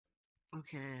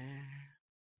Okay.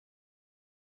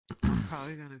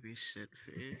 Probably gonna be shit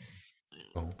faced.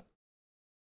 Oh.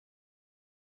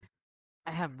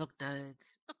 I have Nook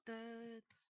Duds. Nook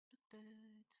Duds. Nook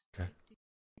Duds. Okay.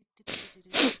 That's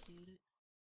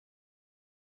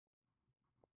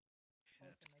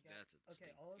a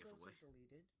distinct all of those giveaway. are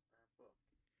deleted.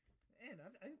 Man,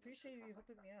 I appreciate you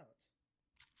helping me out.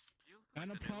 I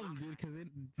no problem, dude, because it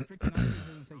freaking upgrades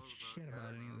doesn't say shit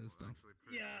about any of this stuff.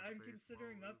 Yeah, I'm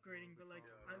considering upgrading, but like,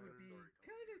 I would be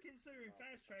kind of considering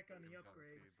fast track on the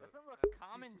upgrade. Doesn't look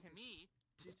common to me.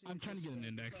 I'm trying to get an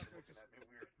index.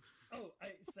 Oh,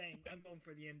 I'm going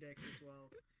for the index as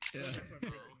well. Yeah. That's what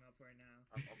I'm picking up right now.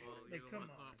 Like, come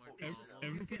on.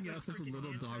 Everything else is a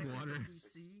little dog water.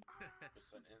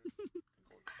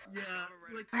 Yeah,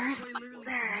 like, Where's literally,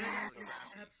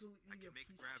 absolutely I can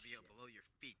make gravity up below your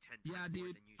feet 10 Yeah, times more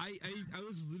dude, than usual. I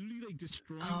was literally like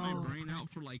destroying my brain out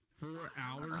for like 4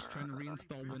 hours trying to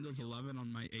reinstall Windows 11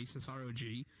 on my Asus ROG,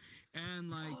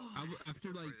 and like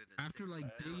after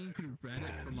digging through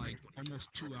Reddit for like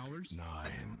almost 2 hours,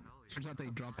 9. turns out they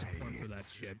dropped support for that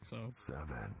shit. So 7,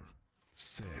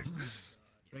 6,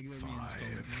 regular 5,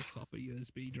 reinstalling this off a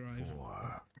USB drive.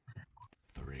 4,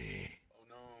 3. Oh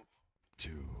no. 2,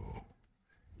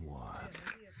 1.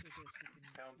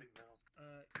 Counting now.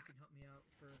 You can help me out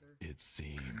further. It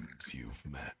seems you've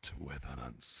met with an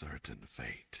uncertain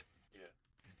fate. Yeah.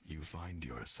 You find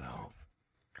yourself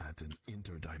at an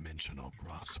interdimensional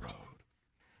crossroad,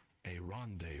 a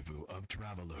rendezvous of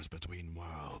travelers between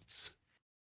worlds.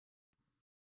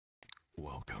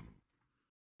 Welcome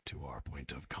to our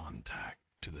point of contact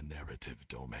to the narrative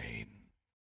domain.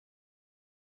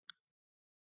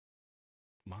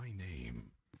 My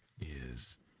name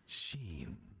is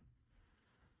Sheen.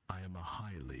 I am a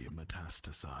highly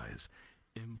metastasized,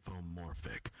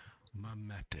 infomorphic,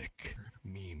 memetic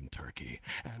meme turkey,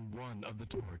 and one of the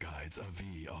tour guides of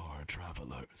VR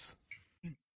Travelers.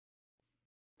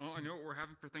 Oh, I know what we're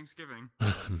having for Thanksgiving.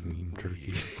 Meme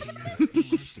turkey.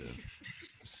 Immersive,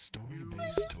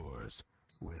 story-based tours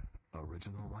with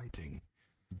original writing,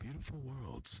 beautiful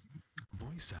worlds,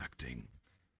 voice acting,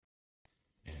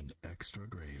 and extra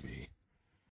gravy.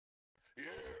 Yeah.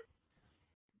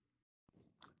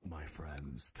 My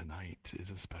friends, tonight is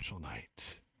a special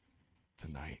night.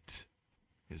 Tonight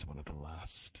is one of the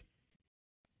last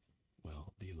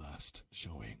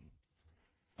showing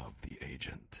of The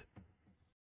Agent.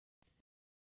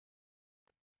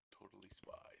 Totally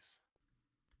spies.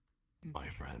 My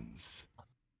friends,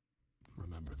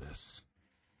 remember this,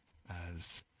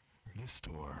 as this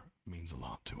tour means a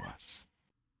lot to us.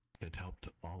 It helped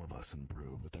all of us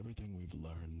improve with everything we've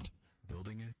learned,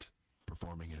 building it,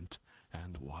 performing it,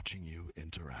 and watching you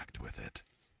interact with it.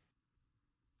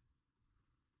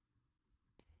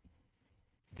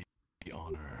 The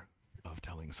honor of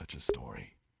telling such a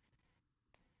story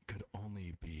could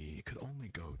only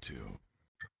go to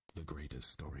the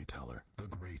greatest storyteller, the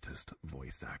greatest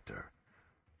voice actor,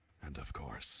 and of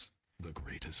course, the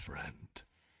greatest friend.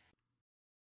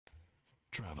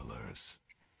 Travelers,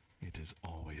 it is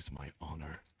always my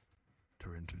honor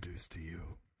to introduce to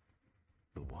you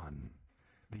the one,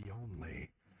 the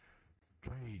only,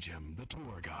 Jim, the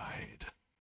tour guide.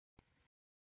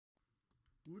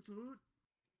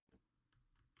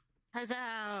 Huzzah!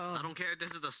 I don't care.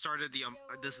 This is the start of the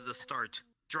this is the start.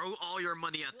 Throw all your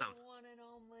money at them. One and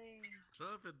only. Shut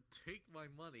up and take my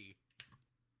money.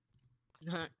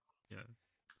 Yeah.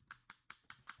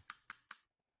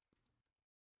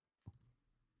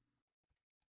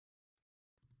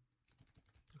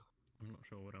 I'm not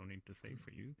sure what I'll need to say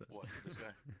for you, but What?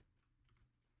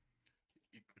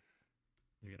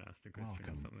 you get asked a question or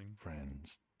something. Welcome,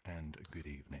 friends, and good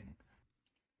evening.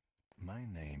 My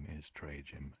name is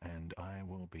Jim, and I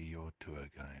will be your tour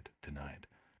guide tonight.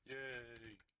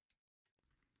 Yay!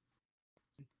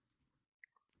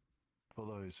 For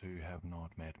those who have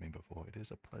not met me before, it is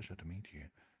a pleasure to meet you.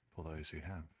 For those who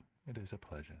have, it is a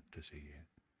pleasure to see you.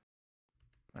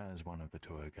 As one of the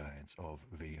tour guides of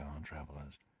VR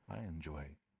Travelers, I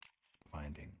enjoy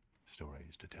finding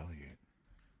stories to tell you,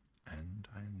 and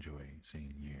I enjoy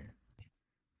seeing you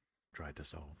try to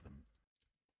solve them.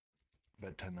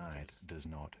 But tonight does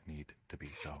not need to be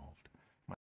solved.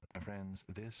 My friends,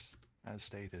 this, as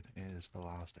stated, is the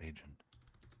last agent.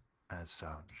 As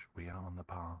such, we are on the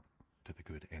path to the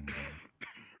good ending.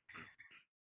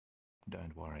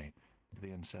 Don't worry, the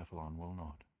encephalon will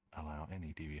not allow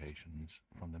any deviations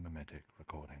from the mimetic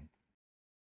recording.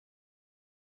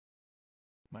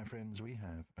 My friends, we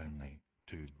have only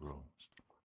 2 rules.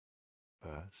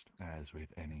 First, as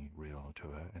with any real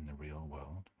tour in the real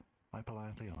world, I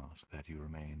politely ask that you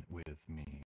remain with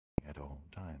me at all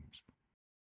times.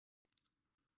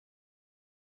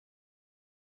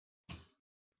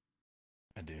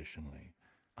 Additionally,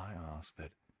 I ask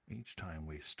that each time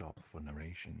we stop for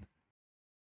narration,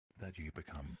 that you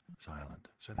become silent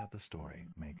so that the story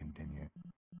may continue.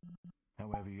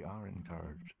 However, you are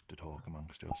encouraged to talk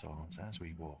amongst yourselves as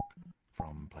we walk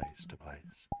from place to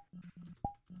place.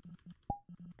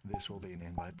 This will be an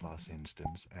invite plus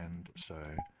instance, and so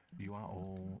you are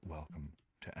all welcome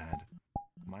to add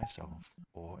myself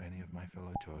or any of my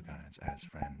fellow tour guides as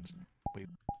friends. We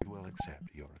will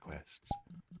accept your requests.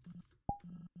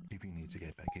 If you need to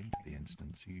get back into the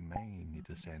instance, you may need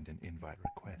to send an invite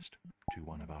request to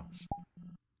one of us.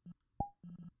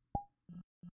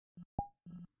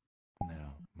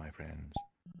 Now, my friends,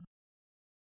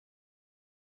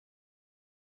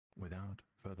 without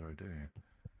further ado,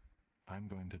 I'm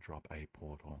going to drop a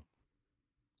portal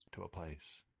to a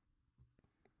place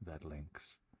that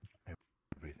links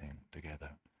everything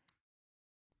together.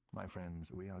 My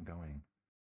friends, we are going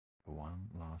for one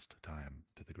last time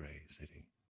to the Grey City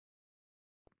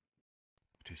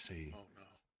to see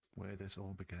where this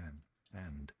all began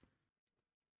and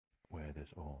where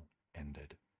this all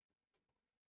ended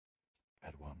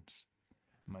at once.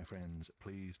 My friends,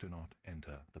 please do not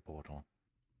enter the portal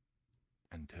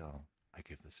until I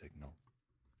give the signal.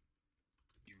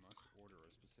 You must order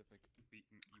a specific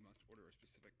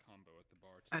combo at the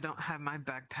bar. I don't have my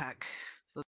backpack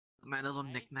with my little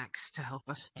knickknacks to help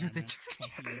us through the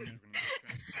journey.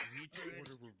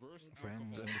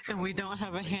 And we don't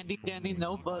have a handy dandy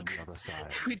notebook.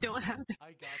 We don't have.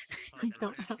 I got you. We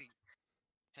don't have.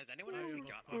 Has anyone actually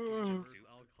got oxygen suit?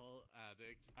 Alcohol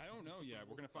addict. I don't know yet.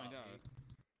 We're gonna find out.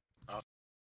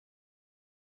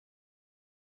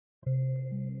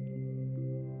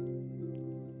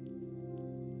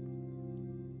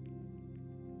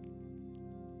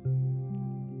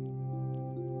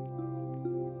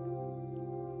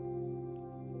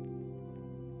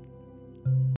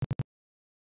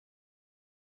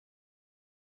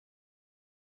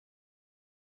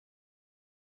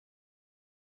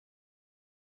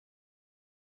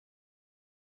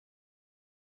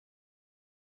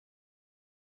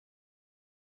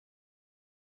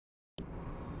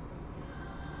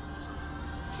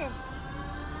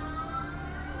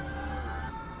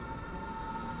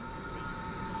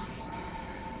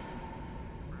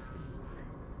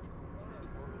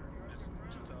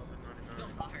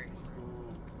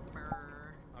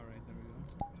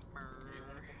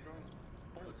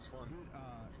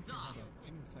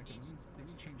 Let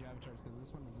me change avatars because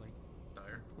this one is like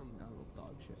complete and utter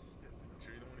dog shit.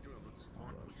 Sure you don't want to do it? Looks fun.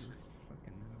 Bro, these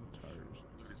fucking avatars.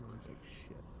 This one's like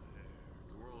shit.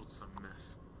 The world's a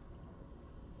mess.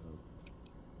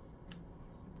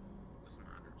 Doesn't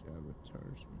matter.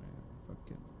 Avatars, man.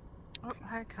 Fucking. Oh,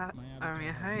 hi, Kat. My I mean,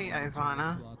 avatar hey, has Ivana.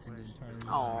 slots in the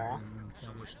entire Aw. So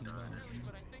much done.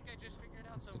 But I think I just figured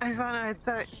out the Ivana, I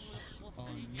thought.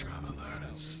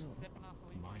 Travelers,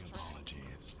 my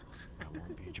apologies. I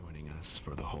won't be joining us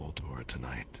for the whole tour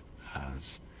tonight,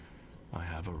 as I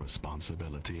have a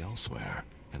responsibility elsewhere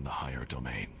in the higher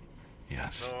domain.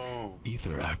 Yes,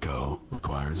 Ether Echo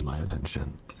requires my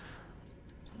attention.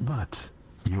 But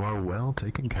you are well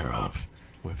taken care of,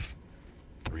 with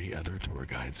 3 other tour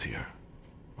guides here.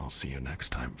 I'll see you next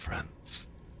time, friends.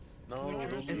 No,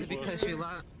 don't Is it because you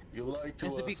lost? You lied to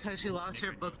us. Is it because you lost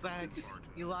your book bag?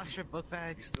 You lost your book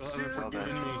bag. You still haven't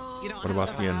forgiven me. You don't What have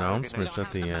about the map. announcements You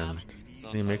at don't the have end? map.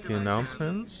 Did you make the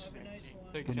announcements?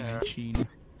 Good night, Sheen.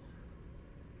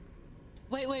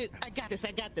 Wait, I got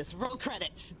this. Roll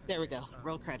credits. There we go.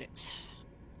 Roll credits.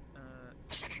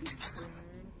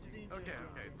 Okay,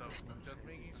 so just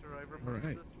making sure I reversed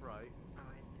Alright. this right.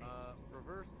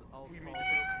 Reversed We alcohol. made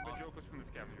the joke was from the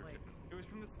scavenger. It was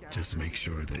from the scavenger. Just make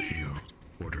sure that you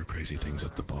order crazy things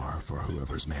at the bar for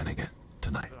whoever's manning it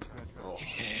tonight. Oh.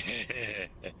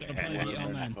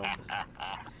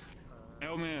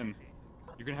 Oh man,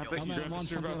 you're gonna have to, Oh man, I want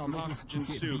serve something out that'll some make oxygen me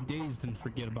soup. be dazed and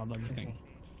forget about everything.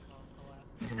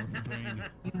 Brain.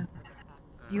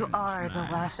 You are the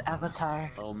last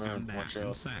avatar. Oh man, watch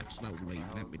out. Slowly,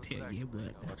 let me tell you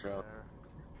what. Watch out.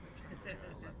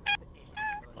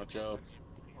 Watch out.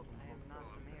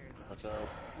 Watch out.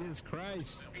 Jesus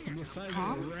Christ, I'm the size of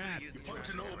a rat. You're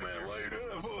punching old man, light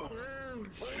up. Oh,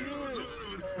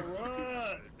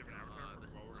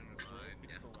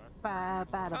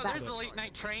 there's the late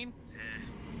night train.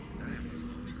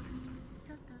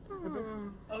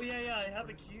 Oh yeah, I have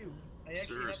a queue. I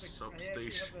actually Sir, have a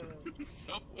substation.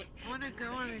 I want to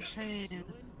go on a train.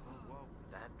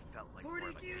 That felt like 40 more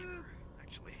of a cube. nightmare,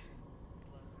 actually.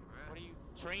 What are you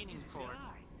training for?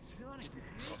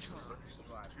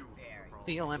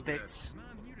 The Olympics.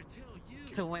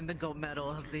 To win the gold medal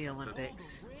of the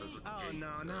Olympics. Oh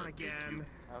no, not again.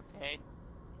 Okay.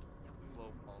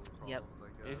 low poly Yep.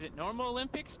 problems, I guess. Is it normal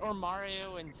Olympics or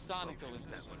Mario and Sonic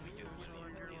Olympics?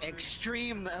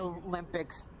 Extreme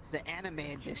Olympics, the anime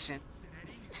edition.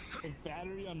 The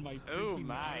battery on my Oh freaking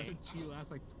my. ROG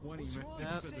lasts like 20 What's minutes.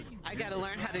 wrong? You said you I gotta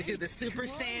learn how to do the Super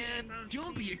Saiyan,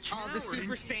 Don't be a all coward. the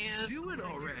Super Saiyans. Do it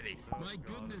already. My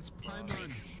goodness,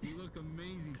 Paimon, you look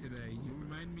amazing today. You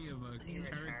remind me of a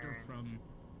character from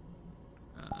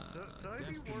Should I be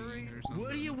Destiny worried? or something.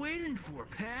 What are you waiting for,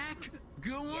 Pack?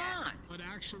 Go on. But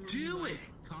actually, Do like, it.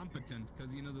 competent,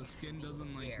 because you know the skin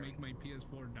doesn't like make my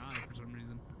PS4 die for some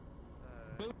reason.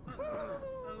 Oh,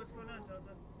 what's going on,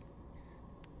 Delta?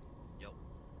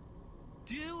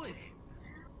 Do it.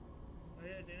 Oh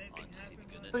yeah, did anything happen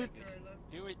good after I at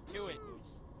left? Do it, do it.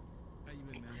 How you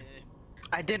been, man?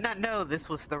 I did not know this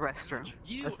was the restroom.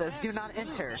 You It says do not absolute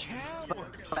enter.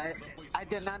 coward. But I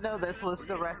did not know this was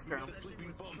the restroom. It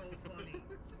was so funny.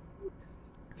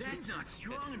 That's not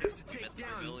strong enough to take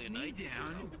down Million me Knights.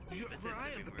 down. For I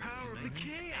have the power of the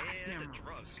Chaos And the Emerald.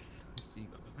 drugs.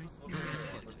 Drug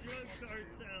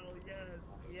cartel, yes.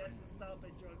 He had to stop a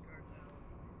drug cartel.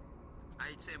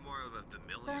 I'd say more of a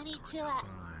familiar. Konnichiwa.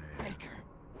 5, Baker.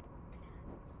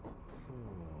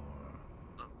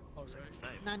 4,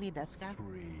 Nani desu ka?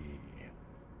 3,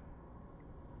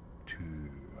 2,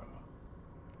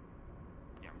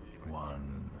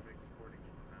 1.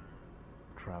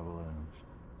 Travelers,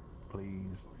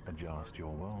 please adjust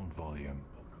your world volume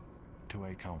to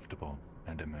a comfortable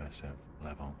and immersive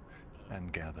level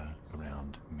and gather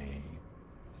around me.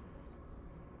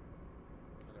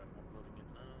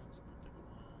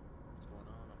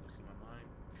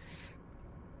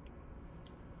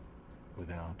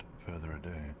 Without further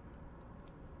ado,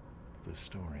 the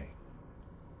story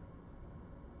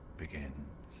begins.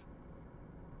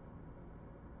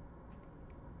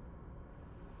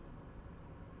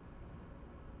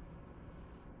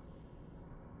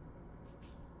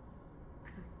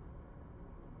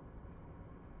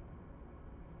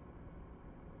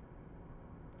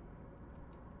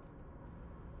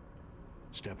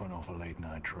 Stepping off a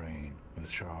late-night train with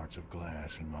shards of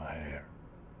glass in my hair,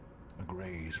 a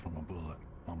graze from a bullet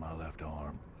on my left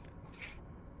arm,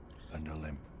 and a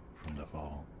limp from the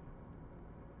fall.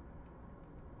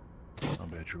 I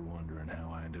bet you're wondering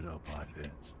how I ended up like this.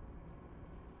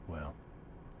 Well,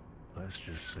 let's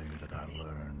just say that I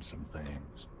learned some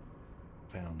things,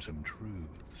 found some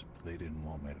truths they didn't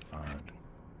want me to find,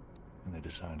 and they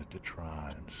decided to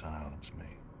try and silence me.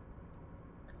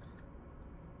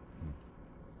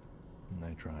 And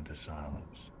they tried to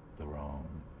silence the wrong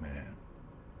man.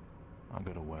 I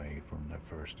got away from their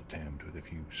first attempt with a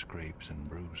few scrapes and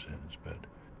bruises, but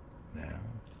now,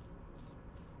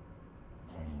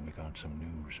 we got some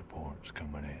news reports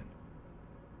coming in.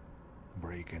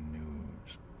 Breaking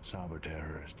news, cyber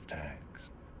terrorist attacks.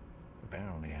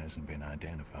 Apparently hasn't been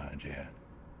identified yet.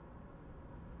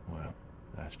 Well,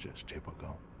 that's just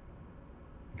typical.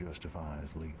 Justifies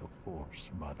lethal force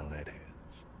by the leadheads.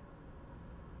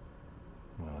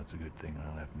 Well, it's a good thing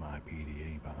I left my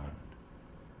PDA behind.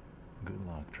 Good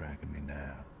luck tracking me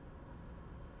now.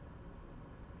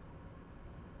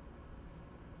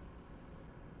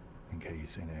 In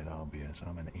case it ain't obvious,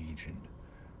 I'm an agent,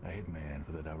 a hitman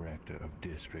for the director of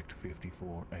District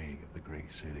 54A of the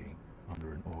Great City,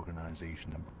 under an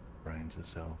organization that brands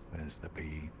itself as the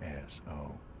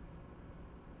PSO.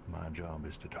 My job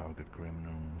is to target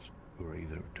criminals who are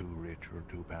either too rich or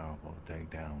too powerful to take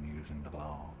down using the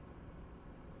law.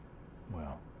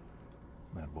 Well,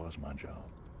 that was my job.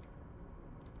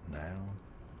 Now,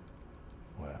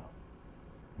 well,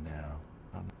 now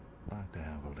I'd like to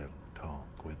have a little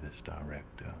talk with this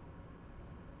director.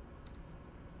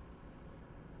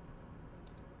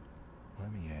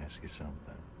 Let me ask you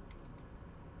something.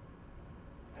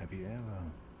 Have you ever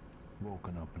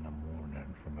woken up in the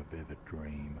morning from a vivid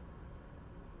dream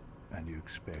and you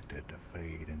expect it to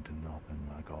fade into nothing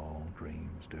like all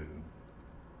dreams do?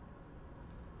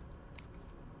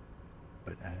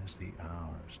 But as the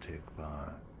hours tick by,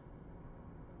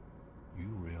 you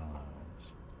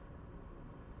realize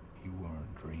you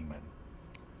weren't dreaming.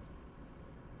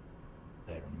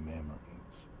 They're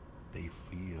memories. They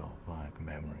feel like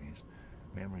memories.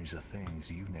 Memories of things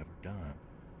you've never done.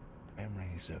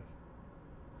 Memories of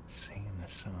seeing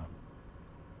the sun.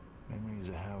 Memories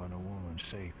of having a woman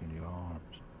safe in your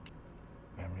arms.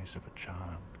 Memories of a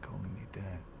child calling you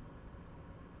dad.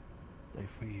 They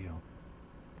feel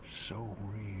so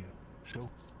real, so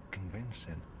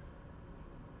convincing.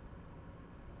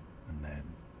 And then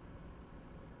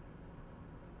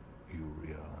you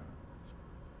realize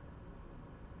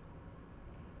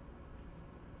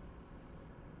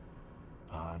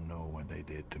I know what they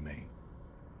did to me.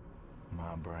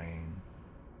 My brain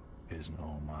isn't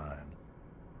all mine.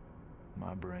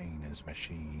 My brain is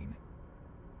machine,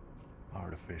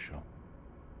 artificial.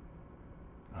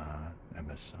 I am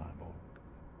a cyborg.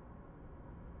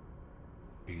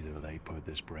 Either they put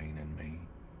this brain in me,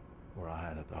 or I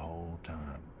had it the whole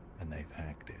time, and they've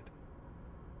hacked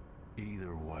it.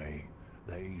 Either way,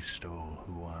 they stole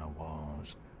who I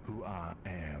was, who I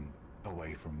am,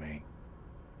 away from me.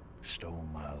 Stole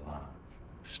my life,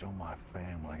 stole my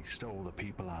family, stole the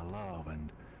people I love, and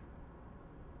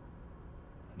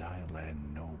I ain't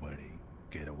letting nobody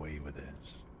get away with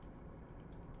this.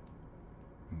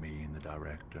 Me and the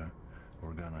director,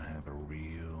 we're gonna have a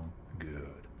real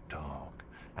good talk,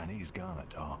 and he's gonna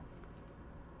talk,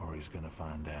 or he's gonna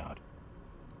find out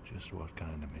just what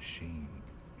kind of machine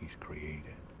he's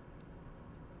created.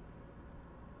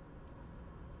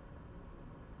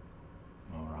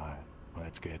 Alright,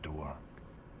 let's get to work.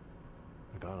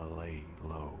 I gotta lay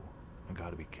low. I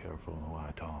gotta be careful who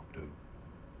I talk to.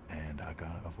 And I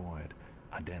gotta avoid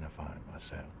identifying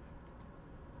myself.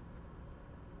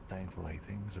 Thankfully,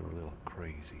 things are a little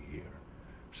crazy here.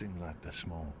 Seems like the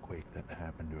small quake that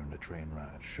happened during the train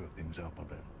ride shook things up a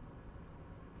little.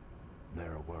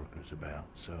 There are workers about,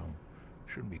 so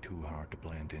shouldn't be too hard to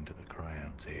blend into the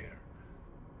crowds here.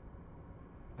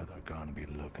 But they're gonna be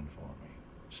looking for me,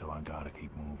 so I gotta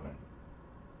keep moving.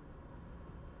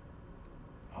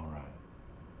 Alright,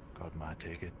 got my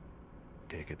ticket.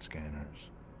 Ticket scanners.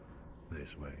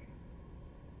 This way.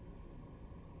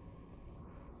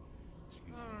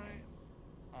 Alright.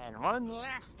 And one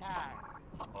last time.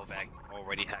 Ovag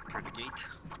already hacked through the gate.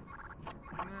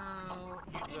 No,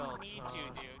 you didn't need to,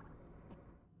 dude.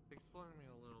 Explain to me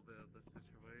a little bit of the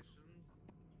situation.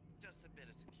 Just a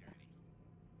bit of security.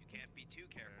 You can't be too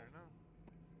careful.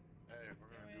 Hey,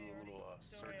 we're gonna do a little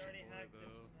searching for it,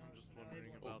 though. I'm just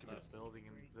wondering about that building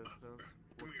in existence.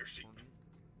 Come here, see.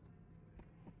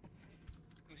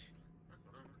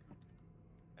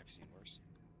 I've seen worse.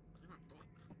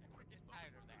 We're just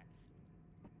tired of that.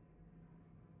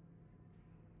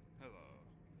 Hello.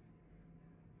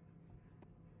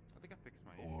 I think I fixed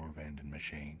my Poor vending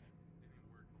machine.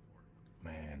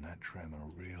 Man, that tremor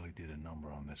really did a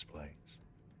number on this place.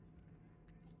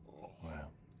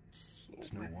 Well,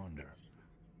 it's no wonder.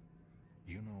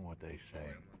 You know what they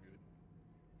say.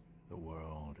 The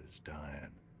world is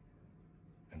dying,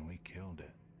 and we killed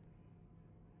it.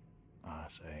 I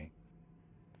say,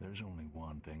 there's only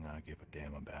one thing I give a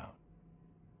damn about,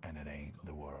 and it ain't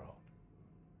the world.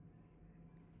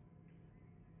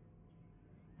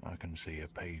 I can see a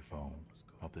payphone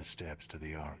up the steps to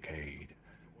the arcade,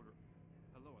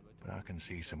 but I can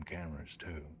see some cameras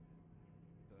too.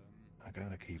 I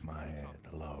gotta keep my head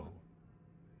low.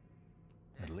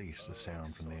 At least the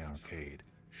sound from the arcade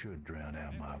should drown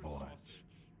out my voice.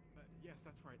 Yes,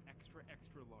 that's right. Extra,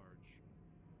 extra large.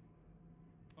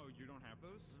 Oh, you don't have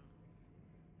those?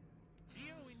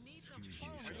 Gio, we need some Excuse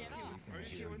phone. me, sir. Get up. We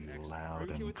can hear with you X- loud are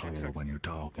you and with clear XX? when you're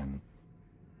talking.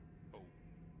 Oh.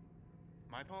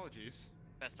 My apologies.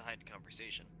 Best to hide the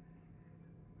conversation.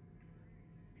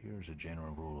 Here's a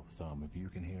general rule of thumb. If you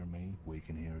can hear me, we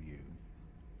can hear you.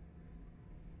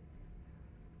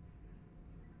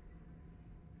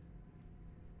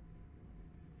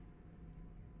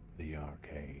 The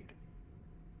arcade.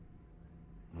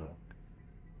 Look.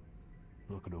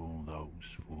 Look at all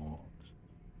those fools.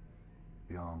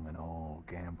 Young and old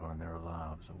gambling their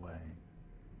lives away.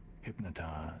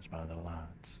 Hypnotized by the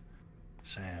lights,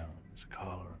 sounds,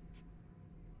 colors.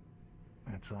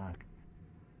 It's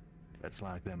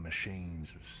like them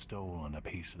machines have stolen a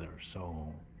piece of their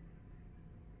soul.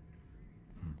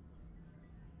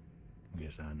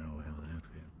 Guess I know how that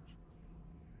feels.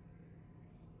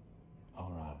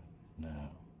 Alright,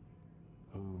 now,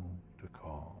 who to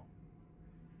call?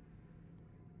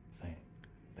 Think.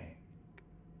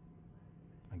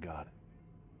 I got it.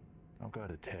 I've got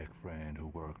a tech friend who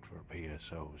worked for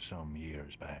PSO some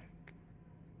years back.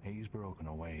 He's broken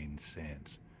away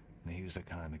since, and he's the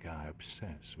kind of guy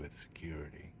obsessed with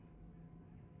security.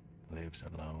 Lives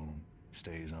alone,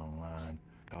 stays online,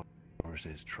 covers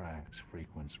his tracks,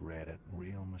 frequents Reddit,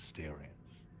 real mysterious.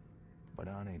 But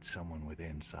I need someone with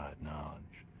inside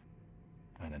knowledge,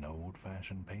 and an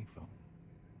old-fashioned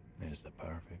payphone is the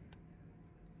perfect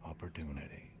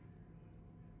opportunity.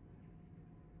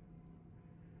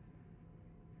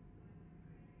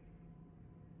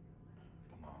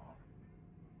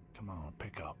 Come on,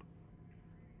 pick up.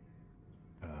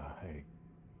 Hey.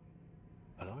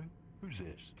 Hello? Who's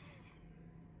this?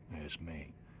 It's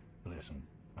me. Listen,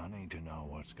 I need to know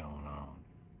what's going on.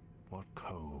 What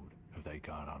code have they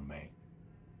got on me?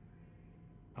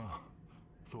 Oh,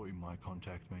 thought you might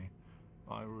contact me.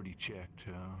 I already checked,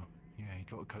 Yeah, you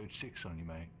got code 6 on you,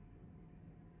 mate.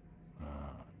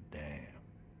 Ah, damn.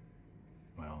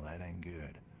 Well, that ain't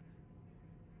good.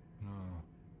 No.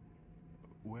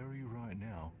 Where are you right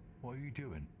now? What are you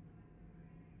doing?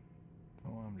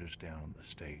 Oh, I'm just down at the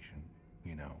station.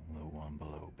 You know, the one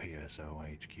below PSO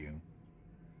HQ.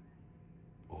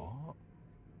 What?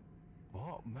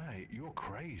 What, mate? You're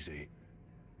crazy.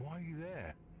 Why are you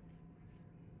there?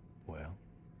 Well,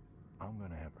 I'm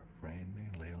gonna have a friendly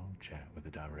little chat with the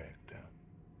director.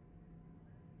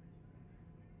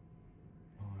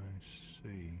 I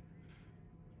see.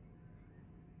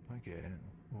 I get it.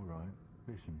 Alright.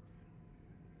 Listen.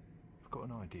 I've got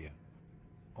an idea.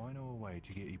 I know a way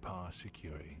to get you past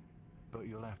security, but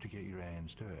you'll have to get your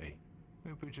hands dirty.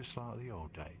 It'll be just like the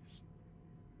old days.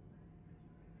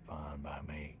 Fine by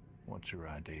me. What's your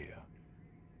idea?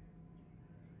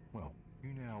 Well,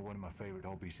 you know one of my favorite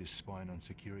hobbies is spying on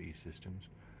security systems.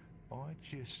 I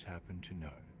just happen to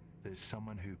know there's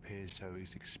someone who appears so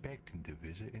is expecting to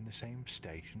visit in the same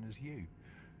station as you.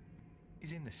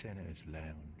 He's in the Senator's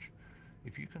lounge.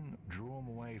 If you can draw him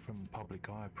away from the public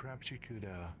eye, perhaps you could,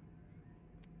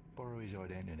 borrow his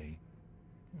identity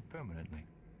permanently.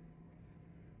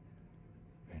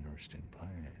 Interesting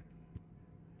plan.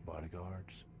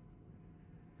 Bodyguards?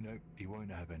 Nope, he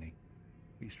won't have any.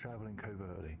 He's traveling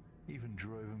covertly. Even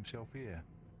drove himself here.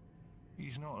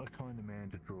 He's not the kind of man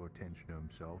to draw attention to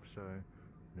himself, so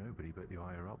nobody but the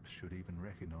higher-ups should even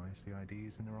recognize the ID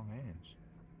is in the wrong hands.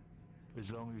 As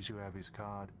long as you have his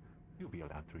card, you'll be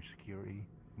allowed through security.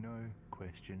 No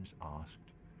questions asked.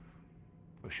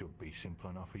 It should be simple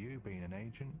enough for you, being an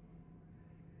agent.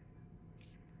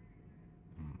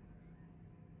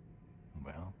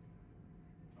 Well,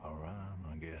 alright,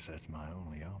 I guess that's my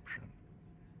only option.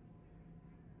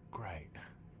 Great.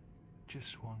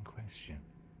 Just one question.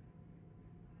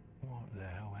 What the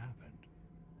hell happened?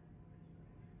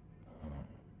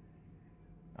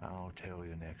 I'll tell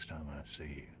you next time I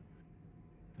see you.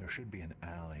 There should be an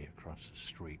alley across the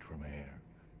street from here.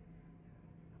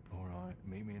 Alright,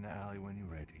 meet me in the alley when you're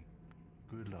ready.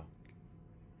 Good luck.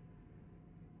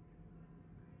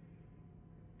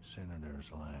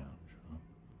 Senator's Lounge,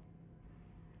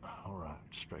 huh? Alright,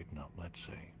 straighten up, let's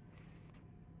see.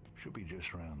 Should be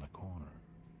just around the corner.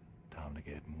 Time to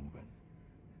get moving.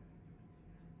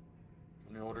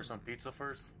 Can you order some pizza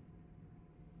first?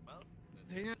 Well,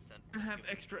 they didn't have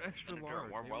extra large. Warm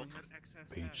They only welcome. had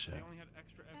XS. Pizza. They only had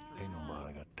extra Ain't large.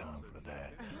 nobody got time for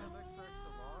that.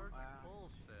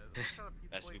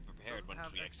 Best be prepared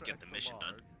once we get the mission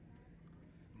done.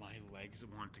 My legs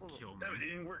want to kill me. That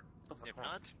didn't work. If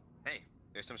not, hey,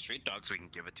 there's some street dogs we can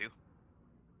give it to.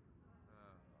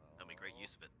 That'll make great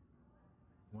use of it.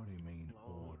 What do you mean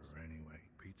order anyway?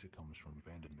 Pizza comes from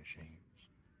vending machines.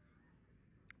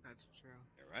 That's true.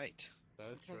 You're right.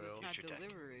 That's Because true. it's not Future tech.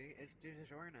 delivery, it's do the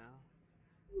door now.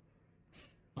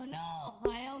 Oh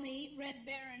no, I only eat Red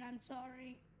Baron, I'm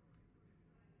sorry.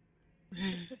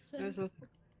 There's a...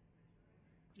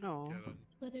 No.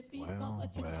 Let it be. Well,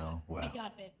 I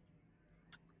got it.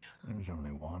 There's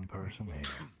only one person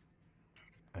here.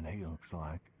 And he looks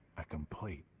like a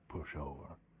complete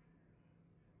pushover.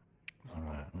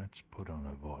 Alright, let's put on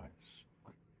a voice.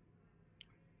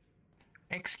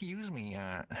 Excuse me,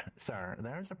 sir,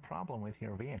 there's a problem with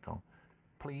your vehicle.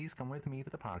 Please come with me to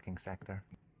the parking sector.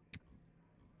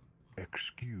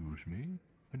 Excuse me?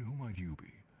 And who might you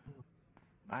be?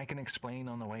 I can explain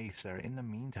on the way, sir. In the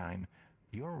meantime,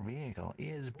 your vehicle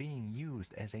is being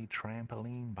used as a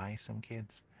trampoline by some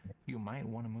kids. You might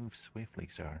want to move swiftly,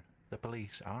 sir. The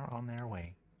police are on their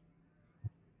way.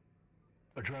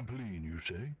 A trampoline, you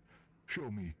say?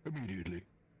 Show me immediately.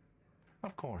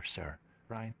 Of course, sir.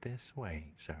 Right this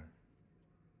way, sir.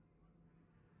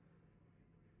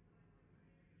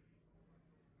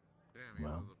 Damn, he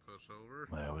was a pushover.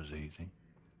 That was easy.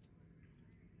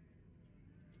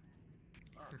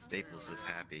 Staples is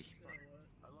happy.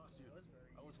 I lost you.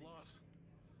 I was lost.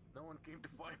 No one came to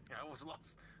find me. I was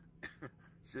lost.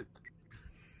 Shit.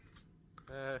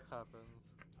 It happens.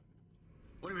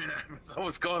 What do you mean it happens? I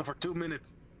was gone for 2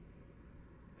 minutes.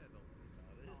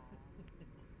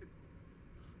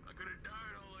 I could have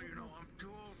died, all you know. I'm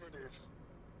too old for this.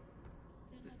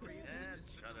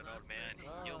 Shut it out, man.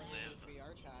 You'll live.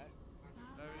 VR chat.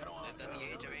 Lived at the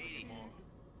age of 80.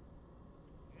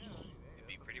 You'd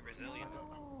be pretty resilient.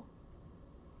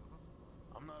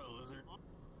 I'm not a lizard.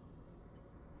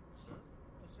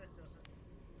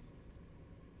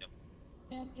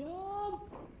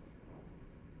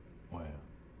 Well,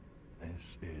 this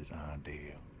is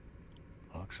ideal.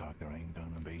 Looks like there ain't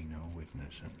gonna be no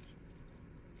witnesses.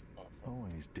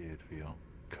 Always did feel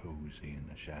cozy in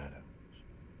the shadows.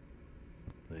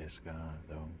 This guy,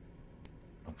 though,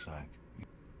 Looks like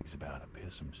he's about to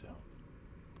piss himself.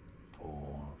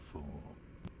 Poor fool.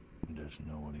 Doesn't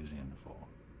know what he's in for.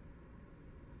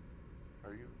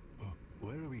 Are you?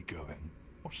 Where are we going?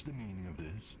 What's the meaning of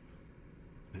this?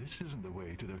 This isn't the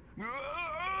way to the... You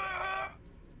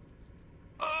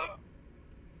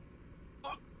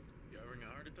having a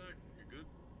heart attack? You good?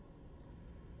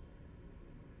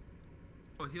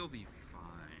 Well, he'll be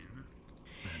fine.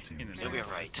 That seems He'll be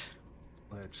right.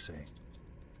 Let's see.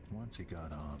 Once he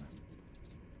got on him.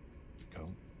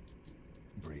 Coat.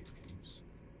 Briefcase.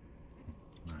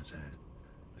 Nice hat.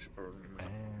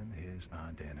 And his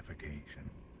identification.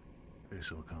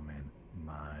 This'll come in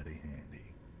mighty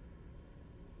handy.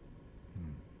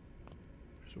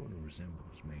 Sort of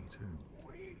resembles me, too.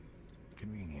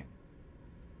 Convenient.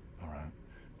 Alright.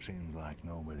 Seems like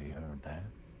nobody heard that.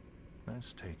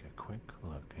 Let's take a quick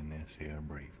look in this here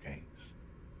briefcase.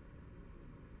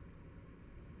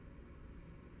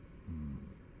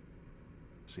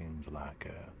 Seems like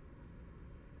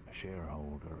a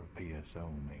shareholder of PSO,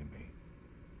 maybe.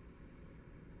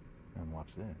 And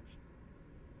what's this?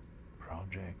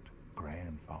 Project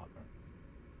Grandfather.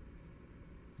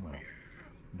 Well,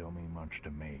 don't mean much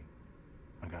to me.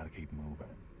 I gotta keep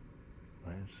moving.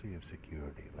 Let's see if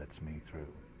security lets me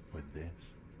through with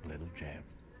this little gem.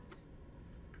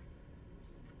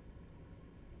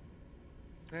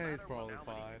 Yeah, he's probably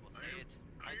fine.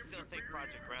 I still think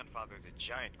Project Grandfather's a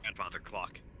giant grandfather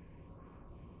clock.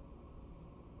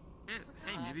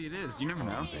 Hey, maybe it is. You never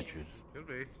know. Bitches. Could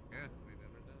be. Yeah, we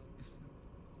never know.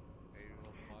 Maybe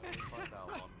we'll finally find out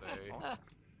one day.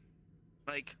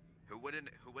 Like, who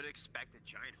would expect a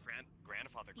giant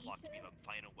grandfather clock to be the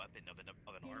final weapon of an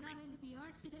army? Not into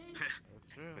VR today. That's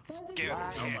true. But scare the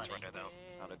pants runner though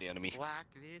out of the enemy. Walk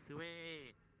this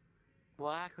way.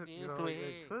 Walk You this know, way.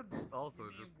 it could also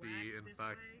just be, in this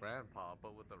fact, way? Grandpa,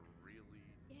 but with a really,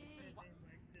 Yay.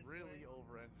 really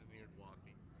over-engineered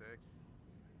walking stick.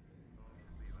 Don't wanna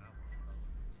see that one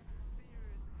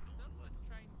There's someone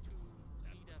trying to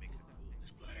lead up to something.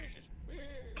 This place is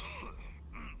big.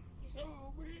 So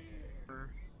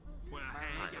weird. Well,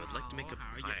 hey, I would like to make a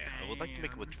I would like to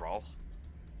make a withdrawal.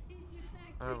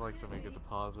 I'd like to make a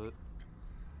deposit.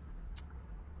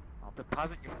 I'll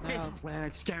deposit your fist. Well,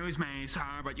 excuse me, sir,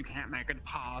 but you can't make a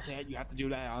deposit. You have to do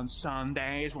that on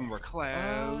Sundays when we're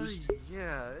closed.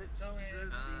 Yeah, it Go ahead.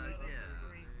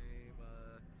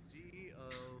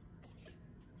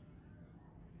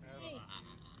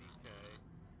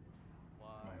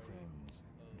 My friends,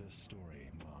 the story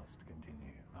must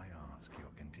continue. I ask your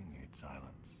continued silence.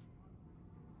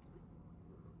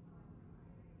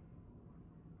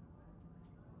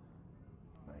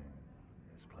 Man,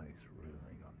 this place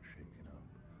really got shaken up.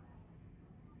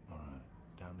 Alright,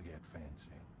 time to get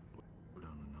fancy. Put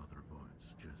on another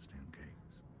voice, just in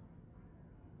case.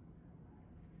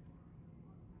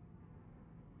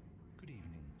 Good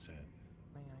evening, sir.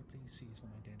 May I please see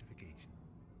some identification?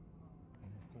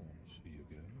 Of course, here you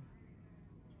go.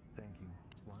 Thank you.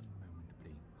 One moment,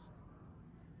 please.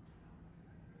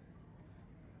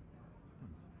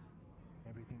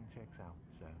 Everything checks out,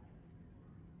 sir.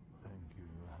 Thank you.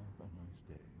 Have a nice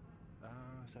day.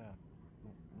 Sir,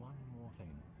 one more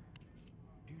thing.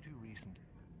 Due to recent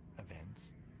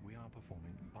events, we are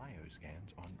performing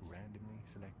bioscans on randomly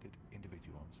selected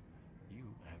individuals. You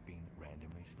have been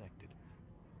randomly selected.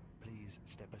 Please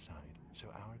step aside so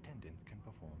our attendant can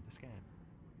perform the scan.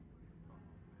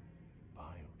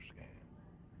 Bioscan?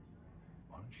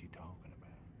 What is she talking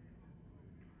about?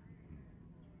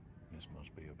 This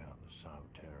must be about the South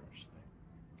terrorist thing.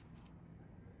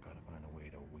 Gotta find a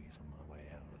way to weasel my way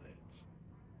out of this.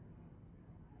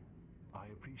 I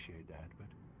appreciate that, but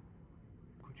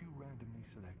could you randomly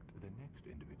select the next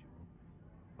individual?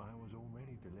 I was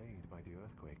already delayed by the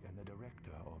earthquake, and the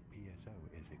director of PSO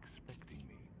is expecting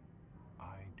me.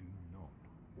 I do not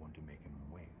want to make him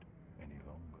wait any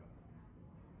longer.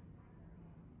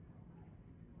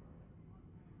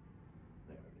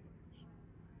 There it is.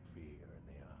 Fear in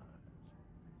the eyes.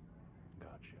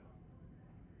 Gotcha.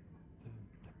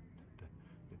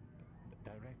 The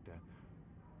director.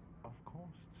 Of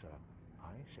course, sir.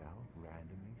 I shall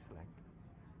randomly select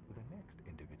the next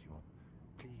individual.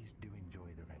 Please do enjoy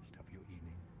the rest of your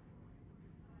evening.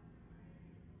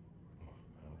 Oh,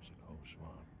 that was a close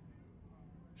one.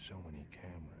 So many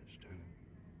cameras, too.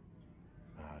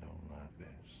 I don't like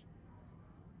this.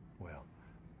 Well,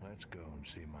 let's go and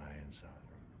see my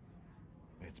insider.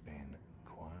 It's been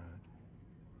quite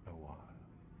a while.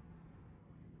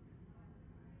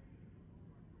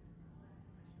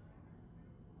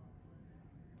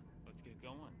 Let's get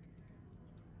going.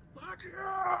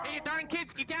 Hey, you darn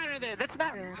kids, get down out of there. That's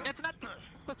not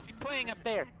supposed to be playing up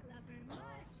there.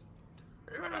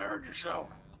 You're gonna hurt yourself.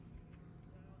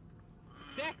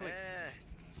 Exactly.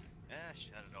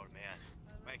 Shut it, old man.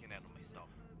 I can handle myself.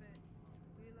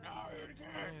 No, you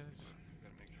can't.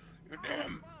 Gotta make sure. You're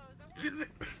damn.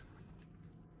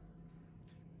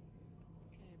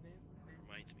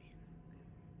 Reminds me.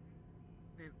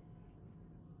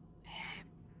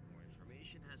 More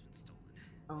information has been stolen.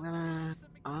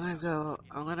 I'm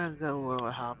gonna go over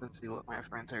the hop and see what my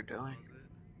friends are doing.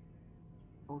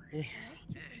 Okay.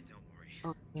 Don't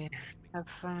worry. Okay. Have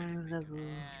fun, lovely.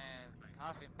 And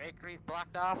coffee and bakery's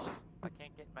blocked off. I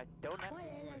can't get my donuts Why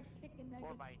are those chicken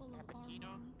or nuggets my full of cappuccino.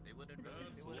 hormones? They wouldn't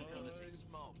notice a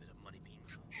small bit of money being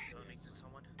donated to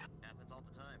someone. Happens all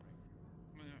the time.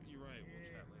 You're right.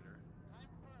 We'll chat later.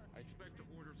 I expect to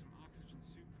order some oxygen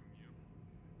soup from you.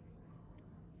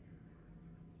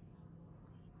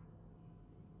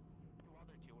 Two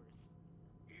other tours.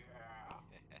 Yeah.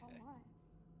 Oh my.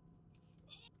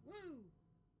 Woo!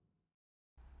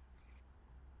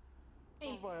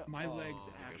 Hey. My legs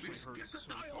actually Let's hurt get the so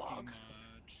fucking dialogue.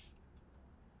 much.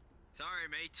 Sorry,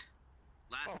 mate.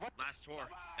 Last tour.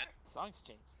 Songs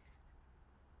change.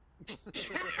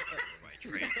 My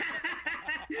train.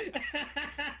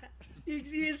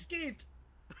 He escaped.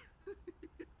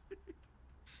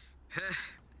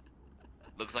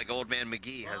 Looks like old man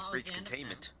McGee has Well, breached Xander-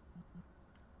 containment.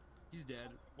 He's dead.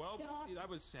 Well, Doc. that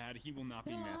was sad. He will not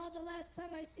be missed. The last time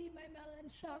I see my melon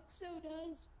shock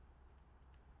sodas.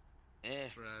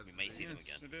 We may see them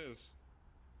Yes, again. it is.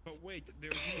 But wait,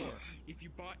 there's more. If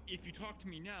you talk to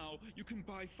me now, you can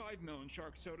buy 5 melon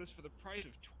shark sodas for the price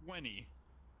of 20.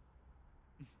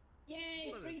 Yay,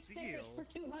 What a free stickers deal. for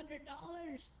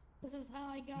 $200. This is how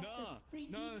I got the free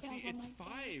decals see, on it's my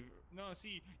 5. No,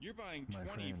 see, you're buying My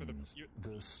 20 for the. friends,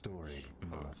 the story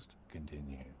must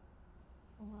continue.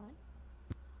 What?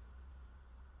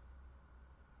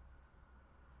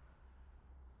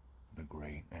 The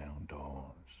great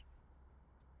outdoors.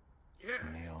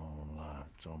 Yeah. Neon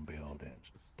lights on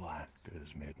buildings, black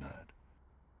as midnight.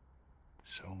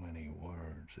 So many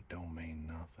words that don't mean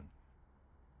nothing.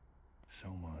 So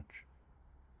much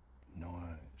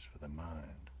noise for the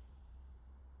mind.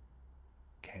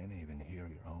 Can't even hear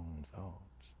your own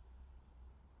thoughts.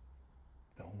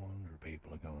 No wonder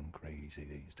people are going crazy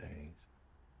these days.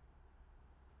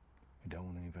 You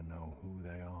don't even know who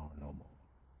they are no more.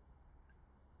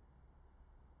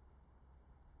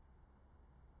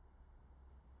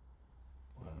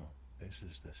 Well, this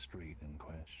is the street in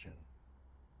question.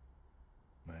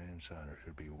 My insider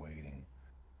should be waiting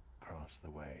across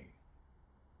the way.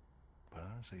 But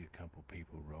I see a couple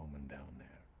people roaming down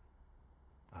there.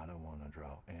 I don't want to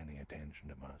draw any attention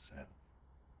to myself.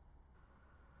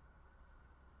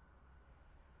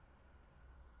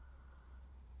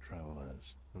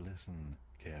 Travelers, listen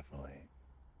carefully.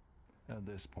 At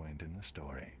this point in the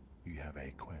story, you have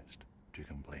a quest to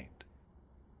complete.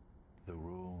 The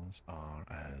rules are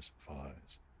as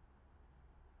follows.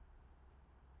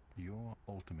 Your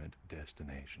ultimate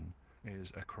destination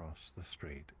is across the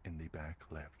street in the back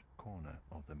left corner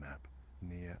of the map,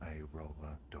 near a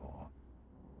roller door.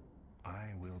 I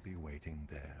will be waiting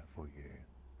there for you.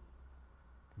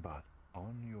 But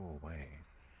on your way,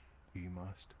 you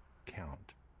must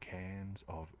count cans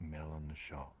of melon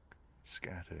shock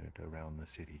scattered around the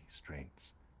city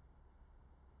streets.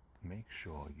 Make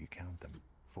sure you count them,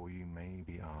 for you may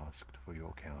be asked for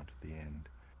your count at the end,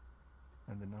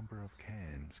 and the number of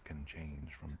cans can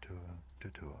change from tour to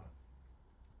tour.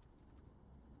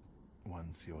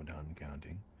 Once you're done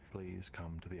counting, please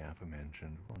come to the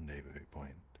aforementioned rendezvous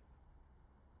point.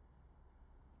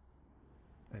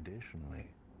 Additionally,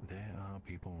 there are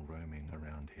people roaming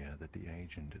around here that the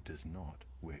agent does not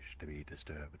wish to be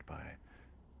disturbed by.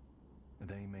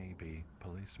 They may be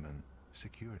policemen,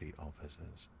 security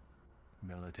officers,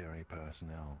 military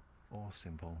personnel, or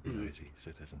simple noisy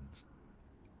citizens.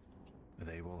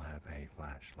 They will have a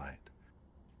flashlight.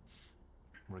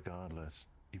 Regardless,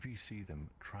 if you see them,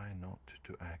 try not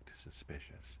to act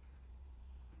suspicious.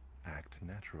 Act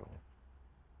natural.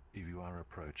 If you are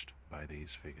approached by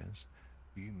these figures,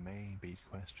 you may be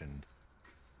questioned.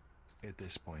 At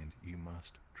this point, you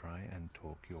must try and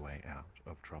talk your way out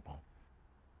of trouble.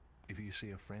 If you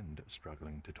see a friend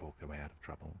struggling to talk their way out of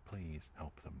trouble, please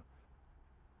help them.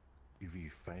 If you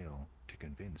fail to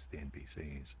convince the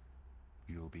NPCs,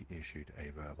 you'll be issued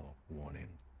a verbal warning.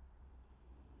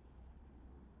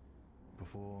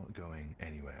 Before going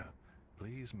anywhere,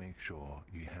 please make sure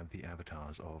you have the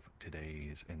avatars of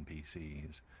today's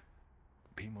NPCs,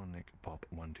 Pimonic Pop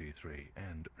 123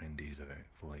 and Rendizo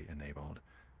fully enabled.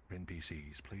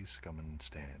 NPCs, please come and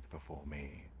stand before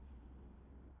me.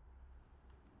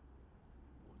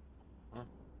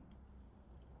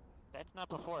 That's Not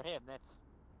before him, that's...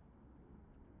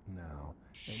 Now,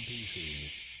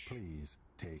 NPCs, please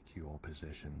take your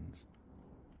positions.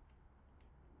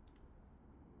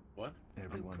 What?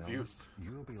 Everyone I'm else, confused.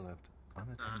 you will be left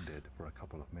unattended for a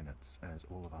couple of minutes, as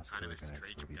all of us Kind tour of a guides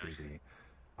strange will be guy. busy.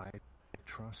 I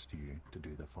trust you to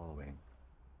do the following.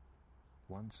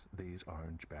 Once these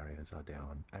orange barriers are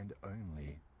down, and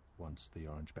only once the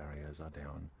orange barriers are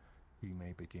down, you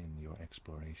may begin your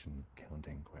exploration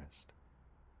counting quest.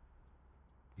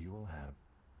 You will have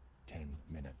 10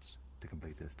 minutes to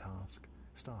complete this task,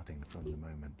 starting from the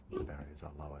moment the barriers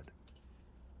are lowered.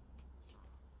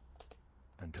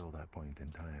 Until that point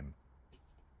in time,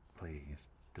 please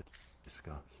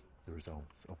discuss the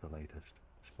results of the latest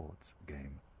sports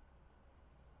game.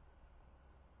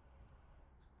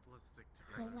 Let's stick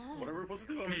together. What are we supposed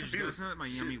to do? I'm Hey, did you guys know that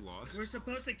Miami lost? We're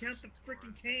supposed to count the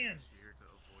freaking cans.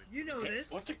 You know this.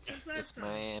 What the- Since It's last time.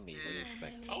 Miami. What do you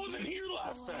expect? I wasn't here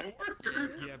last time.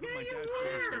 Yeah, but my dad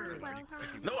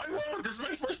said No, I wasn't. This is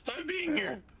my first time being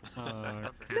here.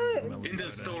 In the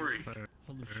story.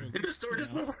 In the story, this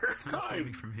is my first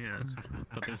time. From here,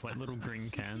 but there's like little green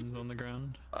cans on the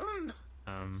ground.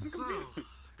 So,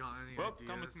 Well,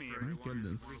 come with me. My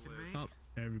goodness. Oh,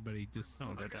 everybody just...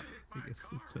 I guess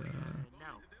it's,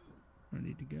 I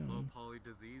need to go. low poly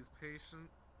disease patient.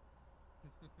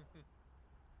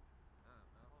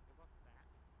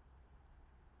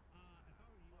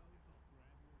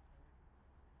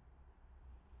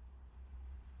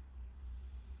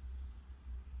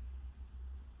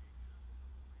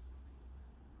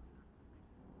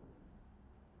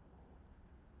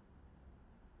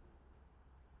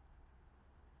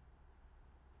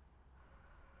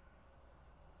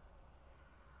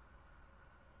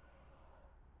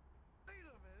 Wait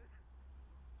a minute.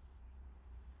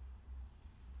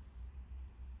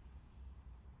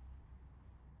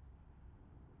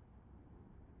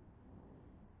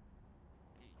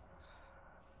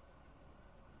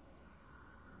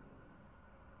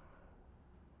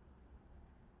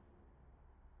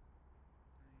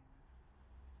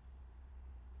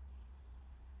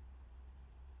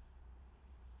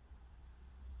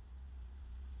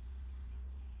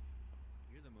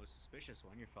 You're the most suspicious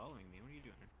one. You're following me. What are you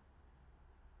doing?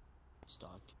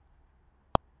 Stalked.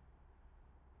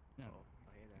 No. Oh,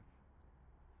 hey there.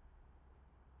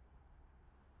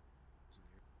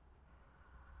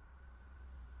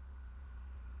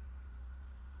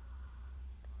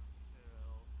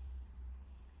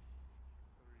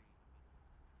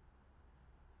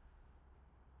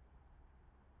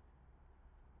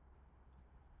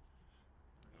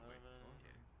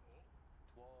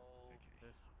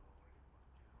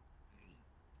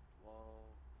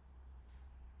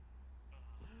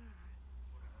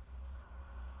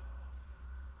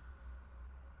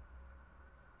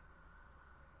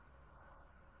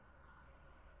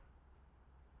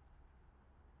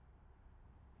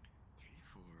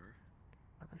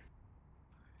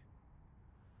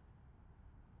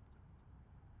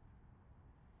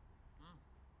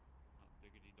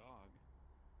 Diggity dog.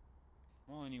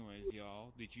 Well, anyways,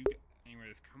 y'all,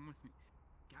 anyways, come with me.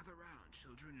 Gather round,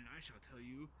 children, and I shall tell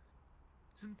you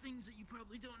some things that you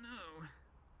probably don't know.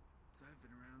 So I've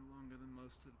been around longer than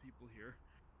most of the people here.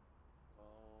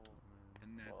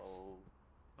 And that's...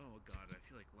 Oh god, I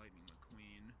feel like Lightning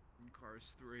McQueen in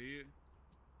Cars 3.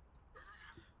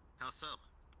 How so?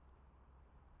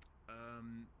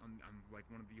 I'm like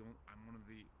one of the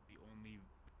only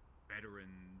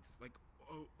veterans, like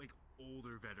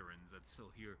older veterans that's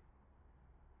still here.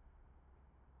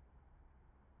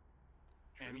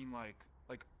 I mean like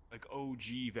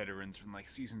OG veterans from like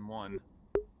season 1.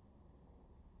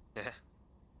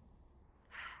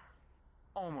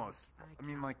 Almost. I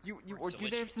mean like you were you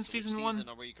there since season 1? Season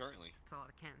are you currently? It's a lot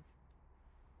of cans.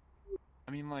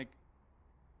 I mean like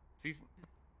season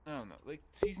I don't know, like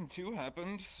season 2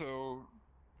 happened, so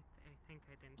I think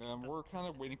I didn't. we're kind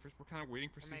of waiting for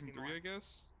season 3, I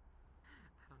guess.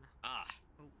 I don't know. Ah.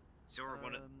 So we're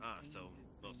one of so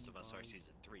most of us are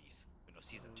season 3s, but no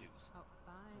season 2s. Oh,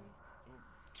 bye.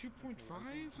 2.5,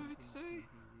 I'd say.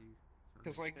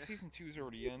 Because like season 2's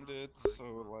already ended,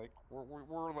 so like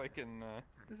we're like in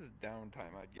this is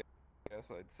downtime, I guess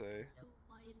I'd say.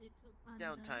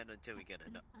 Downtime until we get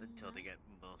until they get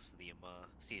most of the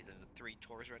season 3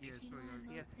 tours ready. Yeah, sorry,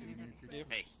 If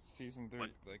hey, season 3,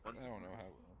 like I don't know how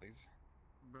these.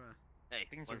 Bruh. Hey,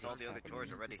 Things once are all just the other happening.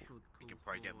 tours are ready, we can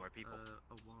probably get more people.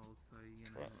 A while, so you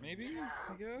know. Maybe,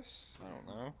 I guess. I don't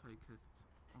know. Focused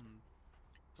on.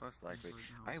 Most likely.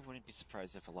 I wouldn't be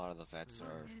surprised if a lot of the vets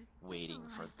are waiting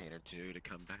for the Painter 2 to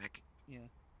come back. Yeah.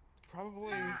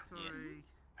 Probably. Sorry.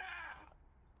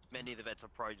 Many of the vets are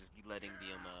probably just letting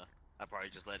the I'm probably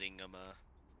just letting them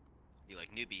be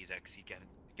like newbies. You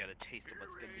get a taste of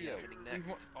what's gonna be happening We've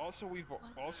next.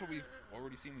 we've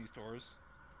already seen these tours.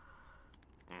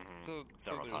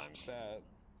 Several there's times. That.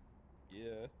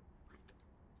 Yeah.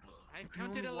 I've You can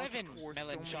only counted watch a 11 tour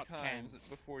melon so shot many times cans.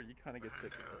 before you kind of get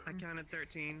sick of it. I counted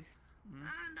 13.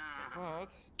 What?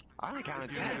 I only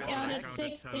counted 10. I counted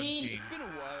 16. It's been a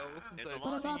while since It's a I've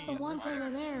What about the seen- ones over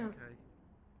there? Okay.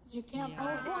 Did you count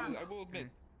those ones? I will admit,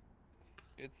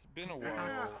 it's been a I while.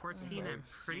 counted 14. since I'm I've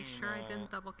pretty seen, sure I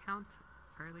didn't double count.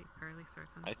 Fairly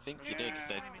certain. I think you did,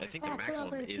 because I think the Back maximum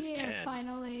over is here, 10.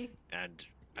 finally. And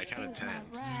I counted That's 10. not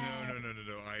right.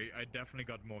 No. I definitely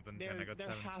got more than 10. I got 17.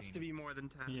 There has to be more than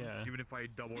 10. Yeah. Even if I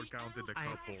double counted a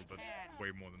couple, that's way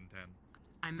more than 10.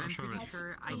 I'm Not sure pretty if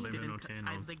sure it's I 11 didn't. or 10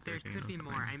 or Like there 13 could or be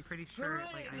more. something. I'm pretty sure.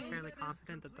 Like I'm fairly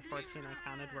confident that the 14 I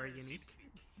counted were unique.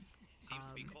 Seems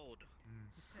to be cold.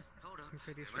 Hold on. I'm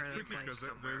pretty It's sure that's tricky like. because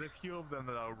there's a few of them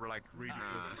that are like really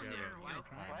close together.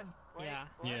 Yeah.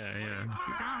 Yeah.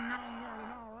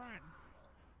 No, run.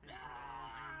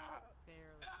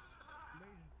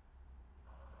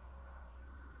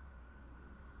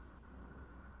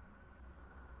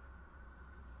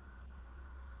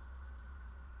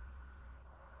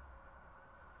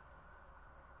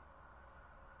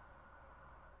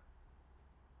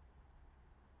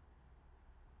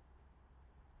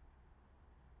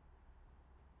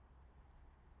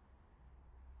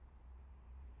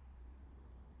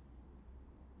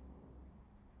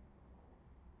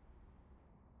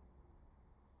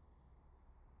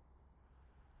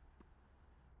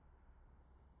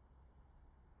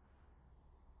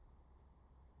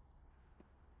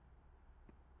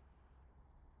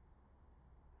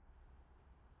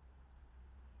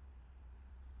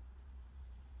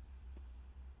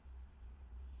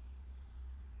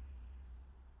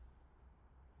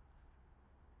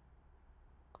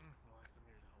 Relax, I'm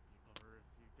here to help you, lover, if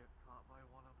you get caught by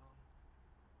one of them.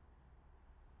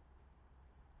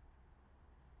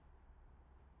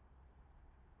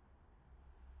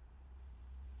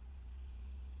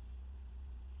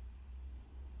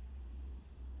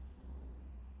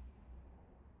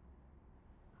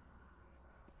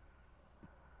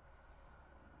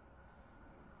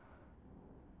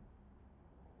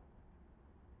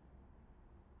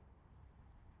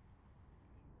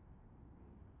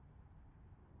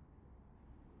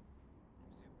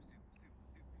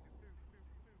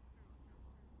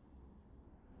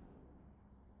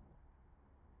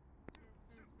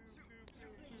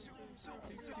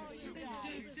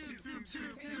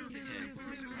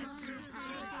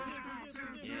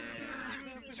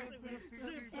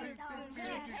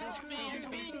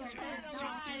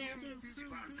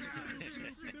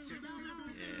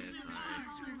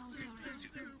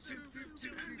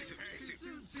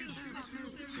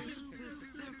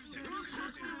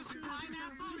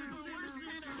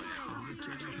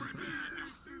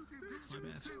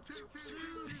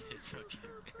 It's okay.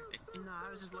 No,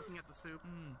 I was just looking at the soup.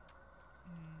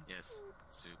 Yes,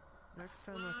 soup. Next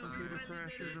time a computer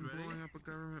crashes and blowing up a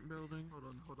government building.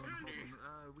 Hold on.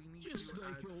 We need Just to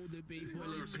like all the beef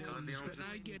Wellingtons, can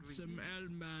I get some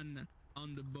Elman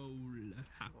on the bowl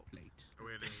half plate? Oh,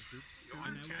 wait, there's soup?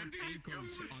 And I want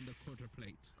ankles on the quarter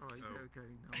plate. Alright, okay.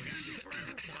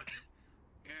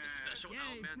 The special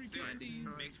Elman soup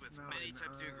mixed with many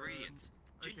types of ingredients.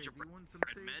 Gingerbread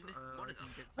men, one of them.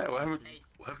 Hey, what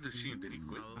happened to Sheen? Did he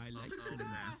quit? I like cinnamon.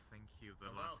 Thank you.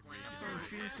 The last ingredient. Oh,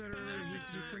 Sheen said earlier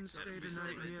he couldn't stay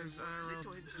tonight. He has IRL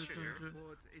to come to.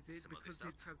 What, is it because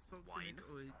it has salt in it,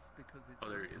 or it's because it's...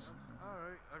 Oh, there he is.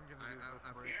 Alright, I'm gonna do this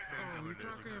break. Oh, you're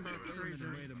talking about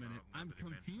Trajan. Wait a minute, I'm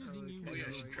confusing you Oh,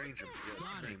 yes, with... Trajan. Yeah,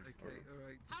 Got it. Trajan. Okay,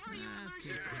 alright. How are you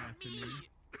That's happening.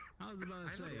 I was about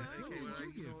to say, okay, what well,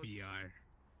 did you you get know, PR?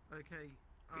 Okay,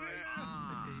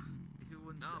 alright. Who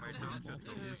wants No,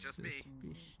 it's just me.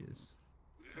 Suspicious.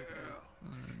 Yeah.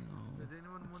 I don't know. Does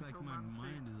anyone It's want like my Elman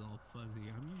mind soup? is all fuzzy.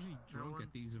 I'm usually drunk one?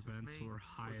 at these events me? or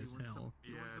high Or do as you want hell. Do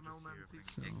you want some Elman soup?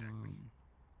 So,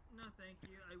 No, thank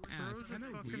you. I wish yeah, I it's was kind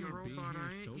of fucking weird being robot. here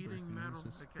I ain't sober. eating You know, metal.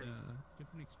 it's just Okay.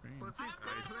 different experience. But it's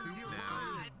got Alright, plenty soup of now.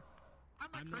 iron.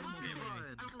 I'm not plenty of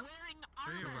iron. I'm wearing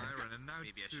Plenty of armor. iron, and now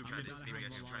Maybe I it's should soup. try this. Maybe I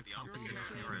should try the opposite of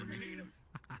your end.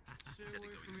 Instead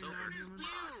of going sober.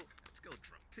 Let's go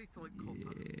drunk. Tastes like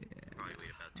copper. Probably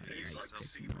wait about 2 I years or like so.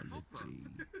 technology.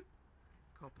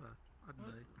 Copper. I don't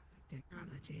know.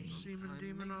 Technology. Semen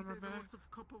demon on my back. There's lots of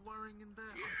copper wiring in there.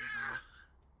 I don't know.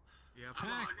 Yeah,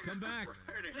 Pack, come back. No,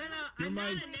 You're I'm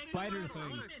my not an spider expert.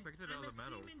 thing. I expected I'm other a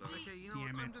medals, seaman though. thief. Okay, you know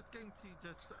Damn what? it. I'm just going to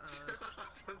just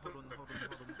hold on. No,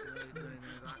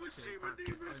 that's it. I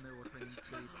know what I need to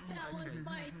do. That was Okay.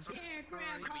 my chair,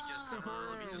 Grandpa.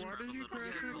 Why did you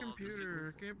crash your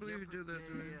computer? I can't believe you did that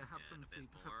to me. Yeah, have some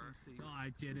soup. Have some soup. No, I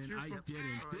didn't. I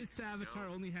didn't. This avatar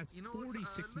only has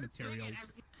 46 materials.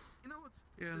 You know what?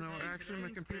 Yeah, no, actually, my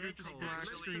computer just black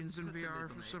screens in VR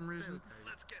for some reason.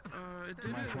 It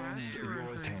did My it friends, last year, your I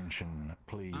think. attention,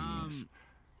 please.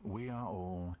 We are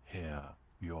all here.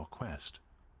 Your quest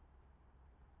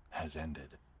has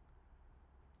ended.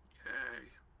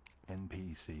 Yay.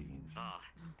 NPCs.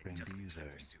 Rendizo,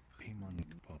 Pimon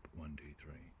Pop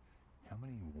 123. How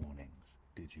many warnings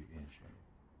did you issue?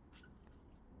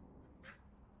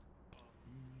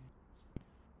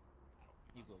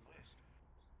 You go first.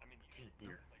 I mean, here.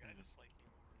 Yeah.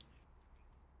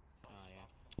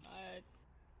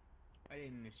 I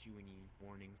didn't issue any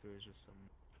warnings. There was just some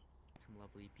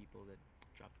lovely people that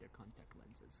dropped their contact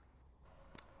lenses.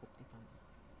 Hope they found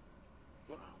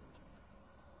them. Wow.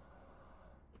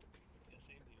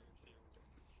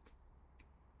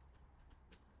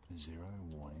 Zero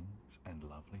warnings and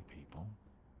lovely people?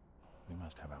 We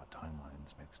must have our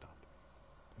timelines mixed up.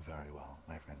 Very well,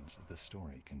 my friends, the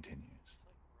story continues.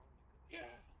 Yeah.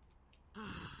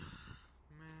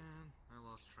 Man, I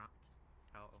lost track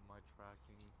of my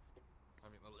tracking. I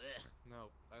mean,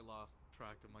 no, I lost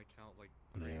track of my count like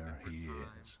 3 There different he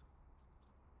times.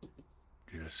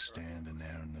 is, just standing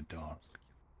there in the dark,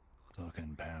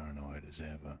 looking paranoid as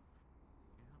ever.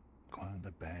 Quite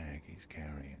the bag he's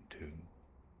carrying, too.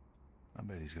 I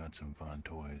bet he's got some fun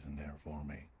toys in there for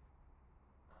me.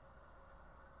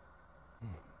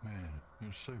 Oh, man,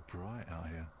 it's so bright out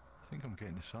here. I think I'm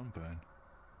getting a sunburn.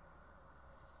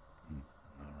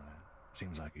 Alright.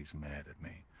 Seems like he's mad at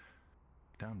me.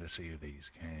 Down to see if these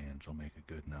cans will make a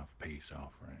good enough peace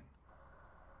offering.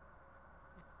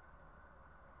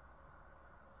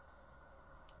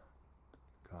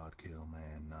 Card Kill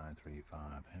Man 935,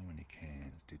 how many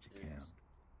cans did you count?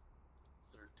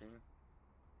 13.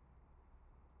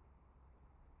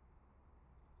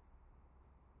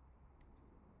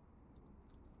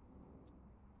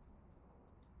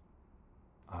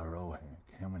 Arohek,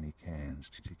 how many cans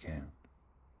did you count?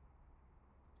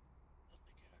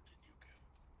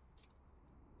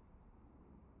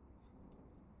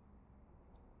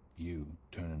 You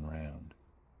turning round.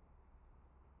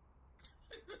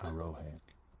 Arohek.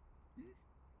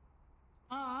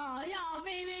 Oh, yeah,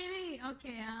 me.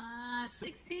 Okay,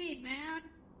 16, man.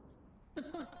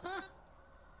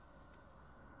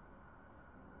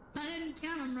 I didn't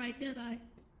count them right, did I?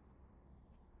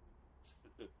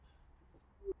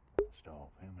 Stolf,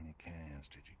 how many cans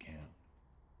did you count?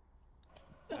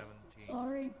 17.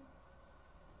 Sorry.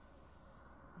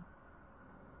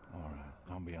 Alright,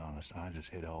 I'll be honest, I just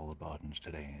hit all the buttons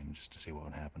today and just to see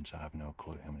what happens. I have no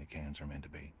clue how many cans are meant to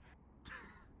be.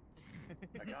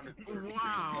 I counted 13.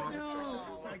 Wow.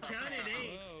 No. I counted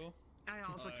 8. I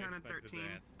also counted 13.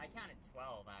 I counted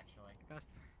 12, actually.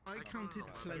 I counted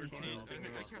plenty.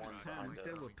 I counted 10.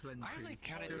 There were plenty. I only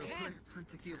counted There were 10.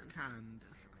 plenty of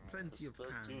cans. Plenty of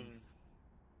cans.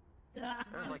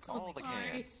 There's like all the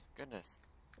Sorry. cans. Goodness.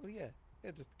 Oh yeah,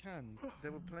 just cans.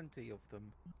 There were plenty of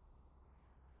them.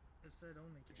 I said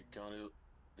only. Did you count it?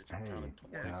 Did you Hey, count it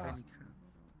Yeah, twice? many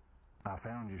cans. I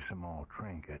found you some more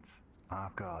trinkets.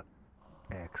 I've got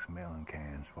X melon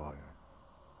cans for you.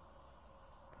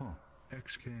 Huh,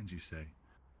 X cans you say?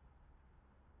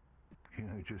 You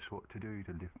know just what to do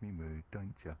to lift me mood,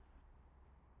 don't you?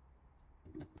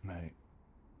 Mate,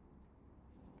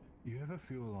 you ever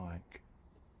feel like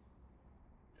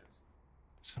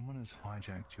someone has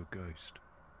hijacked your ghost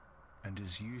and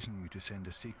is using you to send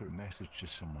a secret message to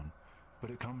someone, but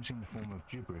it comes in the form of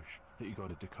gibberish that you got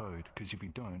to decode, because if you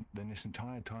don't, then this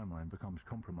entire timeline becomes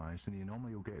compromised and the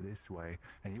anomaly will get this way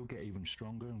and you'll get even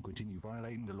stronger and continue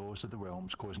violating the laws of the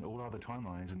realms, causing all other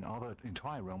timelines and other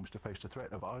entire realms to face the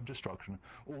threat of utter destruction,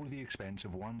 all at the expense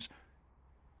of one's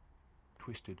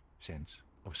twisted sense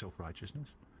of self-righteousness.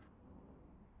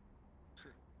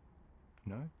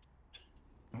 No?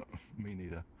 Me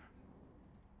neither.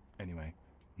 Anyway,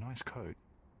 nice coat.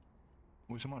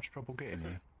 Was there much trouble getting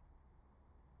here?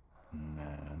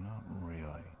 Nah, not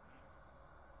really.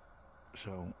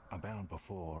 So, about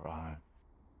before,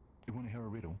 You want to hear a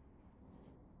riddle?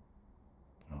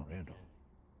 A riddle?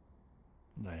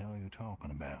 What the hell are you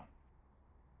talking about?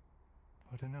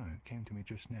 I don't know, it came to me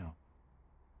just now.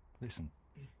 Listen.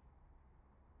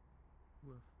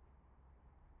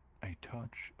 A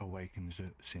touch awakens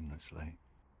it sinlessly.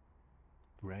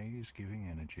 Rays giving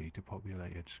energy to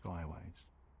populated skyways.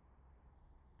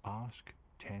 Ask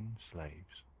 10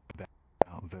 slaves about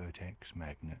Vertex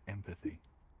Magna empathy.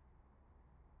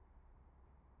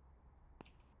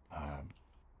 I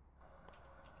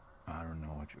don't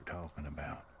know what you're talking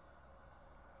about.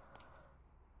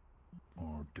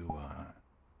 Or do I?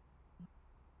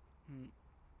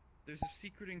 There's a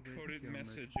secret encoded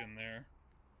message in there.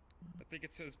 I think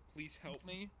it says, "Please help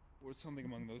me," or something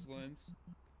along those lines.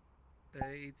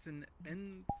 It's an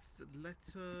nth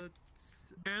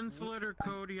letter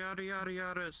code, yada yada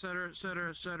yada, etc., etc.,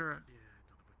 etc.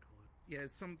 Yeah,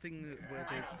 it's something where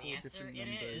there's 4 different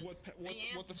numbers.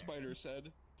 What the spider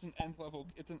said? It's an nth level.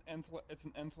 It's an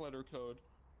nth letter code.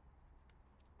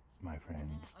 My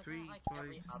friends, 3,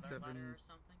 5, 7.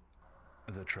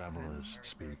 the travelers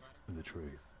speak the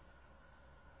truth.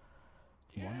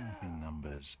 One of the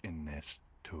numbers in this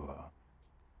tour,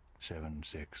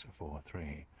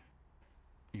 7643,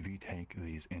 if you take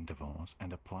these intervals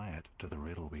and apply it to the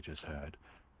riddle we just heard,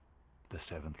 the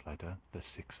 7th letter, the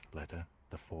 6th letter,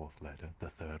 the 4th letter, the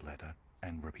 3rd letter,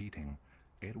 and repeating,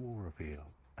 it will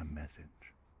reveal a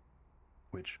message,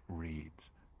 which reads,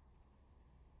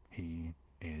 "He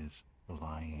is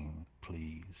lying,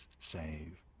 please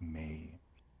save me."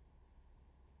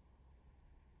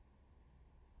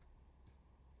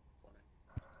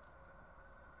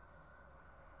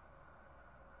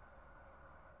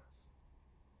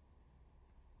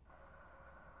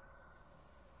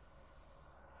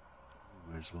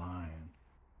 Who is lying?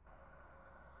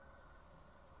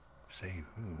 Save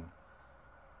who?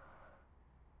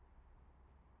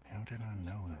 How did I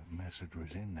know that message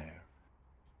was in there?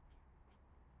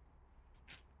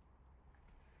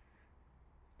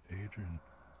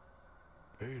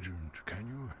 Agent, can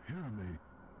you hear me?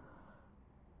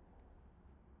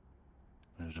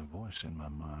 There's a voice in my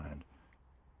mind.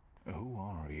 Who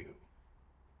are you?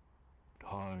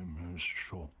 Time is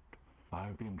short.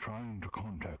 I've been trying to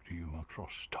contact you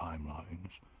across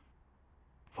timelines.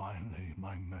 Finally,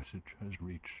 my message has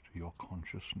reached your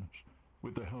consciousness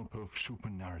with the help of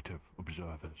supernarrative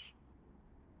observers.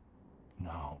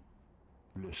 Now,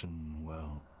 listen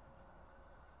well.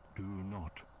 Do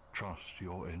not trust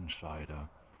your insider,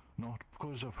 not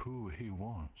because of who he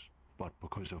was, but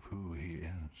because of who he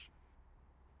is.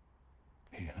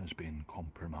 He has been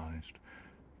compromised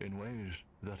in ways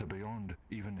that are beyond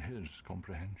even his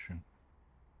comprehension.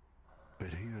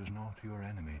 But he is not your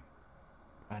enemy,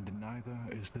 and neither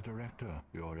is the director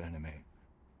your enemy.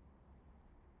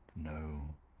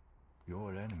 No,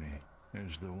 your enemy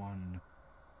is the one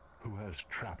who has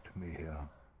trapped me here.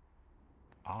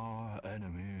 Our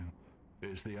enemy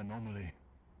is the anomaly.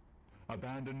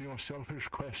 Abandon your selfish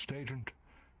quest, Agent.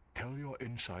 Tell your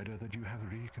insider that you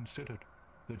have reconsidered,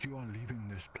 that you are leaving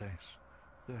this place,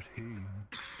 that he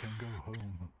can go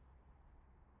home.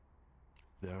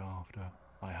 Thereafter,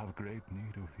 I have great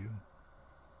need of you.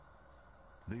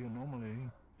 The anomaly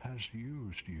has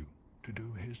used you to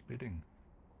do his bidding.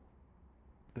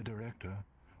 The director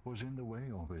was in the way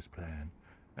of his plan,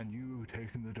 and you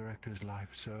taking the director's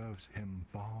life serves him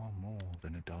far more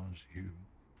than it does you.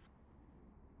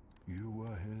 You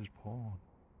were his pawn,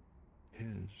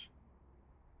 his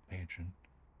agent.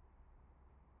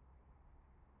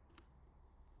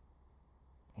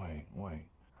 Wait.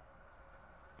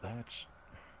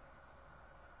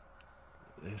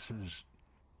 This is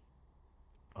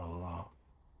a lot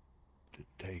to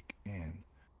take in.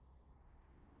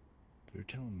 You're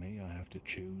telling me I have to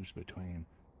choose between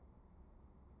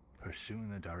pursuing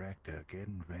the director,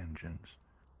 getting vengeance,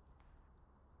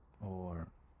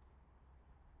 or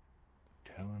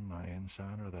telling my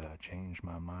insider that I changed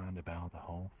my mind about the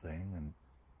whole thing and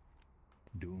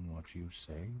doing what you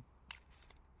say?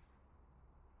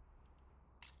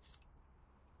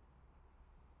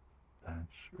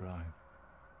 That's right.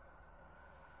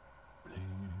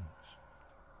 Please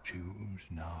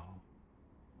choose now.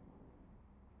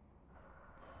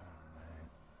 Oh man,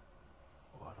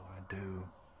 what do I do?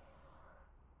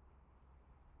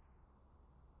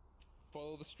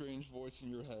 Follow the strange voice in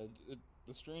your head.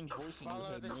 The strange voice in your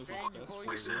Follow head the knows strange what's best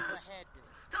voice for in you. the head.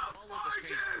 Follow the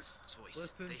strange voice.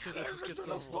 Listen They to have the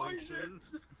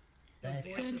voices. But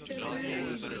it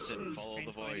said follow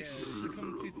the voice.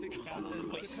 Succumb to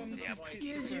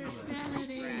Use your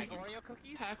sanity. Oreo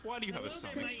cookies? Hack, why do you have a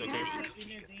stomach sticker? How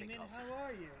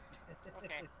are you?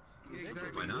 Okay.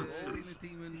 Exactly. Why not? The inner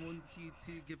demon wants you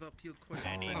to give up your quest.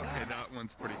 Okay, that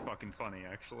one's pretty fucking funny,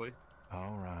 actually.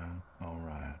 Alright.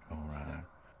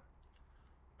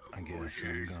 I guess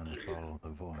I'm gonna follow the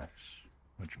voice,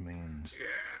 which means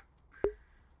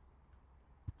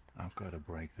I've got to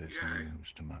break this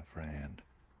news to my friend.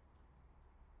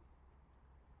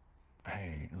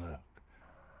 Hey, look,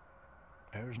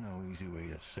 There's no easy way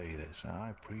to say this. I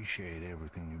appreciate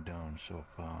everything you've done so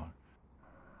far,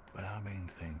 but I've been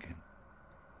thinking.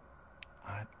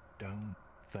 I don't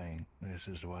think this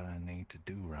is what I need to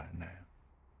do right now.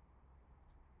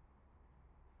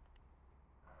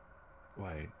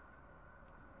 Wait,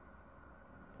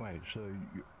 so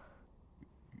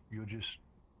you're just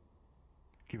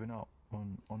giving up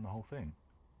on the whole thing?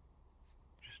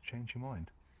 Just change your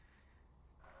mind?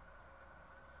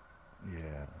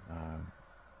 Yeah,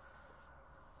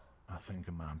 I think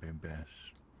it might be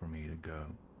best for me to go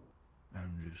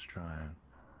and just try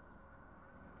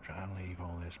and leave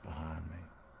all this behind me.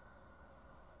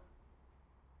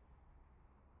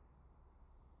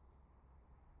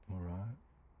 Alright?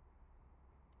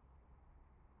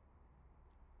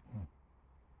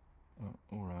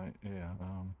 Alright, yeah,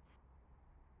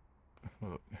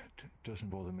 look, it doesn't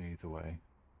bother me either way.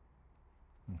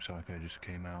 Looks like I just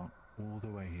came out all the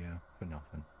way here for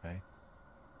nothing, eh?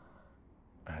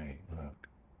 Hey, look,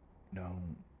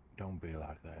 don't be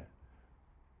like that.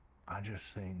 I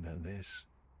just think that this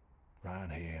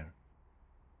right here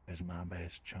is my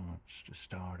best chance to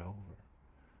start over.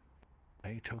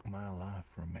 They took my life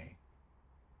from me,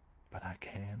 but I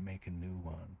can't make a new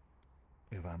one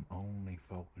if I'm only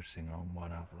focusing on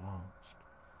what I've lost.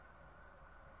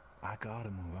 I gotta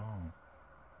move on.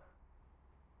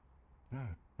 No,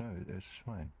 it's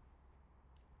fine.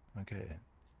 I get it.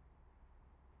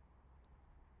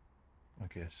 I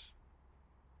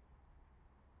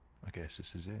guess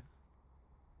this is it.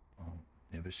 I'll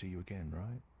never see you again,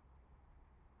 right?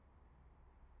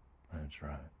 That's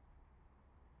right.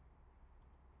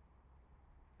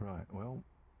 Right, well,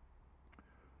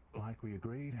 like we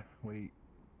agreed, we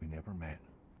never met.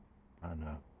 I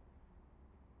know.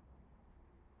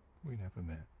 We never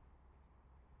met.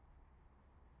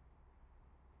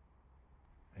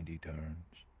 And he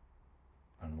turns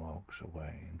and walks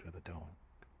away into the dark.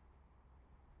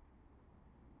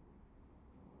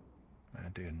 I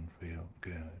didn't feel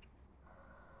good,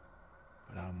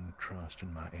 but I'm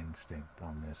trusting my instinct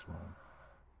on this one.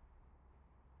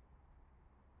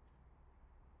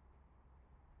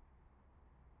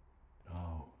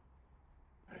 Oh,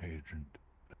 Agent,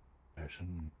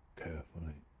 listen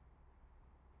carefully.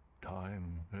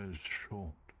 Time is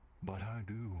short, but I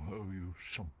do owe you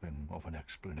something of an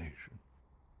explanation.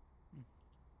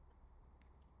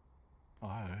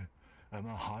 I am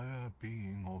a higher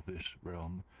being of this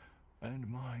realm, and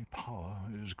my power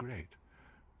is great.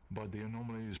 But the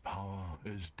anomaly's power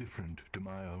is different to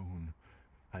my own,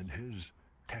 and his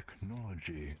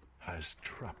technology has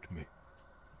trapped me.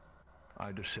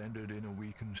 I descended in a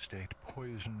weakened state,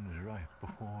 poisoned right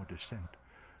before descent.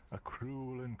 A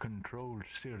cruel and controlled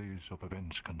series of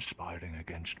events conspiring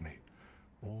against me,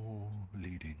 all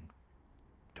leading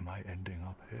to my ending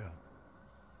up here.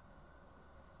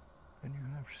 And you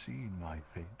have seen my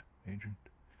fate, Agent.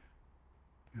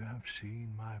 You have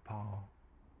seen my power.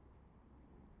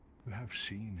 You have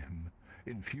seen him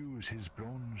infuse his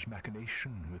bronze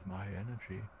machination with my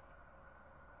energy.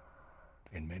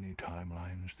 In many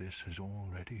timelines this has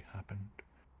already happened.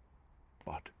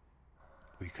 But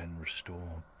we can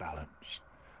restore balance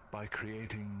by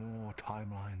creating more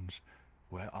timelines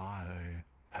where I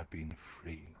have been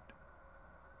freed.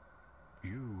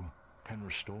 You can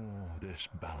restore this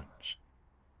balance.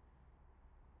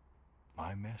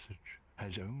 My message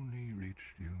has only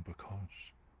reached you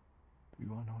because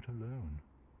you are not alone.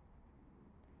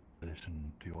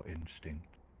 Listen to your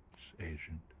instincts,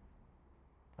 Agent.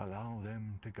 Allow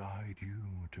them to guide you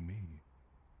to me.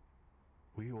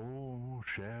 We all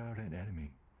share an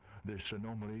enemy, this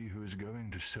anomaly who is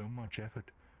going to so much effort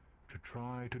to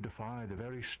try to defy the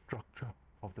very structure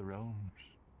of the realms.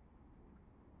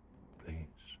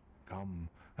 Please, come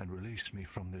and release me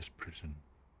from this prison,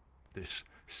 this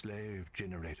slave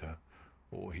generator,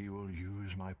 or he will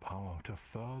use my power to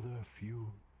further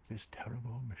fuel his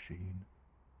terrible machine,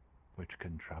 which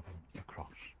can travel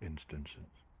across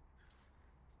instances.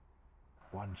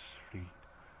 Once freed,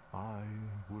 I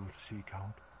will seek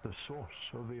out the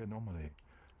source of the anomaly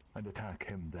and attack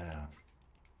him there.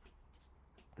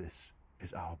 This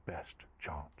is our best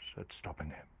chance at stopping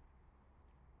him.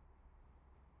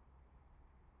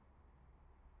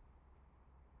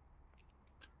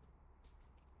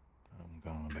 I'm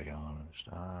gonna be honest,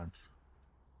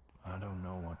 I don't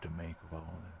know what to make of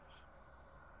all this.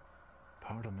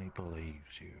 Part of me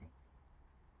believes you.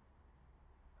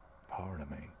 Part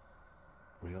of me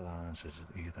realizes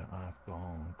that either I've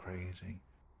gone crazy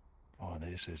or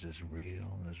this is as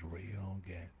real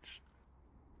gets.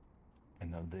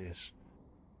 And that this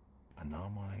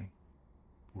anomaly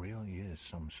really is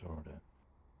some sort of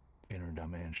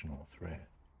interdimensional threat.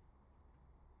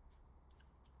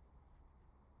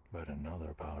 But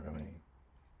another part of me,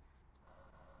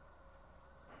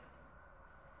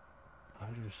 I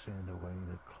just sent away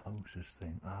the closest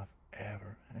thing I've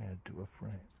ever had to a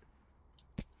friend.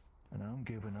 And I'm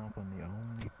giving up on the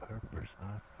only purpose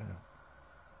I've felt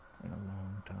in a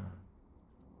long time.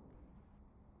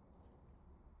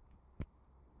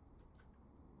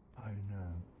 I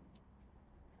know.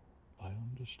 I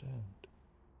understand.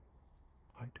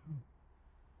 I do.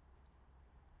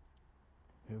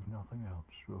 If nothing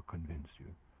else will convince you,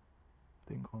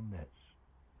 think on this.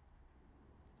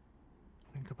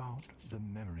 Think about the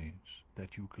memories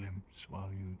that you glimpse while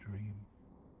you dream.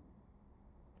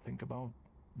 Think about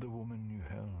the woman you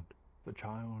held, the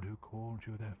child who called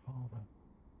you their father.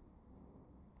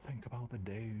 Think about the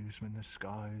days when the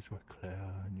skies were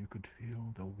clear and you could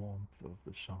feel the warmth of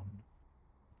the sun.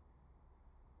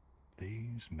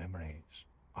 These memories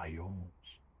are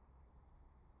yours,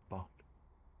 but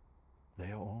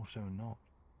they are also not.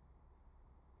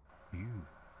 You,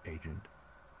 Agent,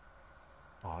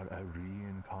 are a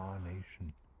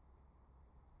reincarnation.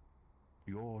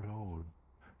 Your role,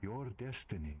 your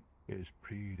destiny is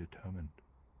predetermined,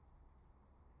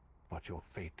 but your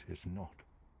fate is not.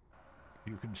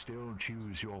 You can still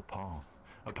choose your path,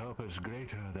 a purpose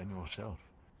greater than yourself.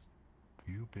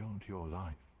 You built your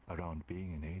life around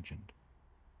being an agent,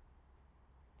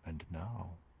 and now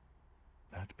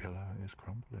that pillar is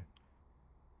crumbling.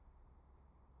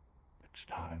 It's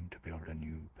time to build a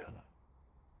new pillar.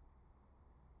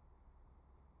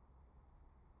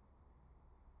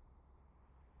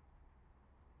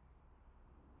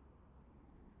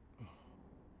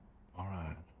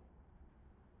 Alright.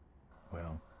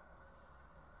 Well,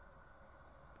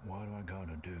 what do I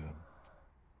gotta do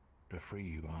to free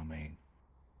you, I mean?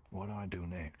 What do I do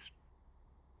next?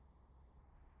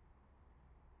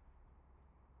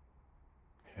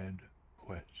 Head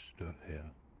west of here.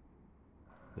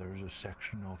 There is a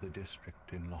section of the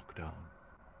district in lockdown.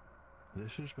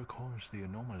 This is because the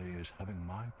anomaly is having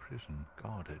my prison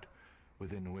guarded,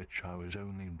 within which I was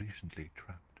only recently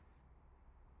trapped.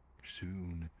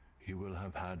 Soon he will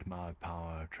have had my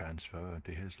power transferred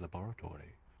to his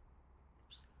laboratory.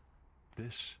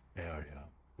 This area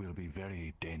will be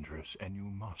very dangerous, and you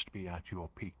must be at your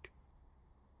peak.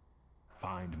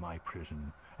 Find my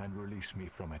prison and release me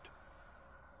from it.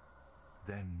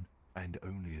 Then, and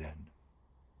only then,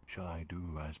 shall I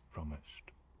do as promised.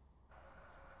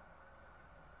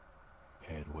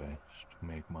 Head west,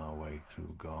 make my way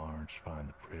through guards, find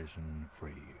the prison,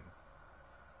 free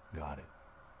you. Got it.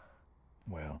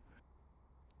 Well,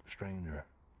 stranger,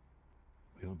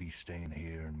 we'll be staying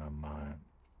here in my mind.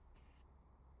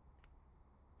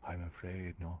 I'm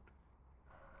afraid not.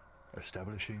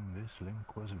 Establishing this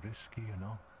link was risky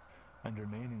enough, and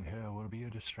remaining here will be a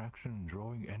distraction,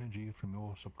 drawing energy from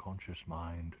your subconscious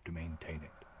mind to maintain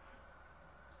it.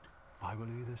 I will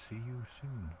either see you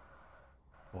soon,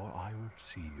 or I will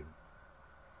see you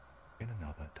in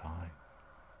another time.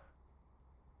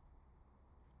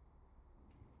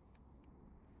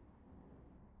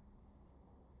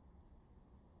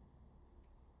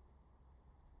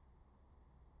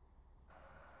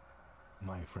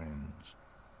 My friends,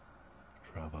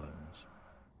 travelers,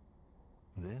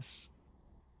 this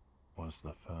was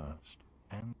the first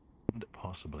and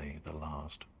possibly the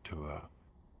last tour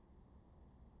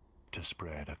to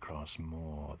spread across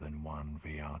more than one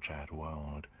VR chat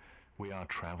world. We are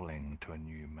traveling to a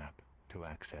new map to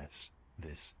access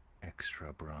this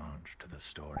extra branch to the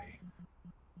story.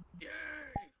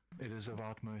 It is of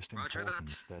utmost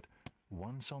importance that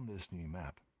once on this new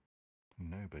map,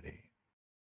 nobody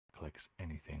clicks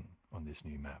anything on this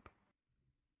new map,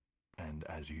 and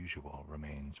as usual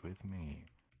remains with me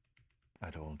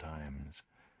at all times.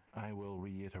 I will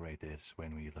reiterate this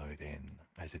when we load in,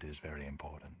 as it is very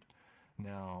important.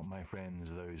 Now, my friends,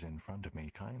 those in front of me,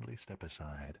 kindly step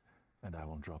aside, and I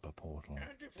will drop a portal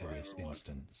to this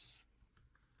instance.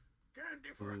 Candy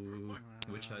for everyone.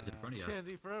 Which side's in front of you?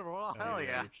 Candy forever. Oh, hell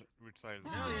yeah. Which side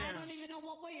is I don't even know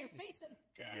what way you're facing.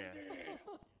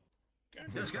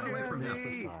 Just get away from This here.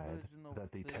 is the side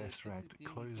that the Tesseract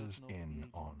closes in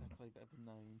on. That I've ever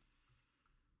known.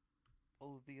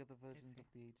 All of the other versions of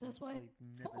the agent That's why. I've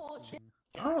never Oh, seen.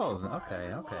 Oh,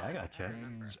 okay, I gotcha.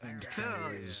 Friends and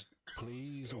travelers,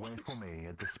 please wait for me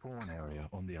at the spawn area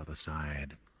on the other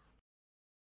side.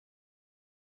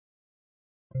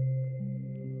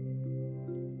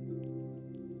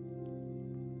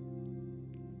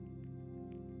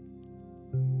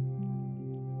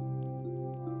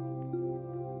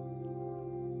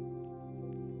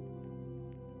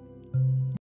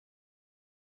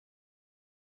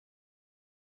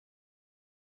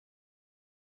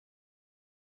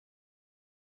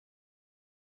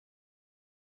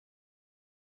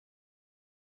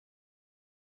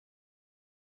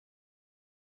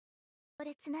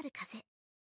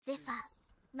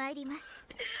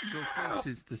 Your face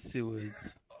is the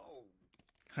sewers.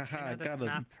 Haha, I know I this got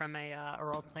map him. from a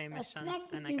roleplay mission,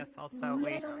 and I guess also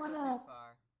wait.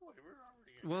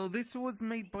 Well, this was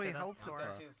made by That's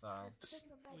Hellfire.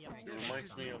 It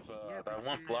reminds me of that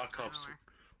one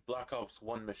Black Ops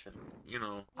 1 mission. You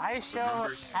know. I the shall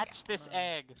numbers. hatch this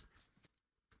egg.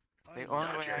 The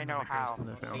only way I know how.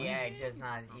 The egg does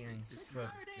not even. Yeah.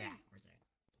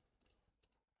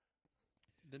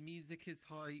 The music is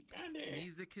hype.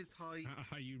 Music is hype.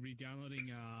 Are you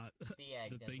re-downloading The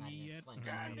egg the does not thingy even yet? flinch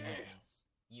at my presence.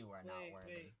 You are not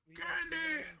worthy. We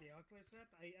the Oculus app.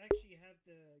 I actually have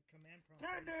the command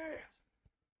prompt.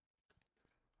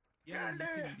 Yeah,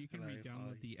 you can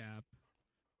re-download the app.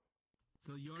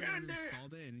 So you already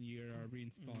installed it and you're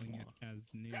reinstalling it as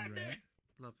new, right?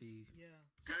 Lovey. Yeah.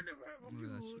 That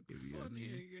should give you funny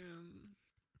any... again.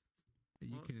 You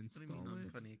What? can What do install you mean I'm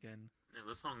it. funny again? Yeah,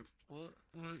 this song. What?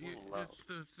 Well, loud. it's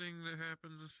the thing that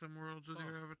happens in some worlds with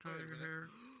your avatar your hair.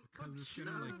 Because it's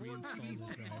gonna like reinstall the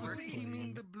driver. What do you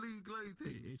mean the blue glow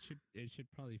thing? It should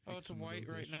probably fix Oh, it's some of white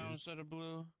those right now issues. instead of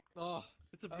blue. Oh,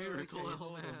 it's a miracle, okay, oh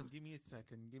hold on. man. Give me a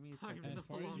second. Give me a I second. As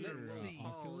far as your Let's see.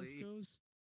 Oculus goes,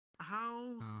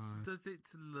 How does it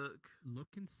look look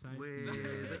inside with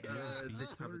the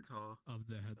this port avatar? of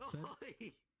the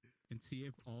headset and see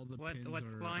if all the pins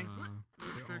what's are glowing?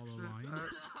 they're all aligned.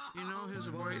 You know his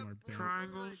None of white them are bent.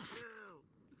 triangles?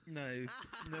 No,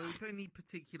 it's only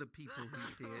particular people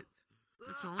who see it.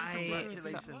 It's only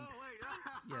congratulations.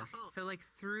 Yeah. So like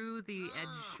through the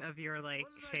edge of your like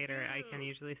shader, I can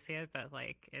usually see it, but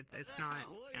like it's not.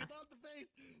 Yeah.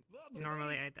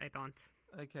 Normally, I don't.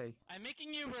 Okay. I'm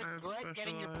making you regret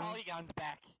getting your polygons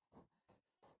back.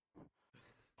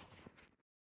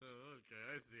 Okay,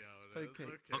 I see how it is. Okay.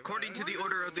 According to the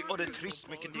order of the Auditrice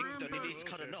Mechanique Donilis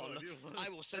Cardinal, I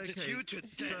will sentence you to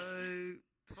death. So,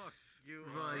 Fuck you.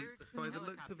 right, by the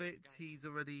looks of it, he's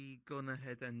already gone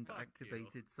ahead and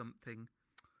activated something.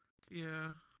 Yeah.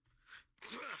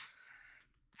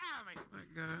 Ah, my.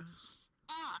 That guy.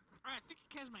 Ah, I think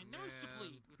it caused my nose to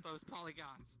bleed with those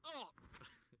polygons. Oh.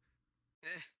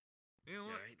 You know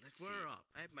what? Alright, let's see. Square up.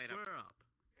 I might Square up.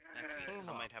 Actually,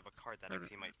 I might have a card that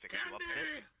actually might fix you up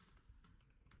a bit.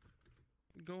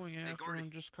 Going after him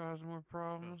just caused more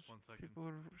problems. 1 second. People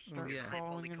would start Yeah.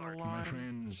 falling in the My My line.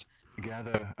 friends,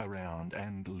 gather around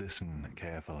and listen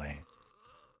carefully.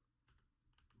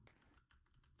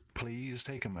 Please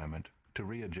take a moment to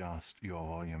readjust your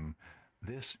volume.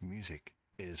 This music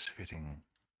is fitting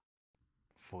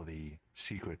for the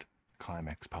secret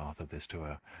climax path of this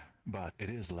tour, but it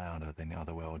is louder than the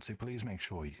other world, so please make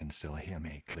sure you can still hear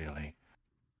me clearly.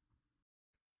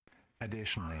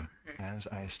 Additionally, as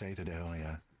I stated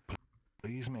earlier,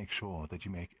 please make sure that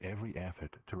you make every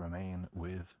effort to remain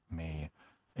with me,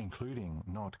 including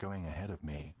not going ahead of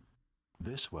me.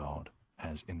 This world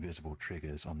has invisible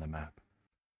triggers on the map.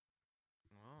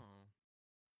 Oh.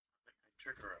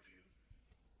 Trigger of you.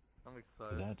 I'm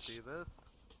excited That's- to see this.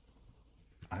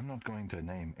 I'm not going to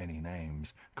name any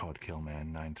names, Cod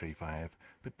Killman 935,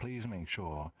 but please make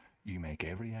sure you make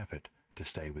every effort to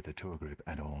stay with the tour group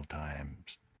at all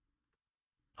times.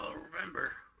 I'll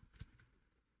remember.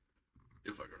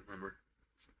 If I can remember.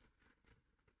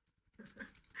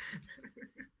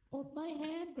 Hold my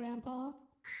hand, Grandpa.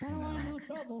 I don't want no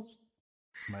troubles.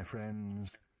 My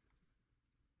friends,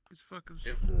 It's fucking.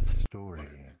 the story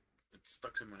It's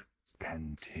stuck in my.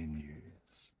 continues.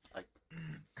 Like.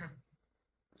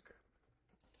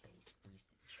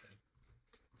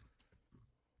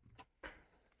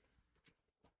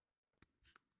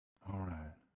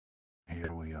 Alright,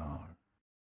 here we are.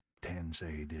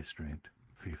 Tensei District,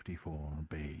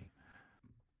 54B.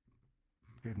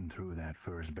 Getting through that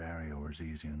first barrier was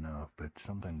easy enough, but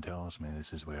something tells me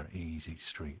this is where Easy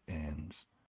Street ends.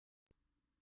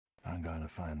 I gotta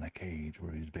find the cage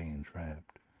where he's being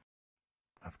trapped.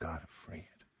 I've gotta free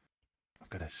it. I've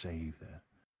gotta save that.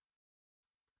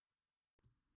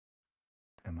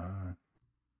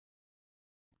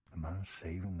 Am I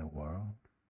saving the world?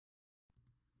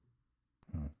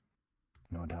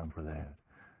 No time for that.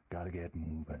 Gotta get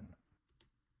moving.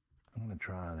 I'm gonna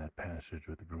try that passage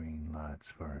with the green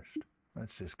lights first.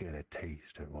 Let's just get a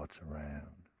taste of what's around.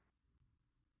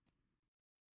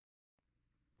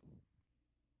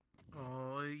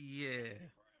 Oh yeah.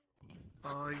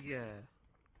 Oh yeah.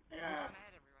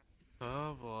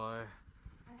 Oh boy.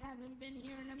 I haven't been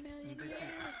here in a million years.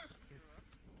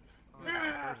 Oh, it's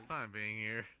my first time being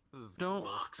here. This is Don't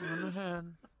cool. run ahead.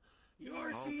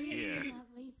 Halt here.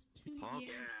 At least 2 Halt.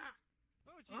 years.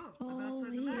 Oh, I'm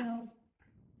outside the Holy map. hell.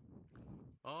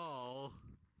 Oh.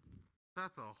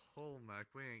 That's a whole mech.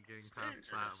 We ain't getting past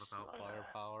that without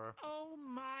firepower. Oh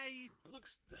my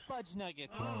fudge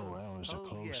nuggets. Oh, that was a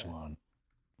close yeah. one.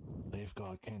 They've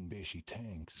got Kenbishi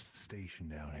tanks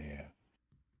stationed out here.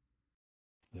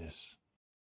 This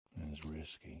is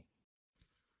risky.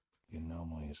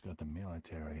 Normally it's got the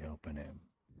military helping him.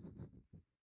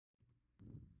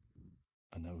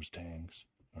 And those tanks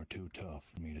are too tough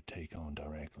for me to take on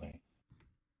directly.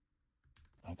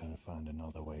 I gotta find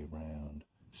another way round.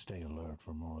 Stay alert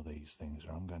for more of these things,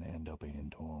 or I'm gonna end up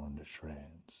being torn to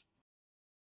shreds.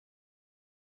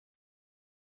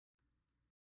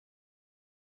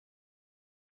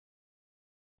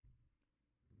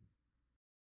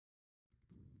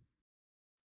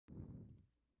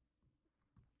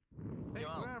 Hey,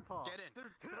 Yo, Grandpa! get in.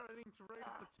 They're threatening to raise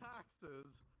the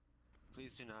taxes!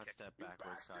 Please do not step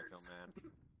backwards, Psycho Man.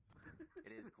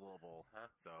 It is global,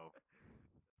 so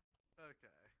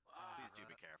Okay. please do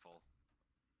be careful.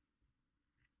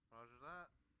 Roger that.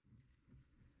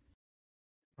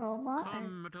 Oh my.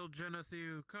 Come, little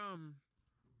Genethew, come.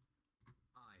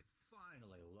 I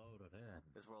finally loaded in.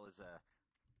 As well as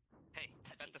Hey,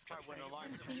 bet this car wouldn't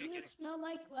alarm Do you smell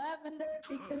like lavender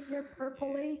because you're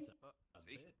purpley? A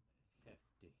bit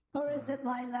hefty. Or is it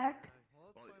lilac?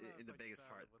 Well, Well, in the biggest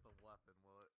part. With a weapon,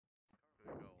 will it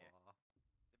could go off?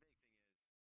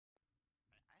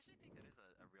 I actually think that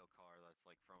is a real car that's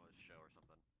like from a show or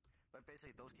something. But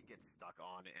basically, those can get stuck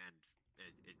on, and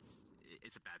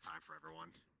it's a bad time for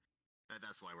everyone.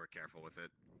 That's why we're careful with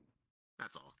it.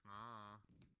 That's all. Ah.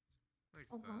 Makes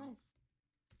Oh, my. sense.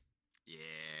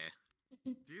 Yeah.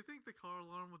 Do you think the car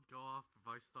alarm would go off if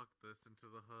I stuck this into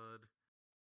the hood?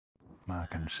 I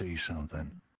can see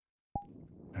something.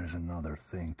 There's another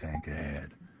think tank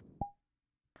ahead.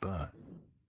 But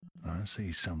I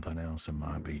see something else that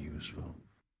might be useful.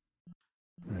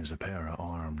 There's a pair of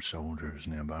armed soldiers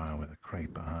nearby with a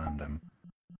crate behind them.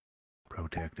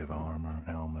 Protective armor,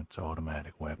 helmets,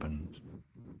 automatic weapons.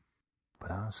 But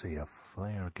I see a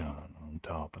flare gun on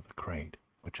top of the crate,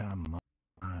 which I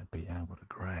might be able to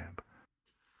grab.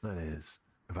 That is,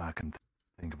 if I can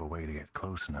think of a way to get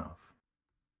close enough.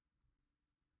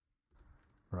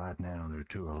 Right now, they're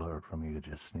too alert for me to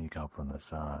just sneak up from the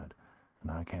side, and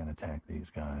I can't attack these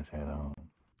guys head on.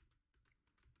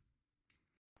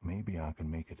 Maybe I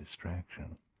can make a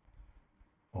distraction.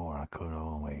 Or I could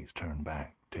always turn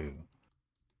back, too.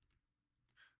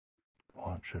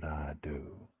 What should I do?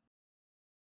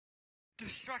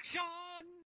 Destruction!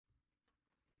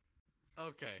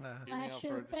 Okay, Flash give me up for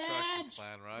your a distraction badge!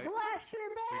 plan, right? Flash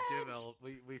your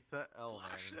We set Elman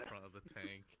in front of the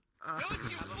tank. Don't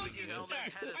you fucking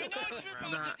start! I know what you're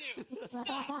about Nah. to do!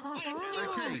 Stop!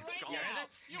 Okay.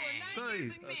 You are not So-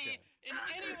 using me in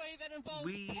any way that involves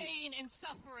We- pain and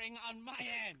suffering on my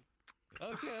end!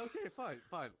 Okay,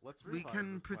 fine. Let's We revise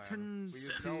can this plan. pretend We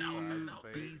use to Delta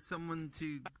as be bait. someone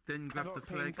to then grab the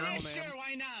flag Yeah, gun. sure,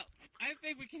 why not? I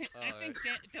think we can. I think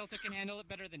Delta can handle it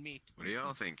better than me. What do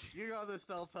y'all think? You got this,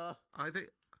 Delta. I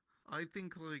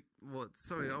think like what?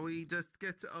 Sorry, are we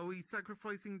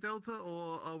sacrificing Delta,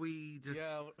 or are we just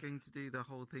going to do the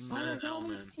whole thing? I was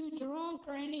always too drunk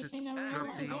or anything to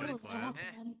realize what was plan.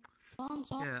 happening. Bombs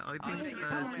off. Yeah, I think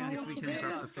I don't see know if what we to can do.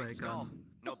 grab the flag gun.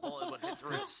 No bullet would hit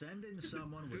through. Send in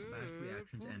someone with fast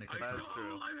reactions and a I saw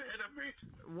katana. a live enemy.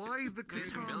 Why the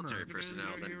These are military personnel,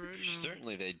 then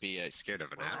certainly they'd be scared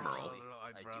of an admiral.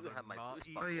 I do have my boost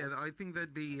Oh yeah, I think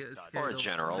they'd be scared Or a of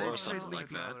general they'd or something totally- like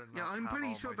that. Yeah, I'm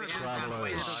pretty sure that Travelers.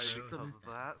 they're scared of some.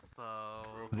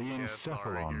 The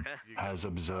Encephalon has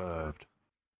observed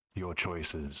your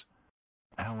choices.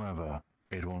 However,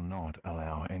 it will not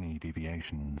allow any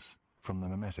deviations from the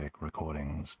mimetic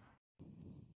recordings.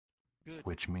 Good.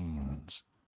 Which means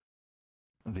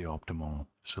the optimal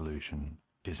solution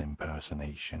is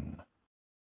impersonation.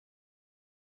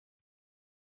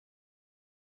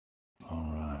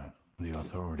 Alright, the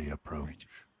authority approach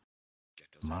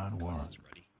might work.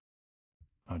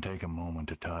 I'll take a moment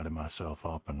to tidy myself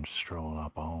up and stroll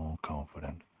up all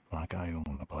confident, like I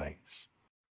own the place.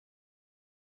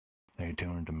 They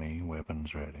turn to me,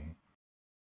 weapons ready,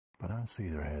 but I see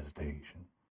their hesitation.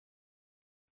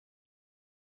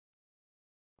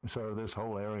 So this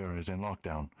whole area is in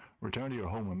lockdown. Return to your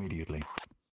home immediately.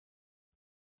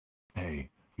 Hey,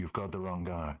 you've got the wrong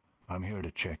guy. I'm here to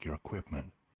check your equipment.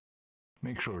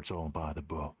 Make sure it's all by the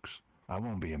books. I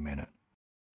won't be a minute.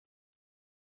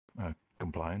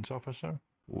 Compliance officer?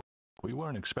 We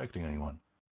weren't expecting anyone.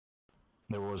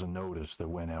 There was a notice that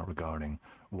went out regarding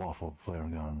waffle flare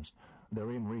guns.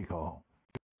 They're in recall.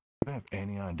 Do you have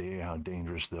any idea how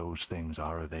dangerous those things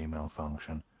are if they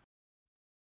malfunction?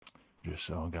 Just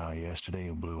saw a guy yesterday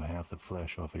who blew half the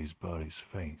flesh off his buddy's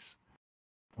face.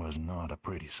 was not a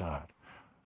pretty sight.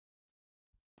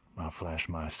 I flashed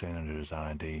my senator's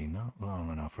ID not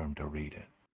long enough for him to read it.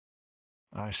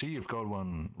 I see you've got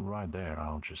one right there.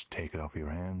 I'll just take it off your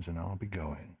hands and I'll be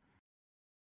going.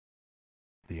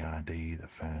 The ID, the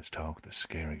fast talk, the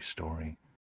scary story.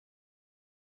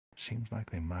 Seems like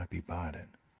they might be biting.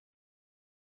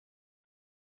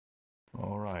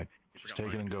 All right, just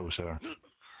take it and go, sir.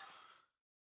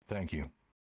 Thank you.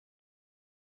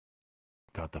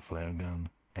 Got the flare gun,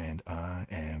 and I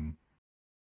am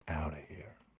out of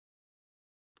here.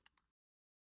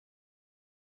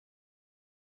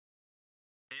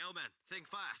 Hey, L-Man, think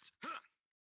fast.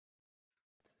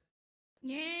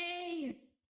 Yay!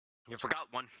 You forgot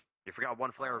one. You forgot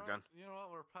one flare gun. You know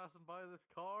what? We're passing by this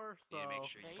car, so Yeah, make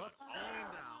sure you let's put aim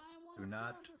now. Do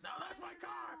not. No, that's my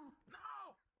car!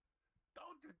 No!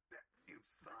 Don't do that, you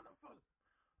son of a...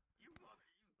 You mother...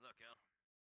 Look, L.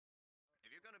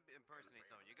 If you're gonna impersonate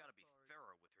someone, you gotta be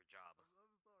thorough with your job. I'm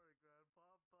sorry, Grandpa,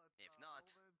 but If not,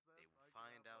 they will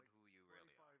find out who you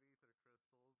really are.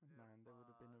 Man, there would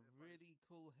have been a really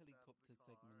cool helicopter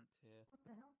segment here. What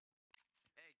the hell?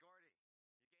 Hey, Gordy.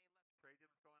 Trade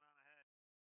what's going on ahead.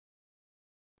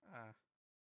 Ah.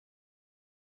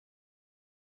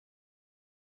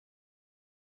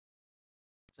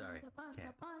 Sorry,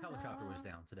 can't. Helicopter was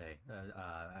down today.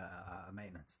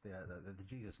 Maintenance. The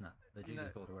Jesus nut. The Jesus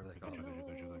boat, or whatever they call it.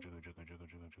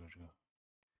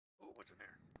 Oh, what's in there?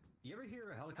 You ever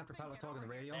hear a helicopter pilot talk on the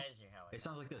radio? There's your helicopter. It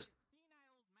sounds like this.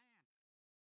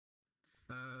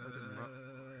 No,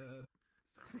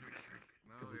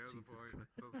 God, the other Jesus boy Christ.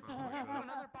 does sound like that.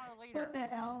 Another bar later. What the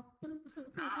hell?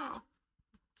 No!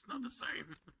 It's not the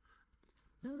same!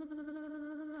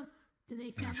 Do they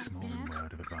A sound small like that?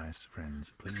 word of advice,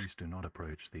 friends. Please do not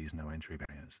approach these no-entry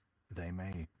barriers. They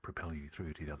may propel you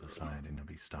through to the other side and you'll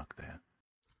be stuck there.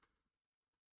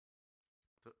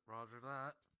 Roger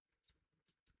that.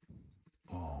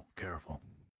 Oh, careful.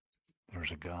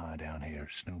 There's a guy down here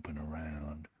snooping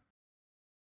around.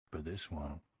 But this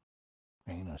one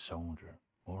ain't a soldier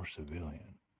or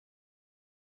civilian.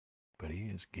 But he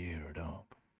is geared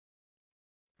up.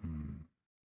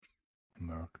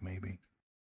 Merc, maybe?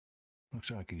 Looks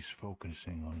like he's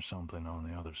focusing on something on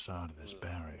the other side of this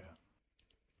barrier.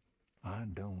 I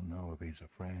don't know if he's a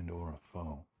friend or a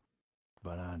foe,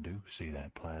 but I do see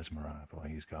that plasma rifle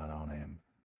he's got on him.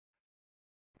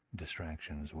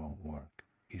 Distractions won't work.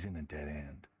 He's in a dead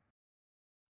end.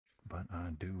 But I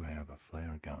do have a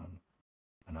flare gun,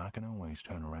 and I can always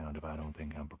turn around if I don't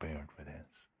think I'm prepared for this.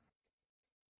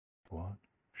 What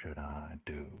should I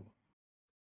do?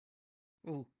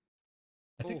 Oh.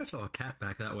 I think I saw a cat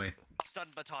back that way. Stun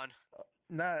baton.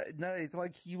 No, it's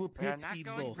like you appear to be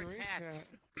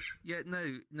lost. Yeah, no,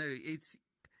 it's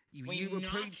you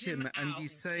approach him and you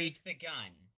say, "Take the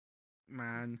gun."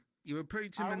 Man, you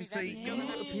approach him and say, "You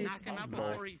appear knock to him out be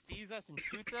before he lost," sees us and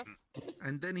shoots us?"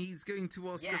 and then he's going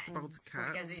to ask us about a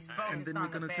cat, because he's and then focused we're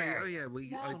on the going to say, bear. "Oh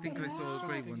yeah, I think I saw a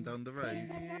grey one down the road."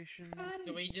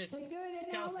 So we just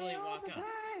stealthily walk up,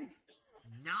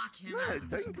 knock him No, out.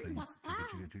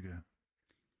 don't.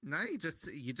 No, you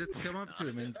just come up to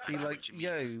him and be like,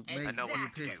 "Yo, mate, you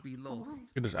appear to be lost." You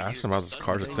can just ask them about this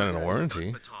car's extended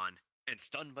warranty.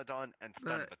 Stun baton and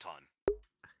stun baton.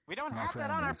 We don't My have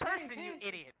that on our friend person, you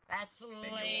idiot. That's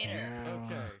later.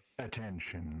 Okay.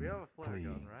 Attention, We have a flare please.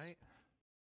 gun, right?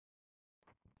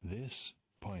 This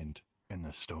point in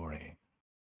the story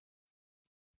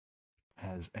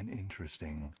has an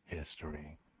interesting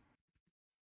history.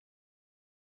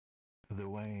 The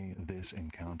way this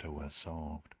encounter was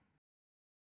solved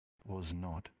was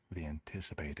not the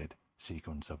anticipated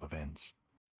sequence of events,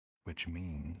 which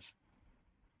means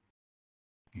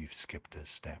you've skipped a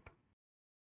step.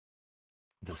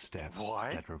 The step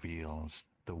that reveals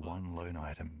the one lone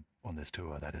item on this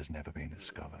tour that has never been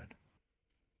discovered.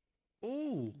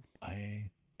 Oh! I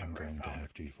am going to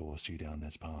have to force you down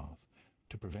this path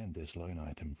to prevent this lone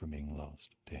item from being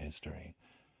lost to history.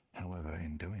 However,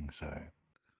 in doing so,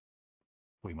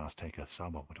 we must take a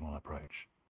suboptimal approach,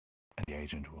 and the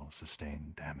agent will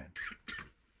sustain damage.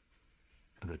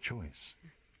 The choice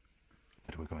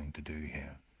that we're going to do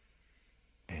here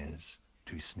is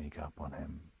to sneak up on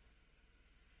him.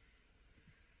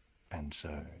 And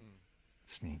so,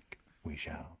 sneak we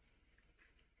shall.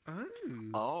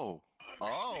 Oh.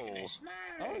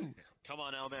 Come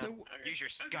on, L-Man. So- Use your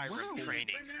Skyrim Wow.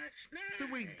 training. So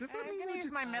wait, does that mean gonna we're use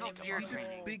just, my Metal Gear we just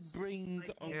training. big brains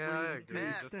are Yeah, I really agree.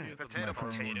 doing Just steps? use the Potato, My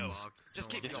potato. friends. Just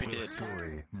keep Yes, going. we The did.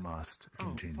 story must Oh,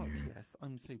 fuck continue. yes,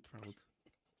 I'm so proud.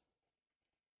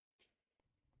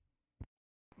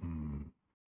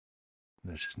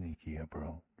 The sneaky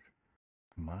approach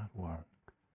might work.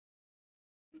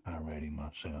 I ready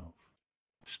myself.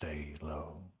 Stay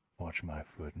low, watch my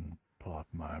footing, plot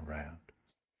my route.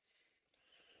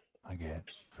 I get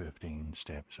 15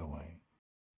 steps away.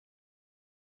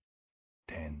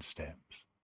 10 steps.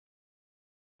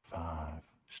 5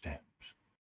 steps.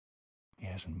 He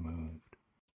hasn't moved.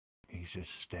 He's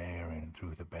just staring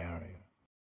through the barrier.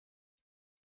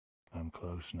 I'm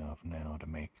close enough now to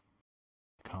make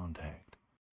contact.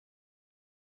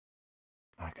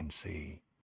 I can see.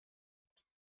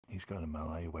 He's got a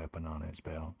melee weapon on his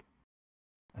belt,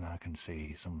 and I can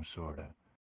see some sort of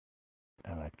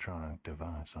electronic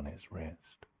device on his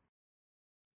wrist.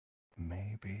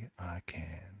 Maybe I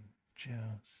can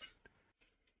just...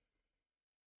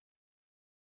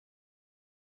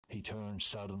 He turns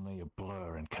suddenly a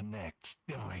blur and connects.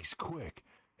 Oh, he's quick.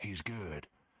 He's good.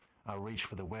 I reach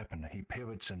for the weapon. He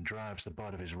pivots and drives the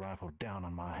butt of his rifle down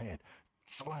on my head.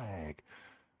 Slag!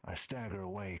 I stagger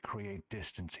away, create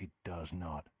distance he does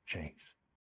not chase.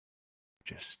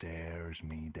 Just stares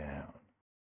me down.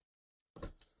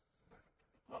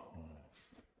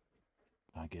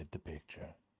 I get the picture.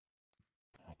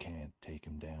 I can't take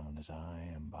him down as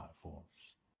I am by force.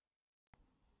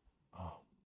 Oh,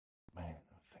 man,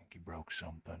 I think he broke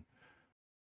something.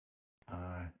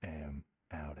 I am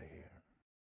out of here.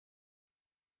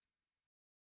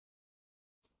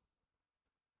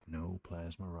 No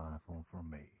plasma rifle for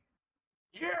me.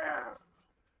 Yeah!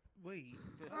 Wait.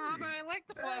 Oh, but I like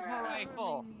the plasma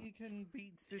rifle. I mean, you can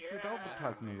beat this without the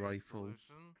plasma rifle.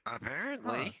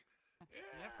 Apparently.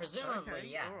 Presumably, Okay,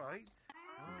 yes. alright.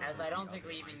 As I don't think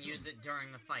we even used it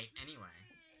during the fight anyway.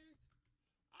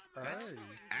 That's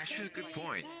actually a good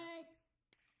point.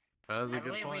 That's a I good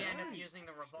believe we point. end up using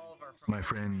the revolver from My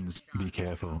friends, be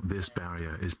careful. This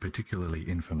barrier is particularly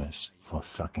infamous for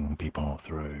sucking people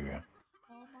through.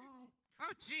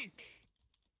 Oh, jeez.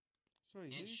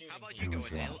 Sorry, How about you Who's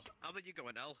go in L? that? How about you go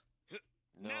in L?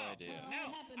 No,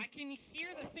 no, I can hear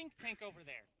the think tank over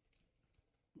there.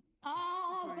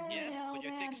 Oh, Yeah, but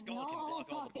your thick skull can block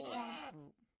all the bullets.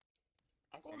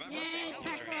 Remember? Yay, Use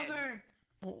pack your head. lover!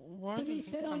 Why Did he does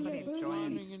sit on your somebody booties?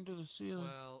 climbing into the ceiling?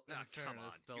 Well, Ah, come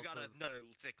on. You got another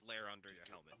thick layer under your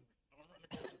helmet.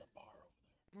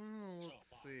 Well,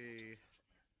 let's see.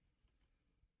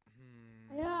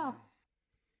 Hmm. Yeah.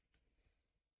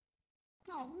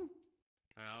 Oh.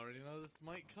 I already know this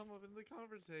might come up in the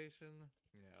conversation.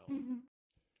 No.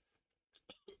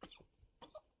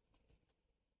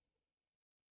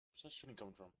 Where's that shooting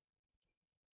coming from?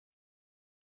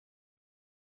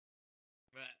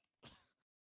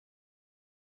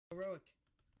 Heroic.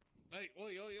 Hey,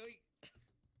 oi, oi, oi!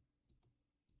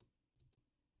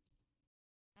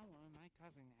 How am I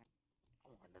causing that?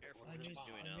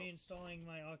 I'm reinstalling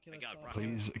my Oculus software.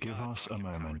 Please give us a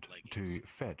moment to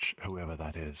fetch whoever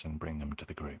that is and bring them to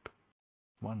the group.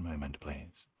 One moment,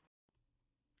 please.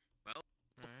 Well,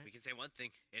 we can say one thing.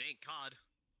 It ain't COD.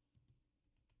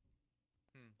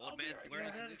 Old man's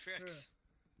learning some new tricks.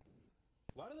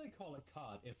 Why do they call it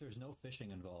COD if there's no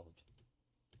fishing involved?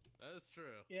 That is true.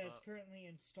 Yeah, it's currently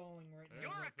installing right now.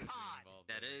 You're a COD!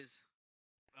 That is.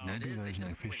 Maybe there's no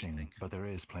fishing, but there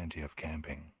is plenty of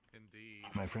camping. Indeed.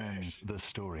 My friends, the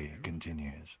story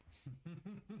continues.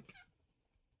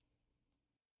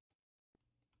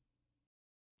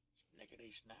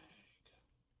 Snickety snack.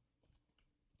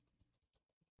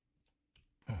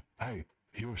 Hey,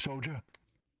 you a soldier?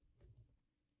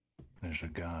 There's a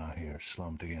guy here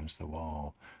slumped against the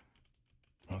wall.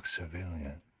 Looks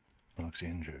civilian. Looks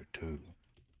injured, too.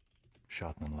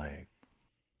 Shot in the leg.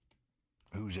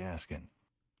 Who's asking?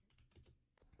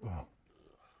 Oh,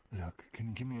 look, can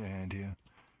you give me a hand here?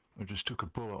 I just took a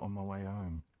bullet on my way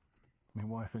home. My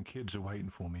wife and kids are waiting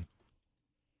for me.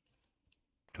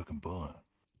 Took a bullet?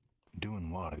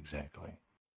 Doing what exactly?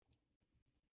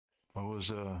 I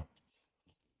was,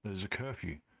 there's a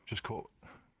curfew. Just got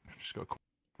caught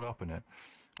up in it.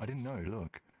 I didn't know,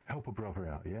 look. Help a brother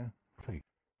out, yeah? Please.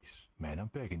 Man, I'm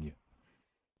begging you.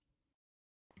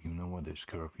 You know what this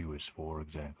curfew is for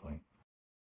exactly?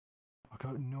 I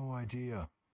got no idea.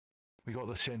 We got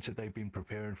the sense that they've been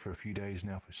preparing for a few days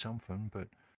now for something, but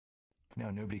now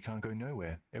nobody can't go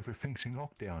nowhere. Everything's in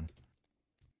lockdown.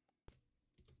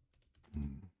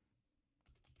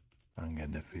 I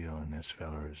get the feeling this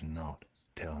fella is not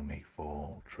telling me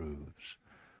full truths.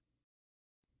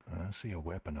 I see a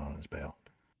weapon on his belt.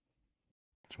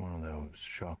 It's one of those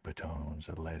shock batons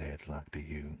that leadheads like to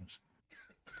use.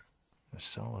 A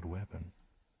solid weapon.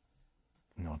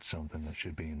 Not something that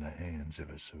should be in the hands of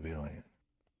a civilian.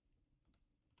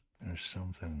 There's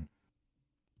something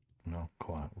not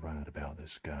quite right about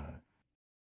this guy.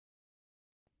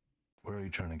 Where are you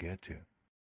trying to get to?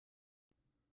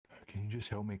 Can you just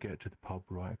help me get to the pub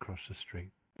right across the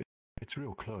street? It's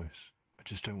real close. I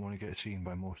just don't want to get seen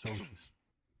by more soldiers.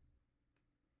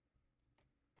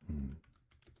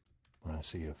 I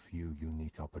see a few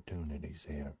unique opportunities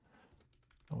here.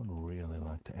 I would really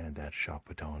like to add that shock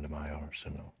baton to my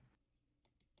arsenal.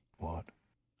 What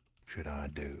should I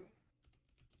do?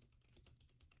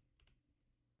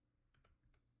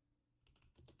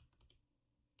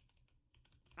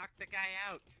 Knock the guy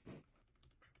out.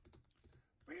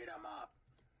 Beat him up.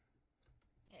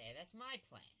 Hey, that's my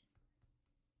plan.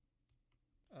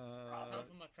 I'll help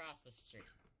him across the street.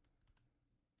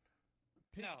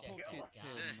 Pickpocket him.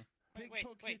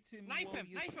 Pickpocket him. Knife him!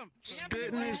 Knife him!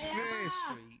 Spit in his face.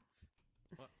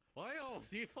 Why all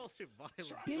default to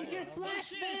violence? Use your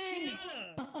flashbang!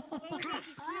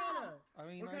 I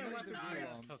mean, I know the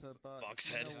real answer, but...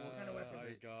 Foxhead.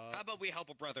 How about we help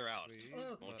a brother out?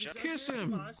 Kiss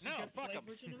him! No, fuck him!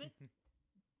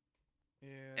 Yeah,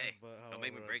 Hey, but don't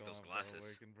make me however, break I those don't have a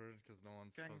glasses. awakened version 'cause no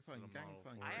one's Gang posted sign, a gang model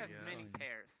sign. for I it have yet. many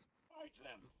pairs. Fight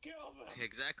them. Kill them.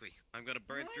 Exactly. I'm gonna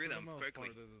burn through them The most quickly.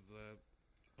 part is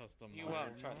custom You model.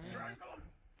 won't, trust me. Strangle them.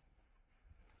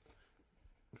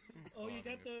 Oh, you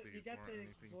got the If these weren't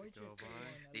anything to Voyager go by.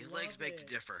 one. I These legs love beg to it.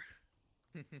 differ.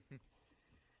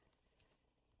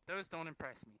 Those don't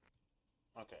impress me.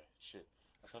 Okay, shit.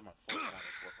 I thought my force mount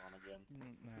was on again.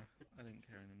 Nah, I don't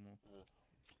care anymore.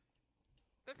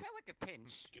 That felt like a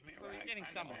pinch. Give me a So you're rag, getting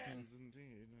bang somewhere. on.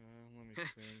 Indeed. Let me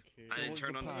think here. I didn't what's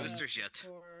turn the on the plan? boosters yet.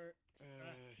 For,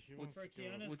 He What's- wants to go.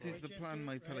 Kiana's What is the plan,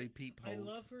 my fellow right? peepholes? I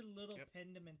love her little Yep.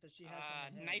 pendant that she has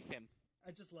on her head. Knife him.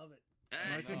 I just love it.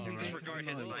 Knife him, no, Disregard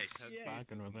his right. advice. Yes.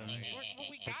 Back and within. Well,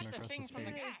 we Take got him the across thing the from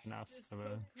the street guy. and ask It's for so a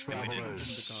cool.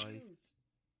 Travelers. From the guy.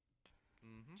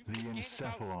 The Forget about the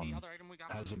encephalon other item we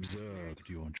got has from the mercenary. observed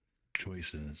your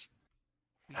choices.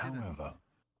 We didn't. However,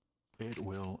 it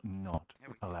will not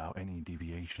allow any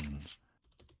deviations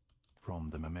from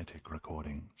the mimetic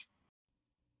recordings.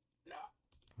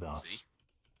 Thus, See?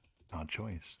 our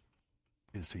choice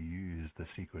is to use the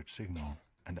secret signal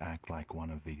and act like one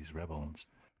of these rebels.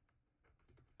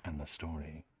 And the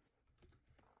story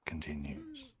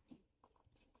continues.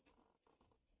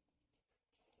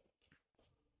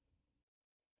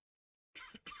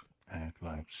 Act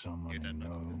like someone who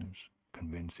knows.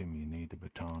 Convince him you need the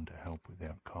baton to help with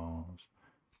their cause.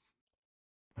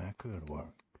 That could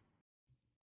work.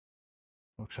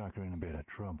 Looks like you're in a bit of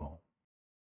trouble.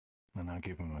 And I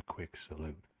give him a quick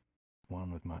salute,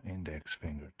 one with my index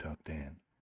finger tucked in.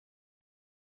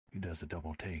 He does a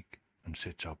double take and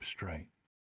sits up straight.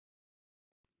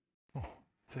 Oh,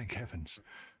 thank heavens.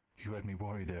 You had me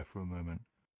worried there for a moment.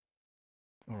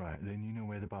 All right, then you know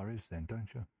where the bar is then,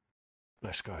 don't you?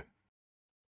 Let's go.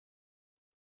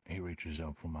 He reaches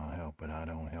up for my help, but I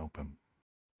don't help him.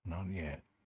 Not yet.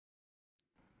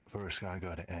 First, I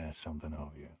gotta ask something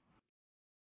of you.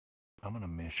 I'm on a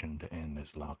mission to end this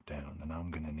lockdown, and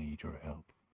I'm gonna need your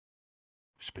help.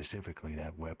 Specifically,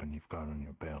 that weapon you've got on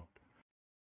your belt.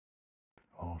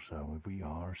 Also, if we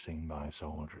are seen by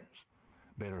soldiers,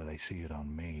 better they see it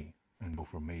on me and go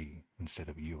for me instead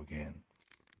of you again.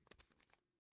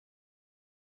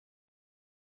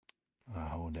 I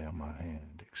hold out my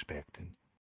hand, expectant.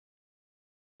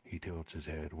 He tilts his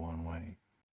head one way,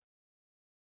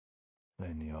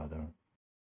 then the other,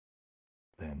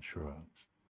 then shrugs.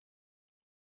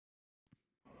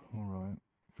 All right,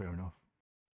 fair enough.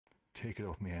 Take it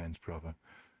off me hands, brother.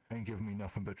 Ain't giving me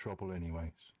nothing but trouble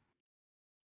anyways.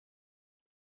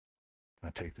 I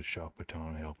take the shock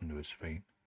baton, help him to his feet,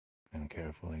 and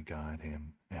carefully guide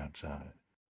him outside.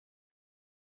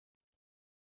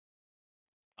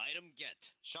 Item get.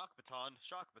 Shock baton,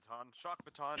 shock baton, shock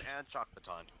baton, and shock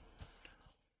baton.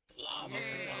 Lava.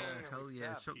 Hell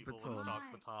yeah, shock People with baton. shock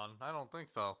baton. I don't think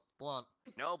so. Blunt.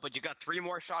 No, but you got 3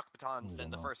 more shock batons than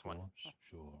the Enough first one. force,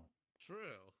 sure.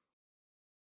 True.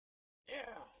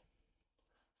 Yeah.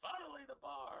 Finally the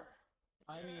bar.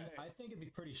 I mean, I think it'd be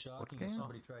pretty shocking game? if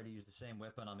somebody tried to use the same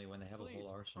weapon on me when they have Please, a whole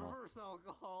arsenal. reverse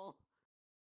alcohol.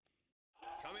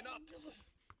 Coming up.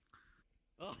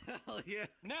 Oh, hell yeah.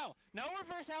 No, no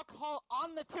reverse alcohol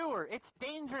on the tour. It's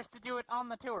dangerous to do it on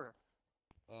the tour.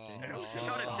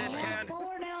 Shut it, tin can.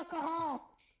 Forward alcohol.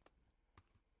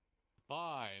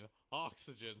 Fine.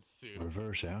 Oxygen suit.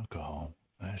 Reverse alcohol?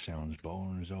 That sounds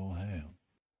boring as all hell.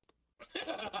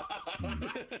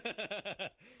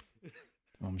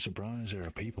 I'm surprised there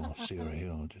are people at Sierra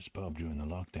Hill, this pub during the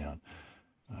lockdown.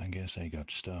 I guess they got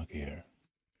stuck here.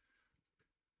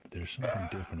 But there's something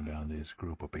different about this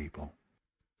group of people.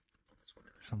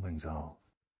 Something's off.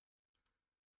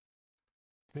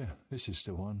 Yeah, this is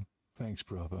the one. Thanks,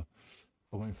 brother.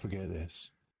 I won't forget this.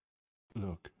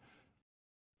 Look,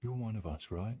 you're one of us,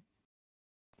 right?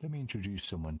 Let me introduce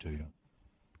someone to you.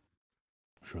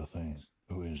 Sure thing.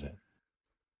 Who is it?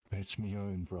 It's me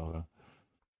own brother.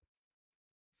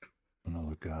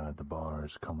 Another guy at the bar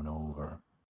is coming over.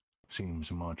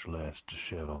 Seems much less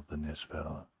disheveled than this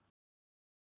fella.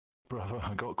 Brother,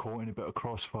 I got caught in a bit of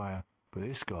crossfire, but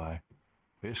this guy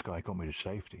got me to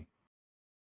safety.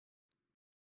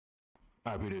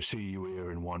 Happy to see you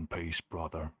here in one piece,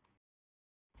 brother.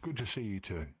 Good to see you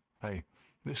too. Hey,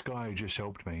 this guy who just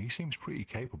helped me, he seems pretty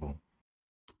capable.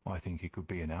 I think he could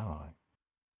be an ally.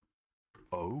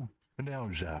 Oh, and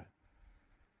how's that?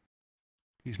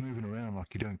 He's moving around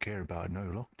like you don't care about no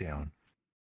lockdown.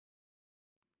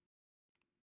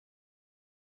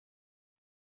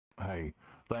 Hey,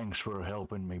 thanks for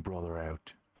helping me brother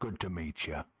out. Good to meet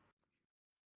you.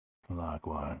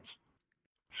 Likewise.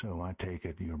 So I take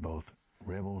it you're both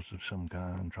rebels of some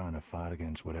kind trying to fight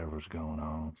against whatever's going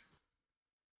on.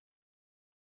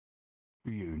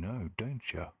 You know, don't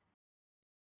you?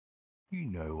 You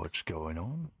know what's going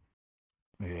on.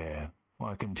 Yeah,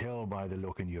 I can tell by the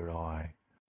look in your eye.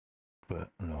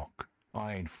 But look,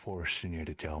 I ain't forcing you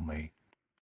to tell me.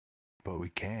 But we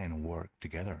can work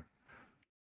together.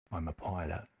 I'm a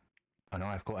pilot, and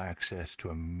I've got access to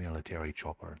a military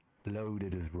chopper,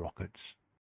 loaded with rockets.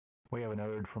 We haven't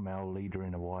heard from our leader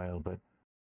in a while, but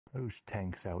those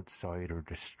tanks outside are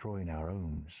destroying our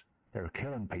homes. They're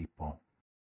killing people.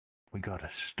 We gotta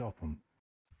stop them.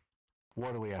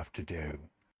 What do we have to do?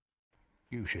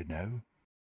 You should know.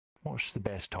 What's the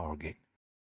best target?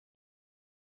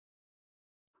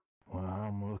 Well,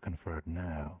 I'm looking for it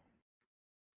now.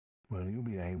 Well, you'll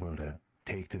be able to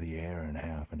take to the air in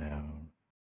half an hour.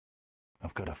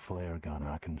 I've got a flare gun.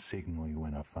 I can signal you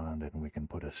when I find it, and we can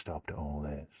put a stop to all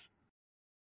this.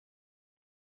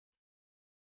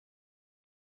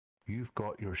 You've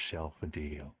got yourself a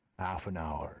deal. Half an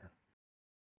hour.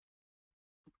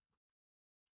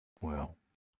 Well,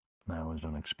 that was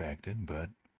unexpected, but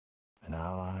an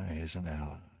ally is an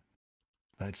ally.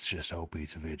 Let's just hope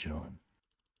he's vigilant.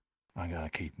 I gotta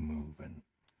keep moving.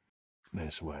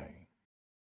 This way.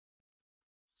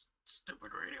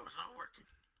 Stupid radio's not working.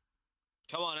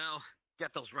 Come on, Al.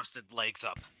 Get those rusted legs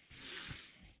up.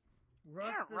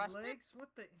 Rusted legs? What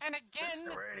the? And again,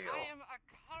 the radio. I am a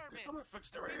carbon. Come and fix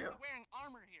the who's radio. wearing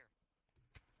armor here.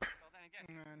 So then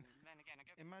again, Man, I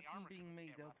guess imagine the armor being could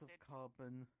made get out of rusted.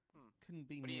 carbon. Couldn't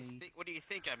be What do you me. think? What do you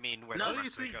think? I mean, where No, the what do you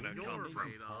rust are think gonna you're come from?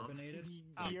 made Carbonated?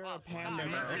 You're a panda.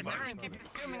 panda. It's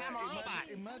assuming I'm a robot.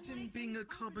 Imagine being a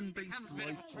carbon-based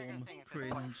life form.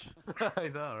 Cringe. I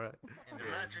know, right?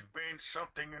 Imagine being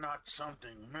something and not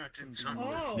something. Imagine something.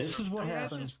 Oh, This is what yeah,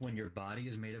 happens when your body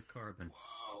is made of carbon.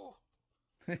 Whoa.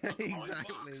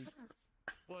 Exactly.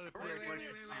 What if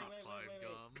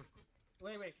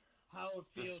Wait. How it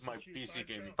This feels is my to shoot PC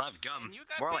gaming. 5 gum. And you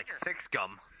got More like bigger. 6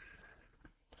 gum.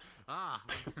 Ah,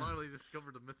 we finally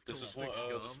discovered a mythical This is six what.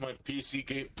 gum. This is my PC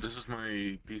game. This is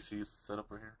my PC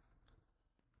setup right here.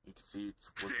 You can see it's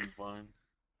working fine.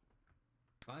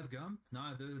 5 gum?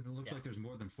 No, it looks like there's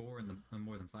more than 4 in the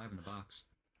more than 5 in the box.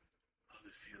 How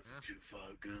does it feel to chew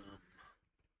 5 gum?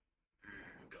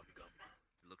 Gum.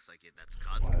 It looks like that's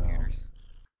COD's computers.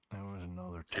 There was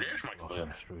another It is my tank on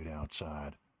computer. the street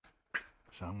outside.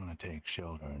 So I'm gonna take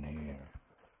shelter in here,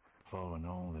 following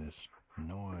all this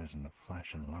noise and the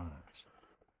flashing lights.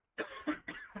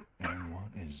 And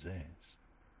what is this?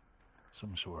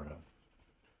 Some sort of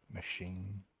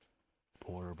machine?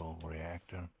 Portable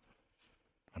reactor?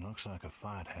 It looks like a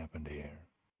fight happened here.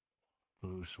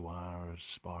 Loose wires,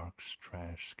 sparks,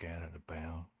 trash scattered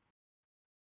about.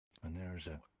 And there's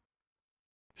a...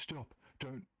 Stop!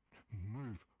 Don't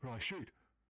move, or I shoot!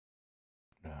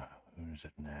 Now, who's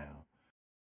it now?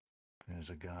 There's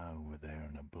a guy over there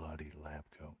in a bloody lab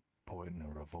coat, pointing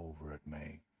a revolver at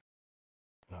me.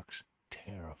 Looks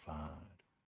terrified.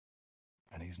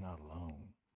 And he's not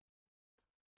alone.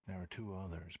 There are 2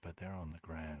 others, but they're on the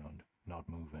ground, not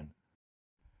moving.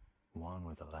 One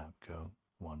with a lab coat,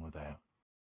 one without.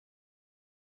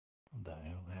 What the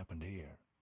hell happened here?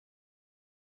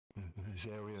 This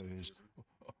area is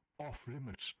off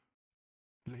limits.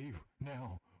 Leave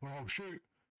now, or I'll shoot.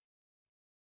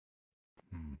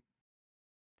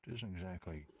 Doesn't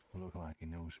exactly look like he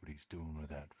knows what he's doing with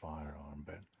that firearm,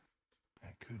 but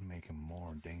that could make him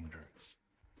more dangerous.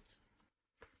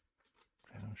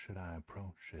 How should I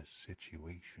approach this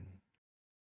situation?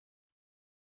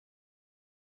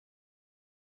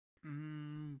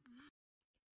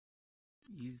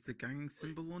 Use the gang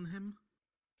symbol on him?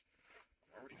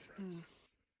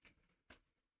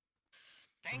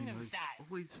 Gangnam Style.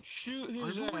 Shoot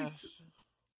his ass.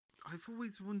 I've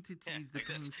always wanted to use the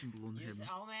gang symbol on Use him.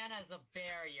 L-Man as a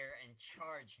barrier and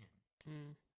charge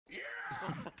him.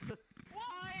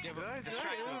 Give him a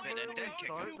distract him a bit and then kick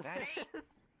him.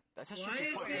 That's Why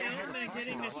is the element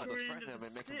getting the short end of the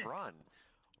and make stick? him run.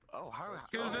 Oh, how?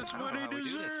 Because that's what he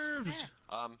deserves.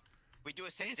 We do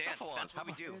a six dance. That's what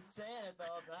we do.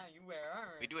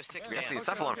 We do a six We dance. ask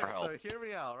the Encephalon for help. So hear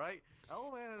me out, right?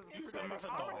 Eleman is a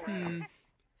pretty good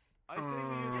I think we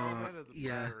use Eleman as a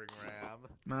battering ram.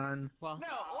 Man. Well,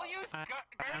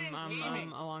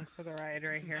 I'm along for the ride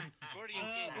right here.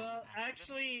 Well,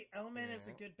 actually, Element is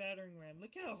a good battering ram.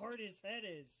 Look how hard his head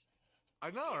is. I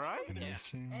know, right?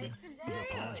 Missing the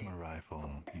plasma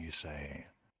rifle, you say?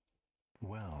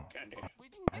 Well,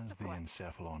 as the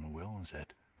Encephalon wills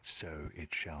it, so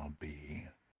it shall be.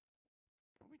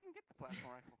 We can get the plasma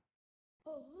rifle.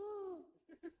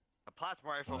 A plasma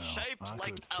rifle Well, shaped I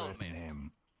like could threaten Element.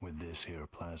 him with this here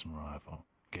plasma rifle.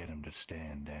 Get him to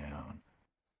stand down.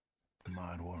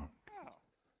 Might work.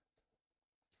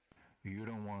 You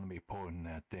don't want to be pointing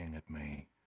that thing at me.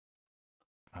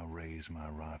 I raise my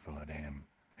rifle at him.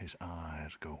 His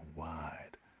eyes go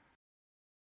wide.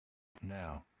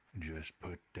 Now, just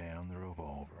put down the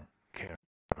revolver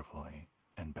carefully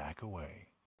and back away.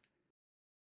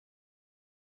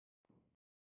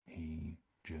 He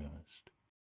just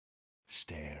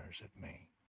stares at me.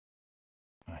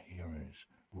 I hear his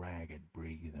ragged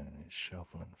breathing and his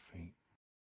shuffling feet.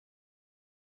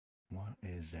 What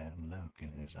is that look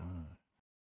in his eye?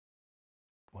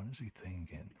 What is he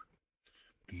thinking?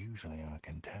 Usually I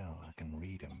can tell, I can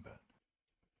read him, but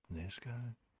this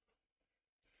guy?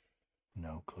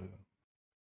 No clue.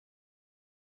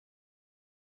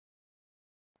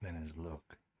 Then his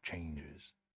look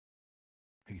changes.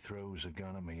 He throws a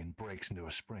gun at me and breaks into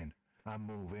a sprint. I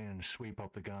move in, sweep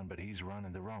up the gun, but he's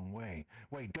running the wrong way.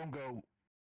 Wait, don't go!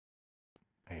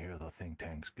 I hear the think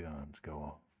tank's guns go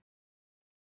off.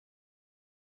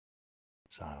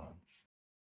 Silence.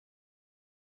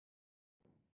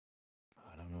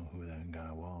 I don't know who that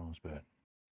guy was, but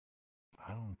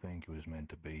I don't think he was meant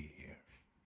to be here.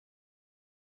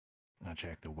 I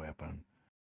checked the weapon.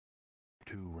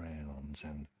 2 rounds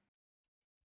and...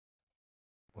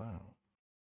 Well,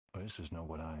 this is not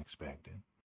what I expected.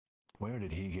 Where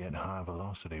did he get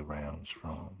high-velocity rounds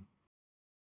from?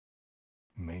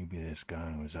 Maybe this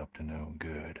guy was up to no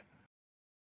good.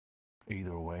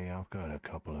 Either way, I've got a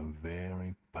couple of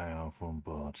very powerful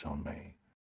bullets on me.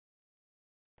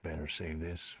 Better save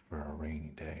this for a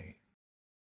rainy day.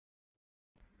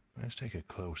 Let's take a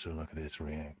closer look at this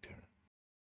reactor.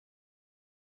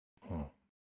 Huh.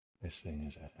 This thing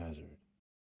is a hazard.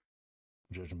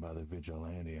 Judging by the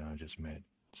vigilante I just met,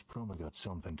 it's probably got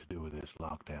something to do with this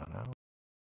lockdown. I don't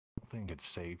think it's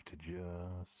safe to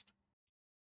just...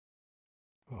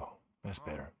 Oh, that's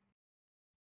better.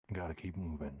 Gotta keep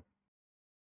moving.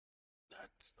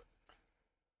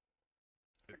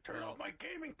 Turn off my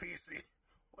gaming PC.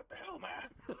 What the hell, man?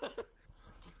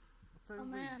 So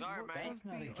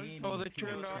Sorry, Oh, they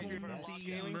turned off your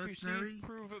gaming mercenary, PC.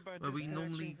 Prove it by where we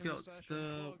normally distraction got session.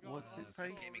 the what's it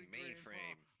face? Gaming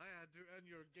mainframe. I had to end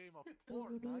your game of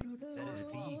Fortnite. That is the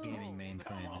gaming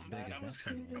mainframe as big as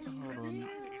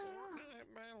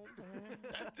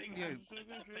that thing is. Hold on.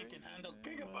 That thing can handle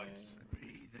gigabytes.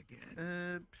 Breathe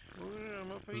again.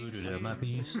 Boot it up my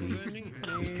PC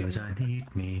because I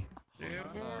need me. Yeah,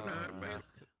 Fortnite, man.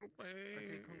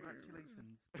 Okay,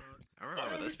 congratulations. I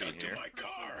remember this being here. My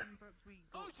car.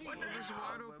 There's a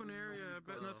wide open area. I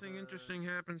bet nothing interesting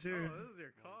happens here. Oh, this is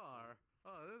your car.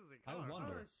 Oh, this is your I car.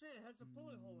 wonder. Oh shit, it has a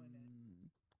bullet hole in it.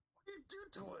 What did you do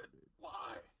to it?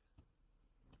 Why?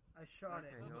 I shot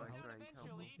it. Oh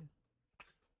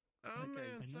Okay.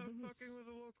 man, stop fucking with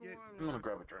the local I'm wildlife. gonna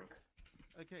grab a drink.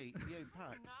 Okay, yo,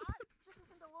 Pat. This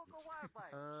isn't the local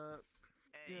wildlife.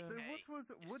 So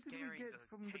what did we get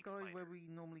from the guy where we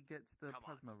normally get the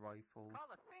plasma rifle? Call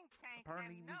a think tank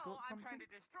Apparently and we no, got I'm something. trying to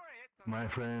destroy it. So My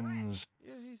friends,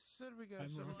 Yeah, he said we got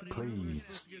something.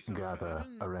 please gather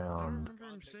around.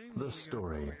 The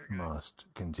story must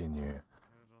continue.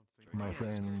 My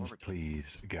friends,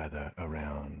 please gather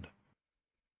around.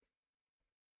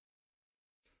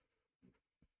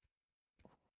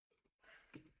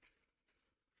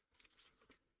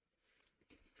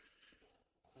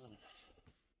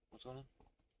 What's going on?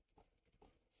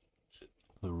 Shit.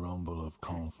 The rumble of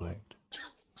conflict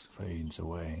fades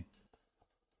away.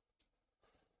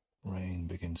 Rain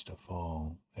begins to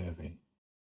fall heavy.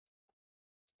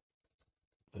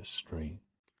 The street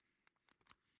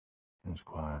is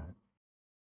quiet.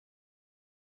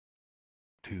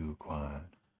 Too quiet.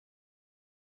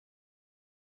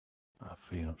 I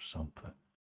feel something.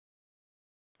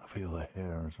 I feel the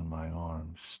hairs on my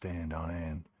arms stand on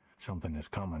end. Something is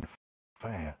coming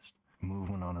fast.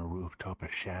 Moving on a rooftop, a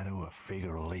shadow, a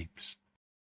figure leaps,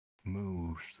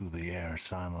 moves through the air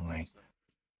silently,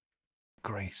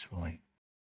 gracefully,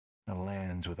 and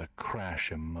lands with a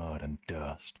crash of mud and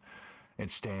dust.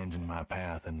 It stands in my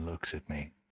path and looks at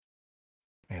me.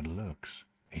 It looks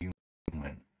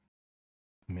human.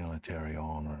 Military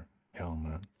armor,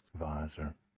 helmet,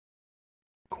 visor.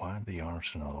 Quite the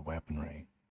arsenal of weaponry.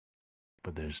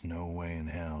 But there's no way in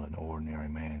hell an ordinary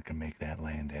man can make that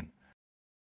landing.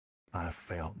 I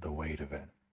felt the weight of it.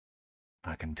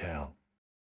 I can tell.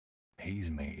 He's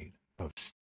made of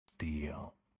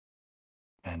steel.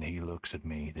 And he looks at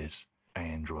me, this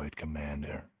android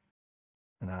commander.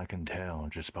 And I can tell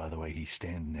just by the way he's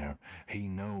standing there, he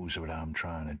knows what I'm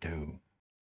trying to do.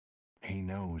 He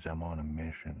knows I'm on a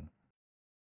mission.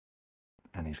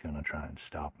 And he's gonna try and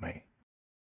stop me.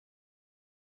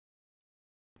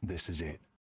 This is it.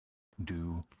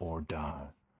 Do or die.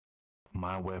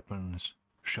 My weapons,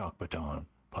 shock baton,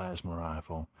 plasma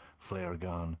rifle, flare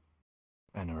gun,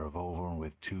 and a revolver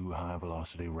with 2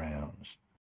 high-velocity rounds.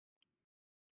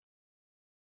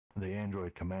 The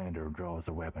android commander draws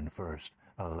the weapon first,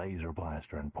 a laser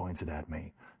blaster, and points it at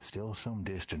me, still some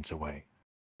distance away.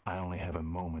 I only have a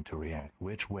moment to react.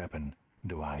 Which weapon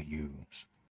do I use?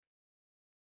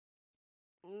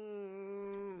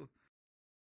 Ooh.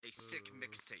 A sick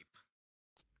mixtape.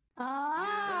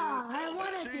 I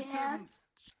want to Shoot dance.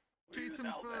 Shoot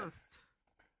him first.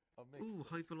 Ooh,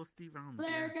 high velocity rounds.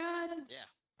 Flare yes. guns. Yeah.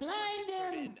 Blind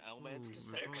him. Elman's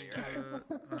cassette Revolver,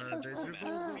 player. there's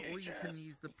revolver, or you can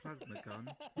use the plasma gun.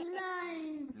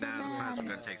 Blind. Nah, the plasma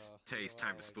gun takes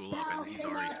time to spool up, and he's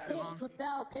already spooled.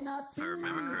 If I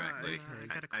remember correctly,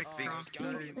 I think.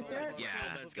 Yeah,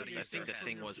 I think the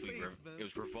thing was it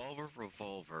was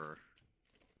revolver,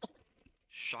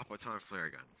 shock baton,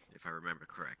 flare gun, if I remember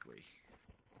correctly.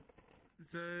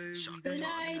 So we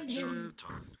don't use the...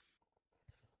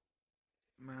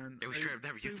 Man, It was true. I've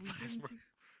never used the plasma.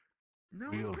 No,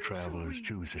 Real travelers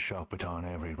choose a shock baton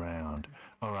every round.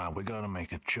 Alright, we gotta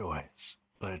make a choice.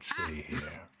 Let's see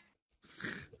here.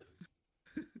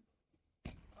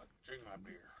 Drink my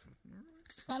beer.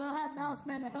 I don't have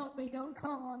Mouseman to help me. Don't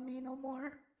call on me no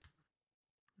more.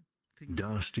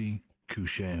 Dusty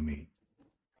Kushami.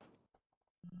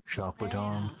 Shock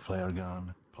baton, flare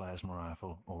gun, plasma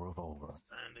rifle, or revolver.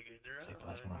 Say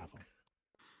plasma rifle.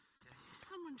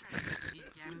 Someone try to beat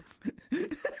again.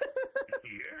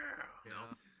 Yeah.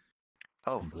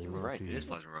 Oh, you were right. It is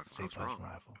plasma rifle. I was wrong.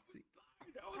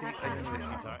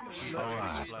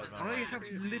 Alright. I have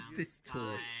lived this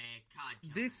tour.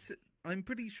 I'm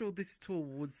pretty sure this tour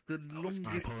was the longest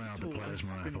I pull out the tour I've plasma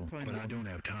rifle, spent time but I on. don't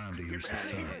have time to use the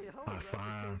sun. I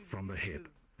fire from the hip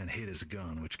and hit his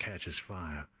gun, which catches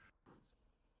fire.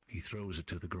 He throws it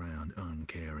to the ground,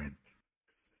 uncaring.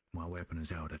 My weapon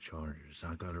is out of charges.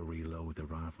 I gotta reload the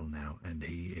rifle now, and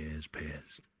he is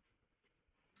pissed.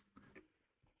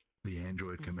 The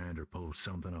android commander pulls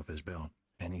something off his belt,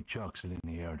 and he chucks it in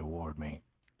the air toward me.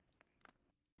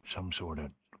 Some sort of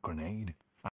grenade?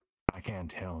 I can't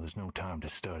tell. There's no time to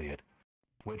study it.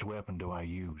 Which weapon do I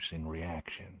use in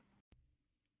reaction?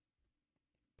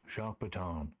 Shock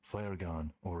baton, flare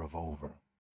gun, or revolver?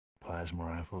 Plasma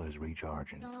rifle is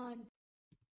recharging.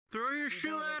 Throw your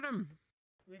shoe at him!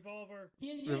 Revolver.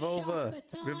 Revolver.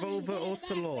 Revolver or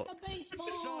salot?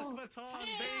 Shock baton,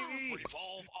 baby!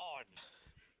 Revolve on!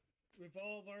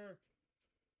 Revolver.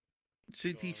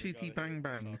 Shooty, bang,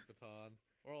 bang.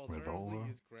 Or alternatively, Revolver?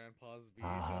 his grandpa's I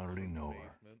VHS hardly from the know her.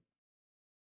 basement.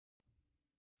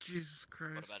 Jesus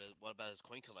Christ. What about his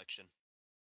coin collection?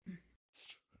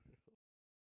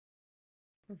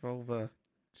 Revolver.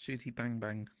 Shooty, bang,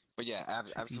 bang. But yeah,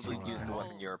 absolutely use the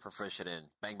weapon you're proficient in.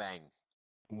 Bang bang.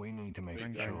 We need to make a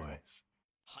Bang, choice. bang.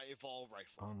 High vol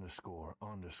rifle.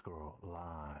 Underscore,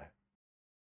 lie.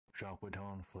 Shock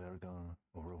baton, flare gun,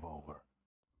 or revolver?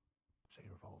 Say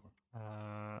revolver.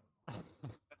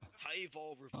 High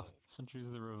vol revolve. I'll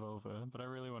choose the revolver, but I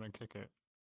really want to kick it.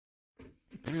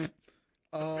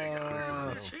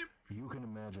 You can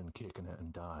imagine kicking it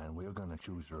and dying. We're gonna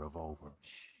choose the revolver.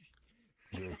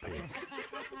 Good pick.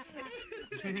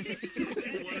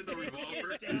 Wanted the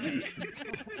revolver.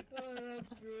 Oh,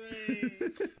 that's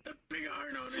great. The big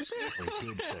iron on his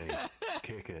We could say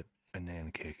kick it and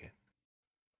then kick it.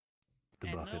 The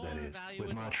And bucket, no that is. value With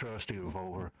is my lost. trusty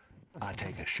revolver, I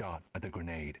take a shot at the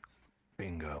grenade.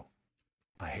 Bingo.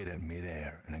 I hit it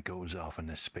midair and it goes off in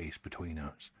the space between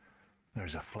us.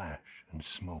 There's a flash and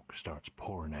smoke starts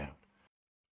pouring out.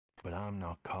 But I'm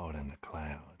not caught in the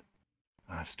cloud.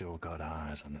 I still got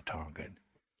eyes on the target.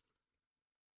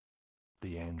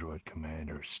 The android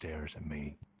commander stares at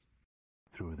me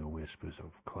through the whispers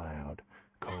of cloud,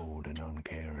 cold and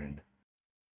uncaring.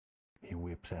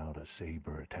 whips out a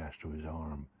saber attached to his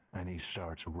arm, and he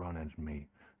starts running at me,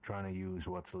 trying to use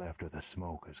what's left of the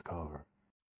smoke as cover.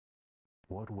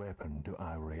 What weapon do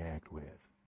I react with?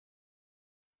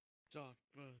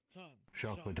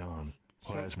 Shock baton,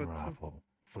 plasma rifle,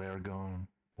 flare gun,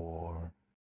 or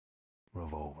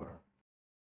revolver?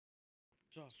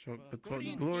 Shock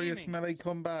baton, glorious melee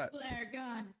combat. Flare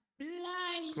gun.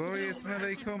 Blind. Glorious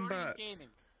melee combat.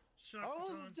 Shock I was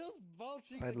baton. just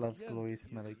vouching I love against glorious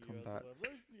you melee two combat. guys, so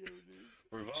let's see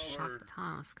how it is. Revolver.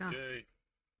 Let's go. Yay.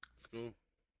 Let's go.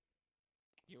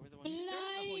 You were the one who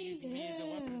started the whole using me as a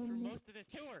weapon for most of this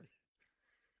tour.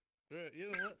 Right,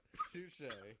 you know what? Touche.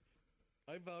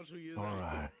 I vouch for you.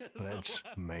 Alright, let's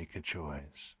make a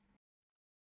choice.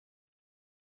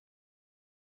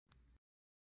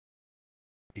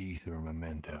 Ether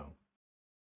memento.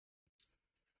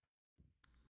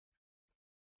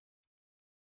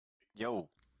 Yo.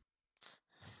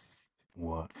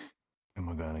 What am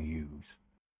I gonna use?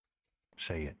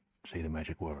 Say it. Say the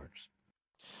magic words.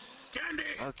 Candy!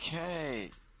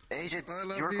 Okay. Agents, I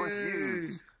love you're going to you.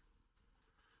 use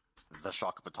the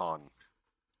shock baton.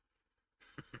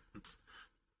 I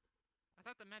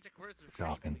thought the magic words were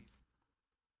Shocking. treaties.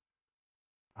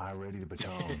 I ready the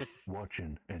baton,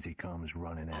 watching as he comes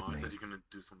running Oh, at I me. thought you were gonna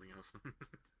do something else.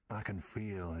 I can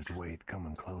feel his weight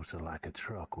coming closer like a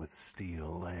truck with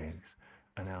steel legs,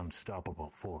 an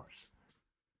unstoppable force.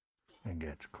 And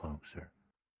gets closer,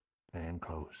 and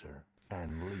closer,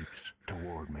 and leaps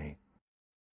toward me.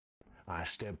 I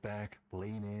step back,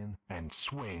 lean in, and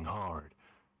swing hard.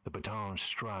 The baton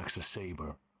strikes the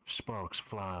saber. Sparks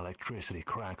fly, electricity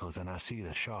crackles, and I see the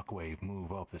shockwave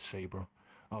move up the saber,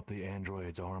 up the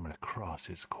android's arm and across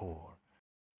his core.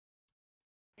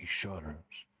 He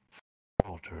shudders,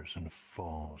 falters, and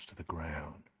falls to the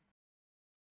ground.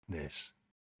 This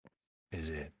is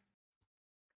it.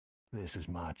 This is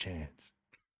my chance.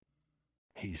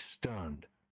 He's stunned.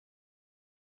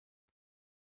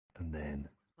 And then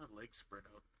My legs spread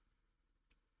out.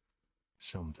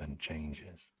 something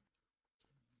changes.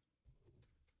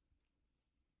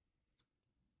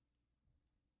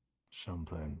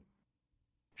 Something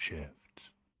shifts.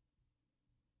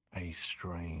 A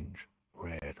strange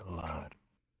red light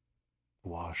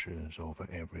washes over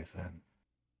everything.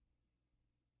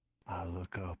 I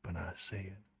look up and I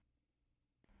see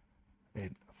it.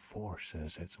 It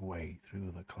forces its way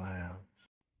through the clouds.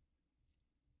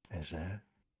 Is that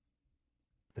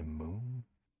the moon?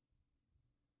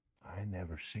 I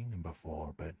never seen him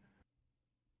before, but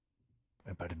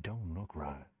it don't look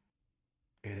right.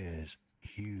 It is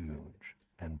huge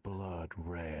and blood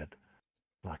red,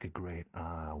 like a great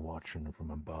eye watching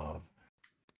from above.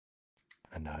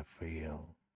 And I feel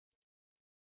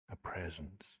a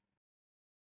presence,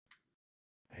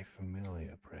 a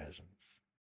familiar presence.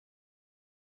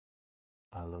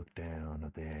 I look down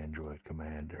at the android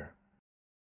commander.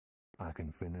 I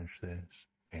can finish this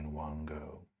in one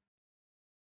go.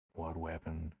 What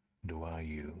weapon do I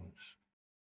use?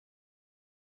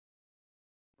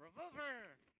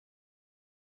 Revolver!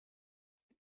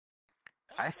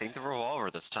 I think the revolver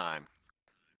this time.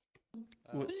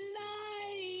 What-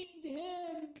 Blind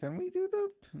him. Can we do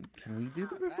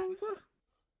the revolver?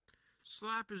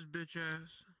 Slap his bitch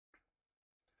ass.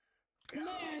 Flare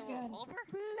gun.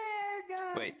 Flare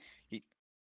gun. Wait,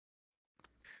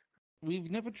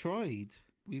 We've never tried.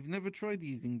 We've never tried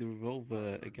using the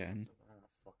revolver again.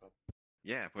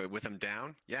 yeah, but with him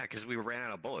down? Yeah, because we ran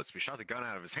out of bullets. We shot the gun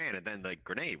out of his hand, and then the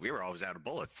grenade, we were always out of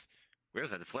bullets. We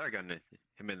always had the flare gun to hit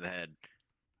him in the head.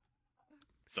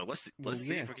 So let's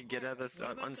see if we can get out of this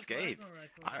unscathed.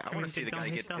 I want to see the guy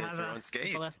get through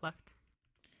unscathed.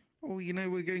 Well, you know,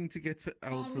 we're going to get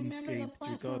out remember the unscathed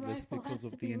plasma regardless rifle because has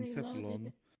of to the be encephalon.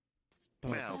 reloaded.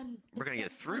 But Well, we're gonna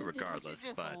get through regardless,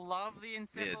 just but love the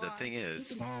yeah, the thing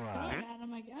is, Alright,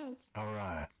 Adam, I guess.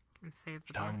 alright. And save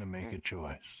the Time bar. to make a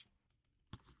choice.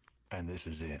 And this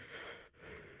is it.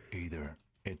 Either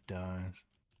it dies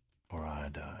or I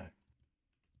die.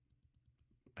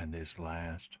 And this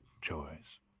last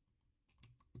choice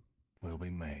will be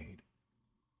made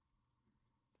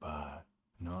by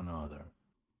none other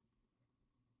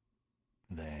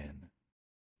than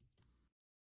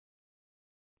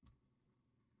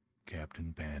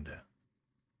Captain Panda.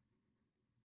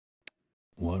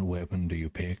 What weapon do you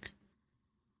pick?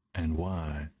 And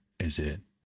why is it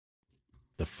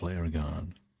the flare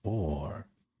gun or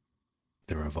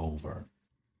the revolver?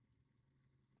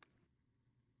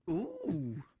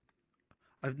 ooh,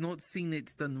 I've not seen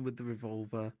it done with the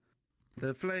revolver.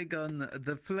 The flare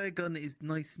gun is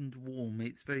nice and warm.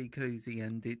 It's very cozy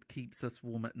and it keeps us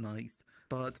warm at night.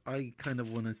 But I kind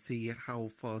of want to see how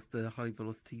fast a high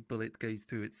velocity bullet goes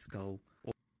through its skull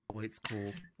or its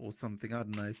core or something. I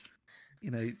don't know.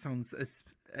 You know, it sounds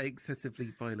excessively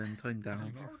violent. I'm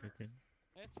down.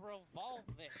 Let's revolve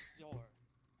this door.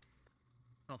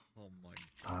 Oh my.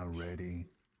 I ready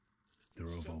the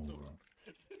revolver,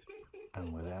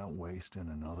 and without wasting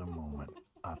another moment,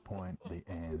 I point the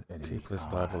end at his Keep this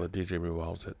eye. live while the DJ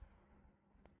revolves it.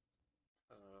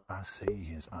 I see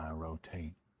his eye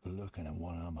rotate, looking at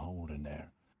what I'm holding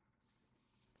there.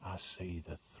 I see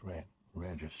the threat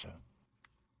register,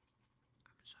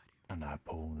 and I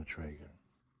pull the trigger.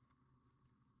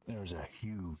 There's a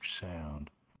huge sound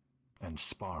and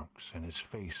sparks, and his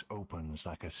face opens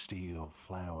like a steel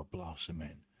flower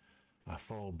blossoming. I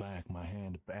fall back, my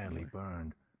hand badly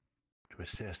burned. To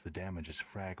assess the damage as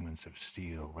fragments of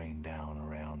steel rain down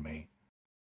around me.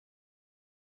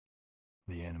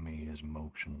 The enemy is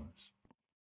motionless.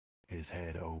 His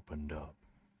head opened up.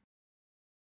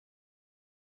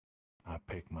 I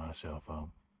pick myself up,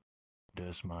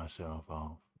 dust myself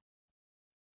off.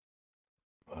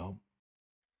 Well,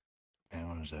 that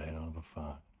was a hell of a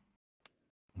fight.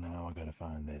 Now I gotta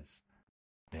find this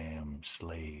damn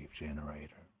slave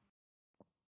generator.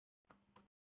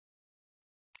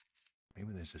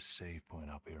 Maybe there's a save point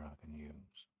up here I can use.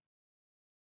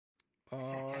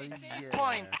 Oh, Save yeah.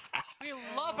 points! We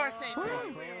love our save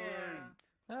points!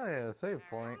 Oh yeah, save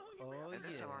point. Oh, And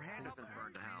this time our hand doesn't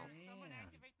burn to hell. Someone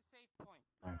activate the save point.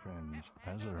 My friends,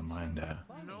 as a reminder,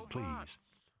 please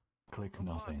click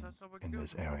nothing in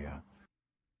this area.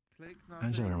 Click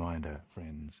As a nothing. reminder,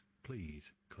 friends,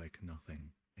 please click nothing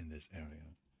in this area.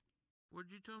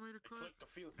 What'd you tell me to click?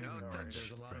 No touch.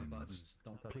 There's a lot of buttons.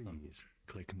 Don't touch them. Please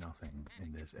click nothing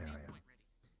in this area.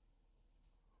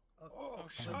 Oh,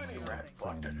 Shiny red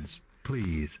friends,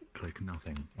 please click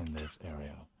nothing in this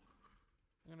area.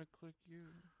 I'm gonna click you.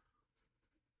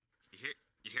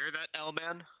 You hear that,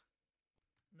 L-Man?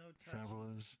 No touch.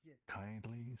 Travelers,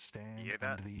 kindly stand You hear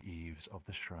that? under the eaves of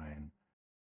the shrine,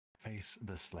 face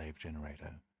the slave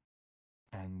generator,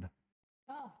 and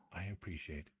Oh. I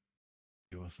appreciate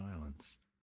your silence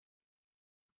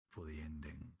for the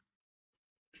ending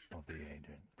of the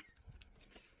agent.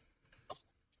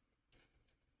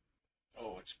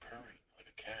 Oh, it's purring like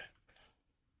a cat.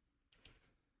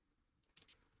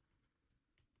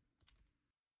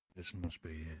 This must be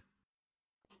it.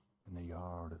 In the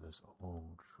yard of this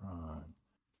old shrine.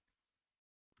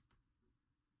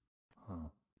 Huh.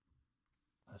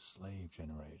 A slave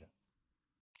generator.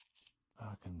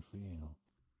 I can feel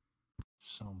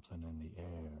something in the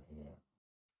air here.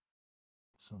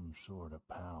 Some sort of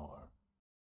power.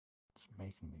 It's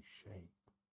making me shake.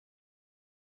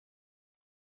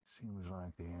 Seems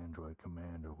like the android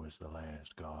commander was the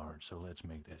last guard, so let's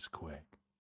make this quick.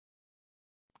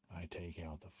 I take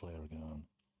out the flare gun,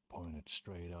 point it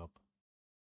straight up,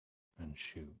 and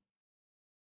shoot.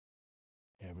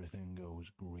 Everything goes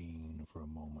green for a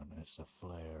moment as the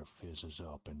flare fizzes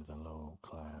up into the low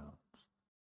clouds.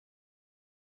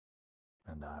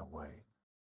 And I wait.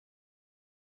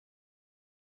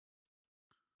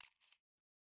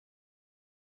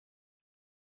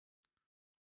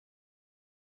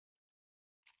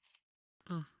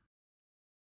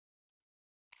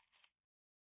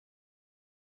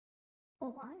 Oh,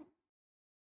 what?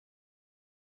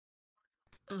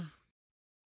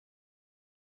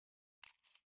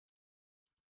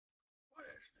 What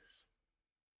is this?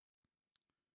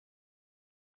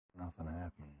 Nothing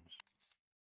happens.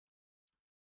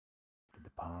 Did the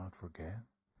pilot forget?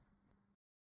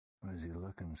 Or is he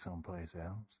looking someplace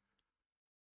else?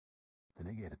 Did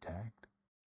he get attacked?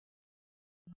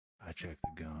 I check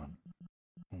the gun.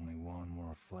 Only one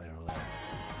more flare left.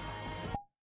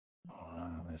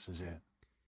 Alright, this is it.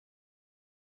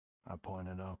 I point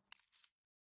it up,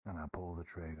 and I pull the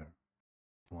trigger.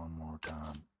 One more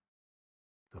time.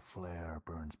 The flare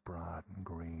burns bright and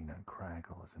green and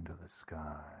crackles into the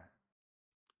sky.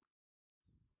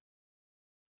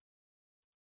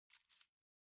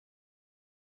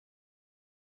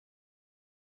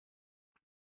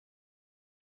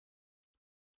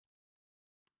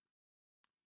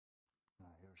 I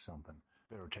hear something.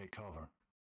 Better take cover.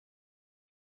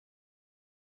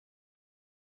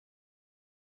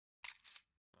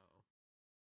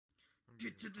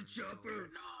 Get to the chopper!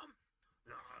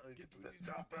 Get to the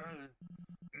chopper!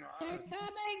 They're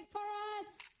coming for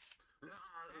us!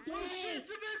 Oh shit, it's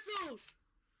a missile!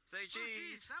 Say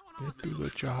cheese! Get to the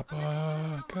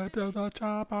chopper! Get to the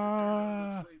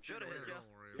chopper! Should've hit ya.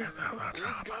 Get to the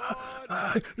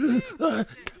chopper! Get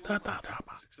to the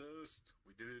chopper! Success.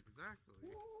 We did it. Exactly.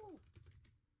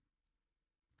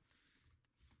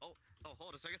 Oh,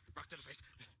 hold a second. Rock to the face.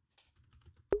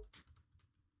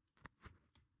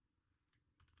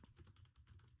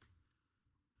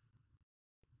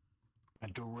 A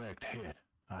direct hit.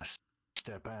 I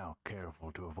step out,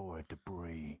 careful to avoid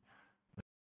debris.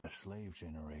 The slave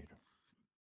generator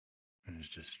is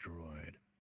destroyed.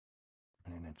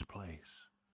 And in its place,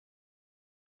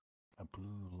 a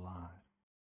blue light,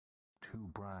 too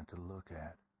bright to look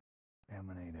at,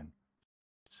 emanating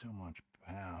so much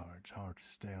power it's hard to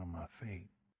stay on my feet.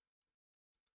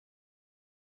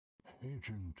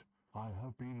 Agent, I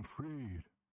have been freed.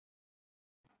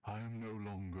 I am no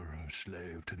longer a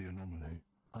slave to the anomaly,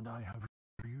 and I have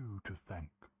you to thank.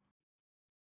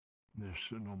 This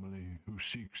anomaly who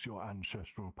seeks your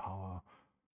ancestral power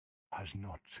has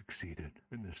not succeeded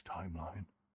in this timeline,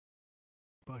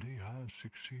 but he has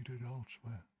succeeded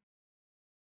elsewhere.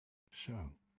 So,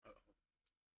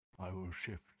 I will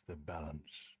shift the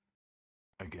balance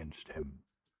against him.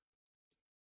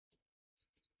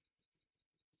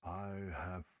 I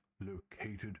have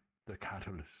located the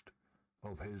catalyst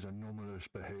of his anomalous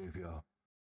behavior,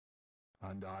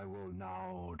 and I will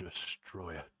now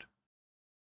destroy it.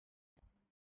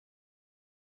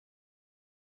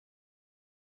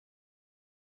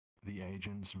 The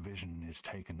agent's vision is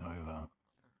taken over.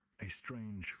 A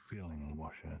strange feeling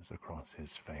washes across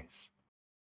his face.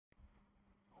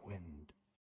 Wind.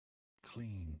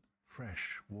 Clean,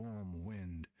 fresh, warm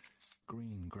wind.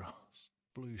 Green grass,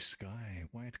 blue sky,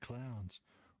 white clouds.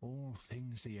 All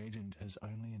things the agent has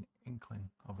only an inkling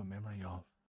of a memory of.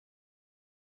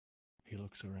 He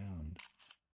looks around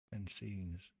and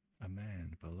sees a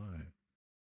man below,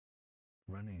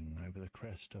 running over the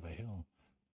crest of a hill,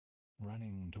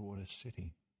 running toward a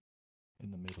city in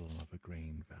the middle of a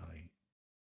green valley.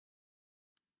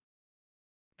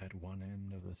 At one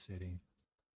end of the city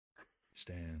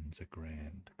stands a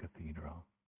grand cathedral.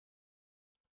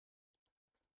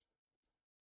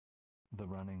 The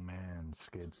running man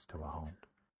skids to a halt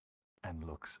and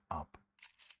looks up.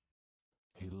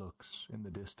 He looks in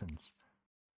the distance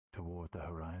toward the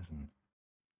horizon.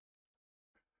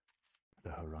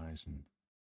 The horizon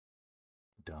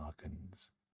darkens.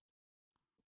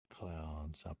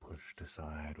 Clouds are pushed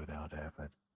aside without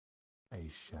effort. A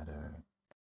shadow,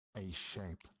 a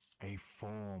shape, a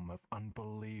form of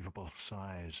unbelievable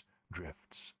size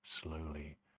drifts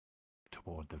slowly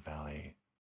toward the valley,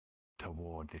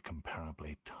 toward the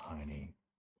comparably tiny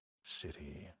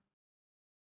city.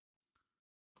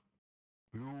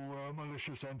 You are a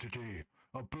malicious entity,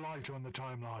 a blight on the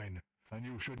timeline, and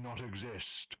you should not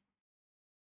exist.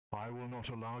 I will not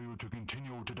allow you to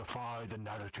continue to defy the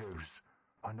narratives,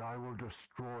 and I will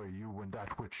destroy you and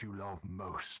that which you love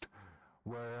most,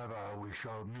 wherever we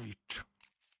shall meet.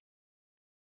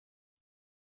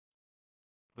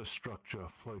 The structure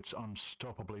floats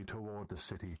unstoppably toward the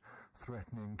city,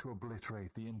 threatening to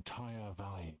obliterate the entire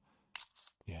valley.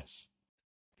 Yes,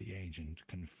 the agent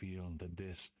can feel that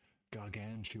this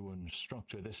gargantuan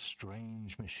structure, this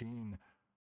strange machine,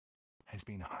 has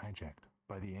been hijacked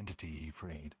by the entity he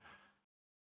freed.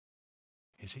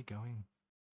 Is he going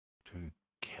to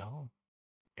kill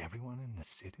everyone in the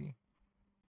city?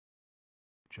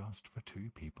 Just for 2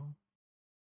 people?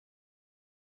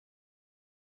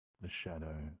 The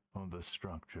shadow of the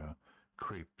structure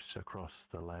creeps across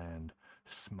the land,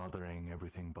 smothering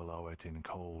everything below it in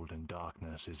cold and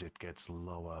darkness as it gets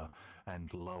lower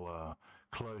and lower,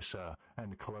 closer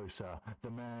and closer. The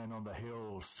man on the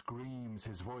hill screams,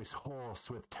 his voice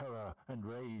hoarse with terror and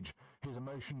rage. His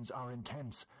emotions are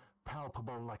intense,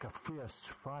 palpable like a fierce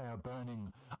fire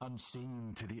burning,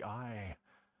 unseen to the eye.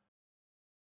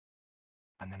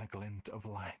 And then a glint of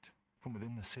light from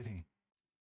within the city,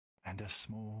 and a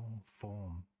small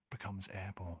form becomes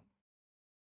airborne.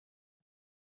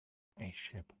 A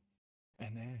ship.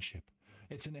 An airship.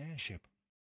 It's an airship.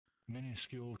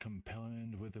 Minuscule,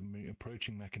 combined with the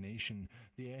approaching machination,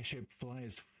 the airship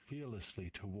flies fearlessly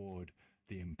toward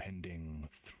the impending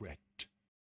threat.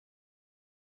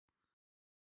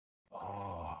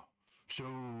 Ah, so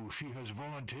she has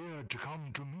volunteered to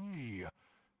come to me.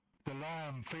 The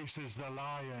lamb faces the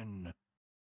lion.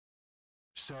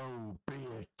 So be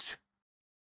it.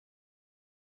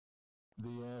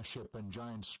 The airship and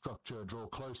giant structure draw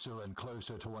closer and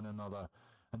closer to one another,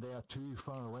 and they are too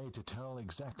far away to tell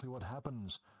exactly what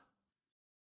happens.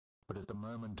 But at the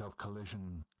moment of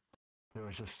collision, there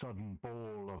is a sudden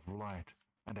ball of light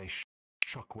and a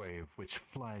shockwave which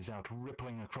flies out,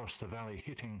 rippling across the valley,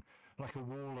 hitting like a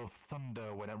wall of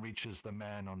thunder when it reaches the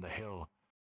man on the hill.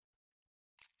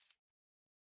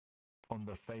 On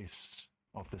the face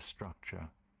of the structure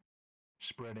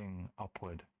spreading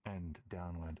upward and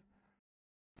downward.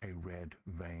 A red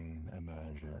vein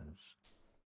emerges,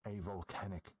 a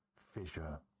volcanic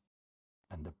fissure,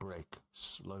 and the break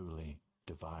slowly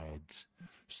divides,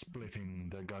 splitting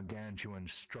the gargantuan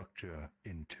structure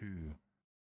in two.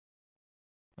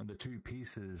 And the two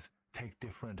pieces take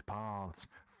different paths,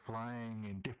 flying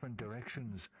in different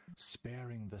directions,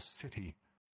 sparing the city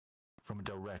from a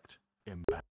direct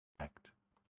impact.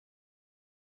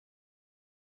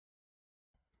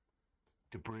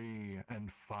 Debris and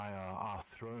fire are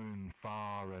thrown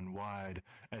far and wide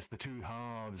as the two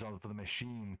halves of the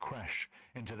machine crash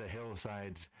into the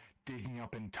hillsides, digging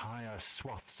up entire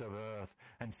swaths of earth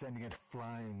and sending it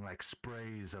flying like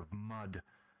sprays of mud.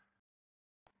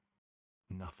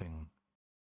 Nothing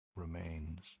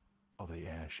remains of the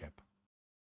airship.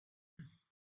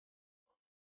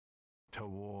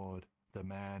 Toward the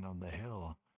man on the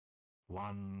hill,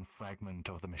 one fragment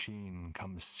of the machine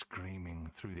comes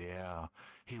screaming through the air.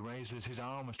 He raises his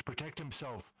arms to protect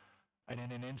himself, and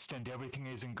in an instant everything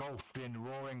is engulfed in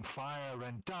roaring fire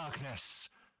and darkness.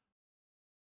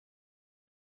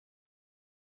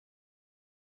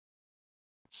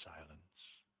 Silence.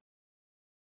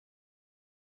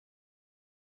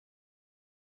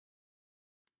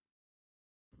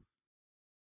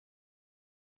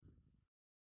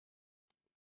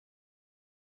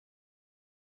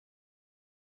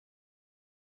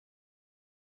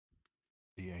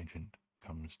 The agent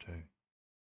comes to.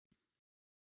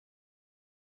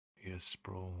 He is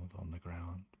sprawled on the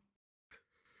ground,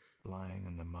 lying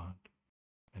in the mud,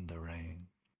 in the rain,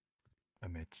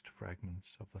 amidst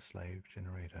fragments of the slave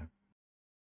generator.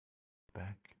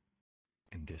 Back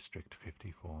in District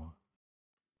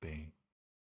 54B.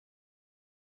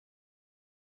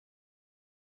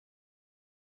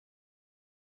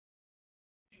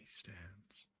 He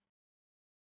stands.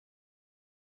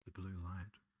 The blue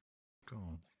light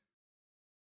gone.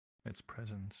 Its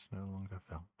presence no longer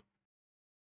felt.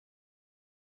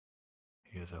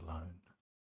 He is alone.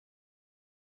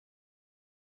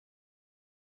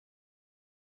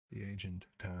 The agent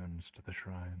turns to the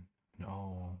shrine, an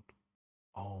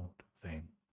old thing,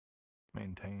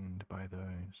 maintained by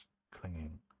those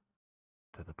clinging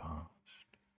to the past.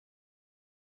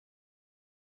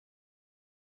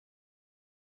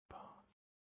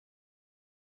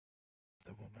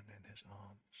 The woman in his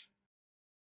arms,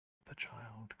 the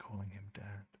child calling him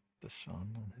dad, the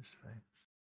sun on his face.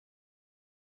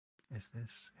 Is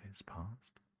this his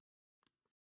past?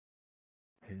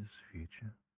 His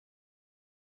future?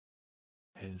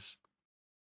 His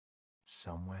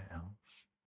somewhere else?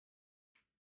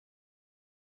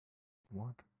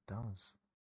 What does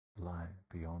lie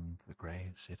beyond the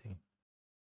grey city?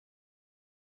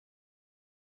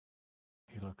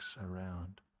 He looks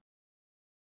around,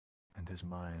 and his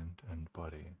mind and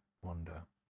body wander.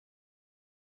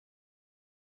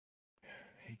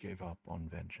 He gave up on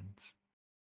vengeance.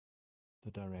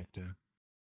 The director,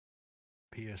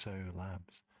 PSO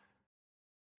Labs.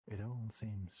 It all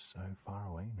seems so far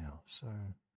away now, so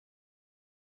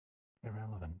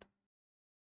irrelevant.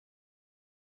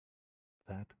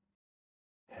 That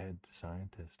head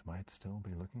scientist might still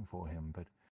be looking for him, but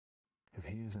if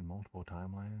he is in multiple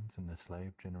timelines and the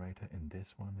slave generator in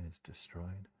this one is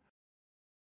destroyed,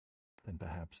 then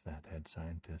perhaps that head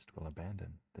scientist will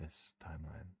abandon this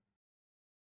timeline.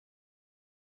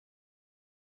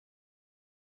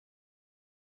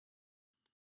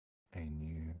 A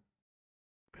new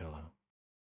pillar.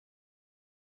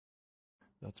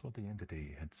 That's what the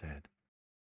entity had said.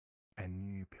 A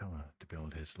new pillar to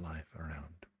build his life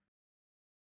around.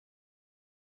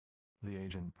 The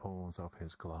agent pulls off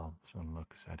his gloves and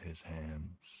looks at his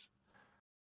hands.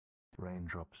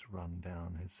 Raindrops run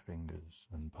down his fingers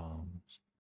and palms,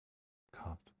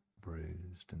 cut,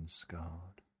 bruised, and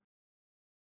scarred.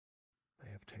 They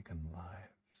have taken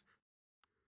lives,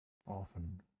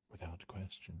 often without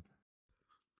question.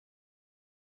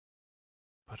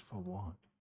 But for what?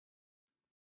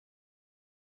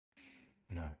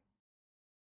 No.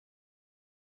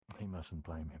 He mustn't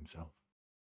blame himself.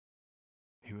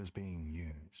 He was being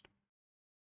used.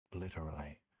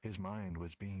 Literally, his mind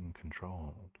was being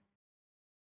controlled.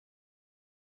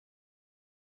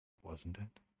 Wasn't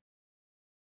it?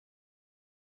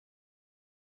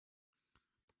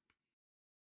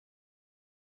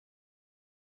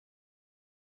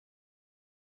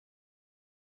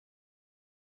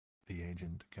 The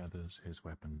agent gathers his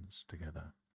weapons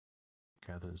together,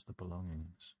 gathers the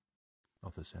belongings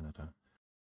of the senator,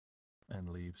 and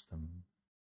leaves them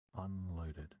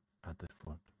unloaded at the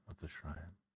foot of the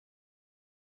shrine.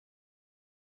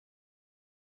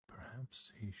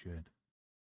 Perhaps he should.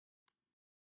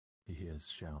 He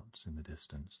hears shouts in the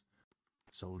distance.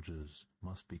 Soldiers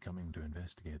must be coming to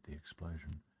investigate the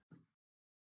explosion.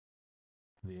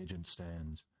 The agent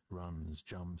stands, runs,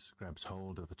 jumps, grabs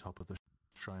hold of the top of the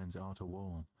shrine's outer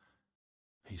wall.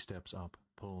 He steps up,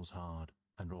 pulls hard,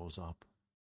 and rolls up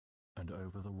and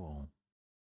over the wall,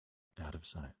 out of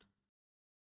sight.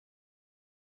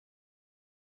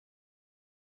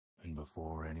 And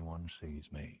before anyone sees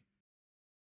me,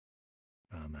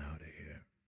 I'm out of here.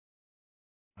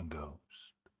 A ghost.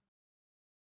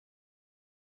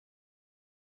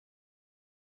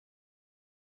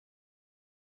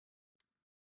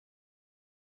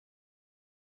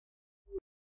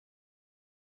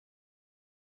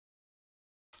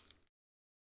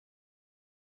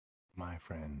 My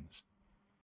friends,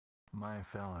 my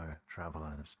fellow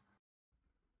travelers,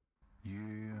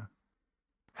 you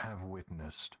have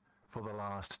witnessed for the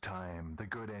last time the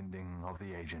good ending of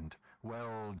the agent.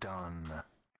 Well done.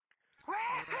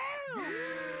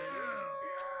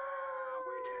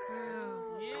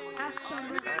 Have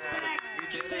some respect. We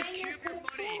did it, Cube,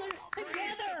 buddy.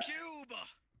 Praise Together. the Cube.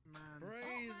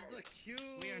 Praise the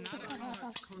Cube. We are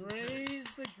not Praise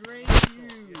the great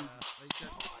cube.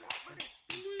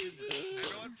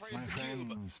 Everyone praise My the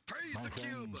friends, Cube. Praise my the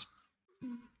Cube. friends,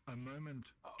 a moment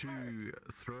to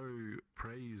throw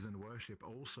praise and worship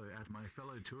also at my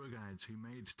fellow tour guides who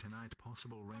made tonight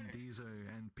possible. Rendizo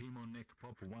and Pimon Nick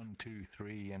Pop 1, 2,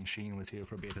 3, and Sheen was here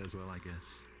for a bit as well, I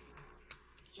guess.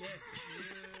 Yes.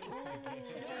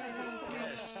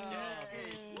 Yes.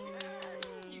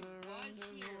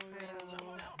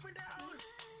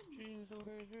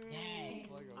 Yay.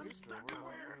 I'm stuck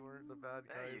over here. We weren't the bad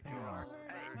guys. Hey, you two are.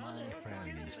 My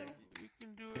friends, You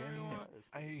can do in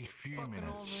a few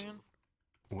minutes,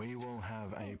 we will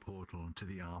have a portal to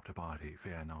the after party,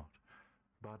 fear not.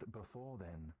 But before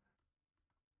then,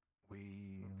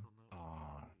 we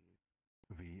are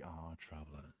VR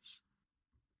travelers.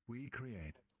 We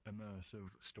create immersive,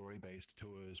 story-based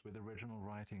tours with original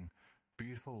writing,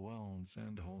 beautiful worlds,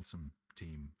 and wholesome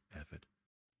team effort.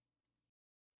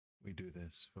 We do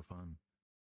this for fun.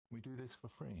 We do this for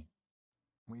free.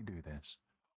 We do this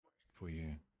for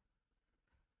you.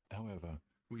 However,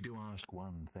 we do ask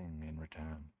one thing in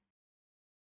return.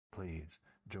 Please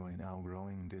join our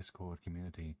growing Discord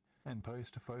community and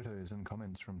post photos and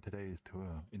comments from today's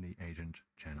tour in the Agent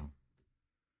channel.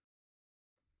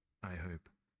 I hope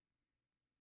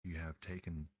you have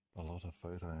taken a lot of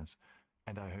photos,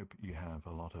 and I hope you have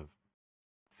a lot of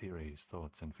theories,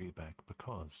 thoughts, and feedback,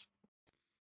 because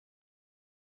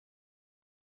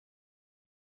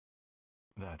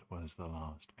that was the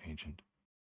last Agent.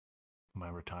 My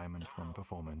retirement from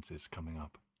performance is coming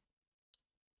up.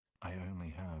 I only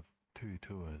have 2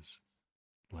 tours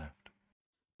left.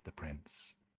 The Prince.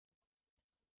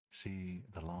 See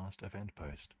the last event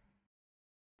post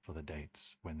for the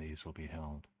dates when these will be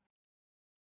held.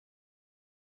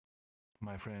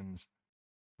 My friends,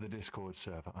 the Discord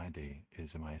server ID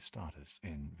is my status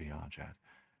in VRChat.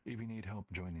 If you need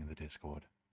help joining the Discord,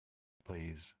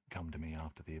 please come to me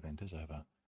after the event is over.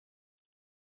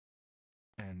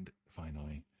 And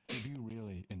finally, if you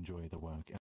really enjoy the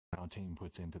work our team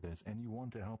puts into this and you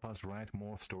want to help us write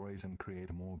more stories and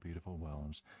create more beautiful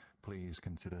worlds, please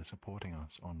consider supporting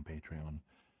us on Patreon.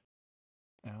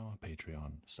 Our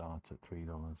Patreon starts at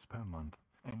 $3 per month,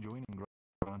 and joining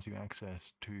grants you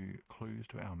access to clues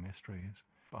to our mysteries,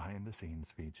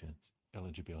 behind-the-scenes features,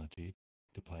 eligibility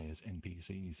to play as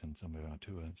NPCs in some of our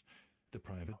tours, the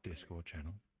private Discord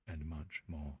channel, and much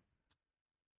more.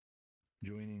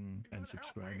 Joining and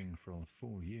subscribing for a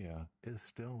full year is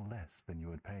still less than you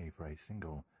would pay for a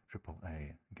single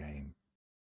AAA game.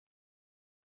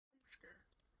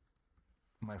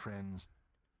 My friends,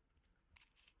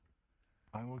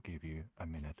 I will give you a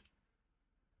minute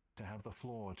to have the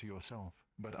floor to yourself,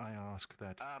 but I ask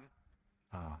that...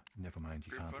 never mind,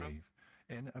 you can't leave.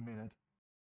 In a minute...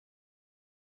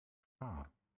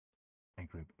 a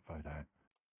group photo.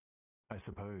 I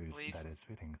suppose that is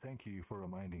fitting. Thank you for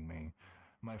reminding me.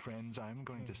 My friends, I'm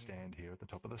going to stand here at the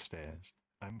top of the stairs.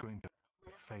 I'm going to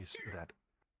face that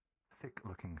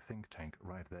thick-looking think tank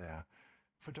right there.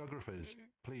 Photographers,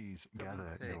 please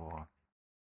gather your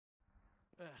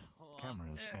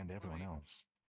cameras and everyone else.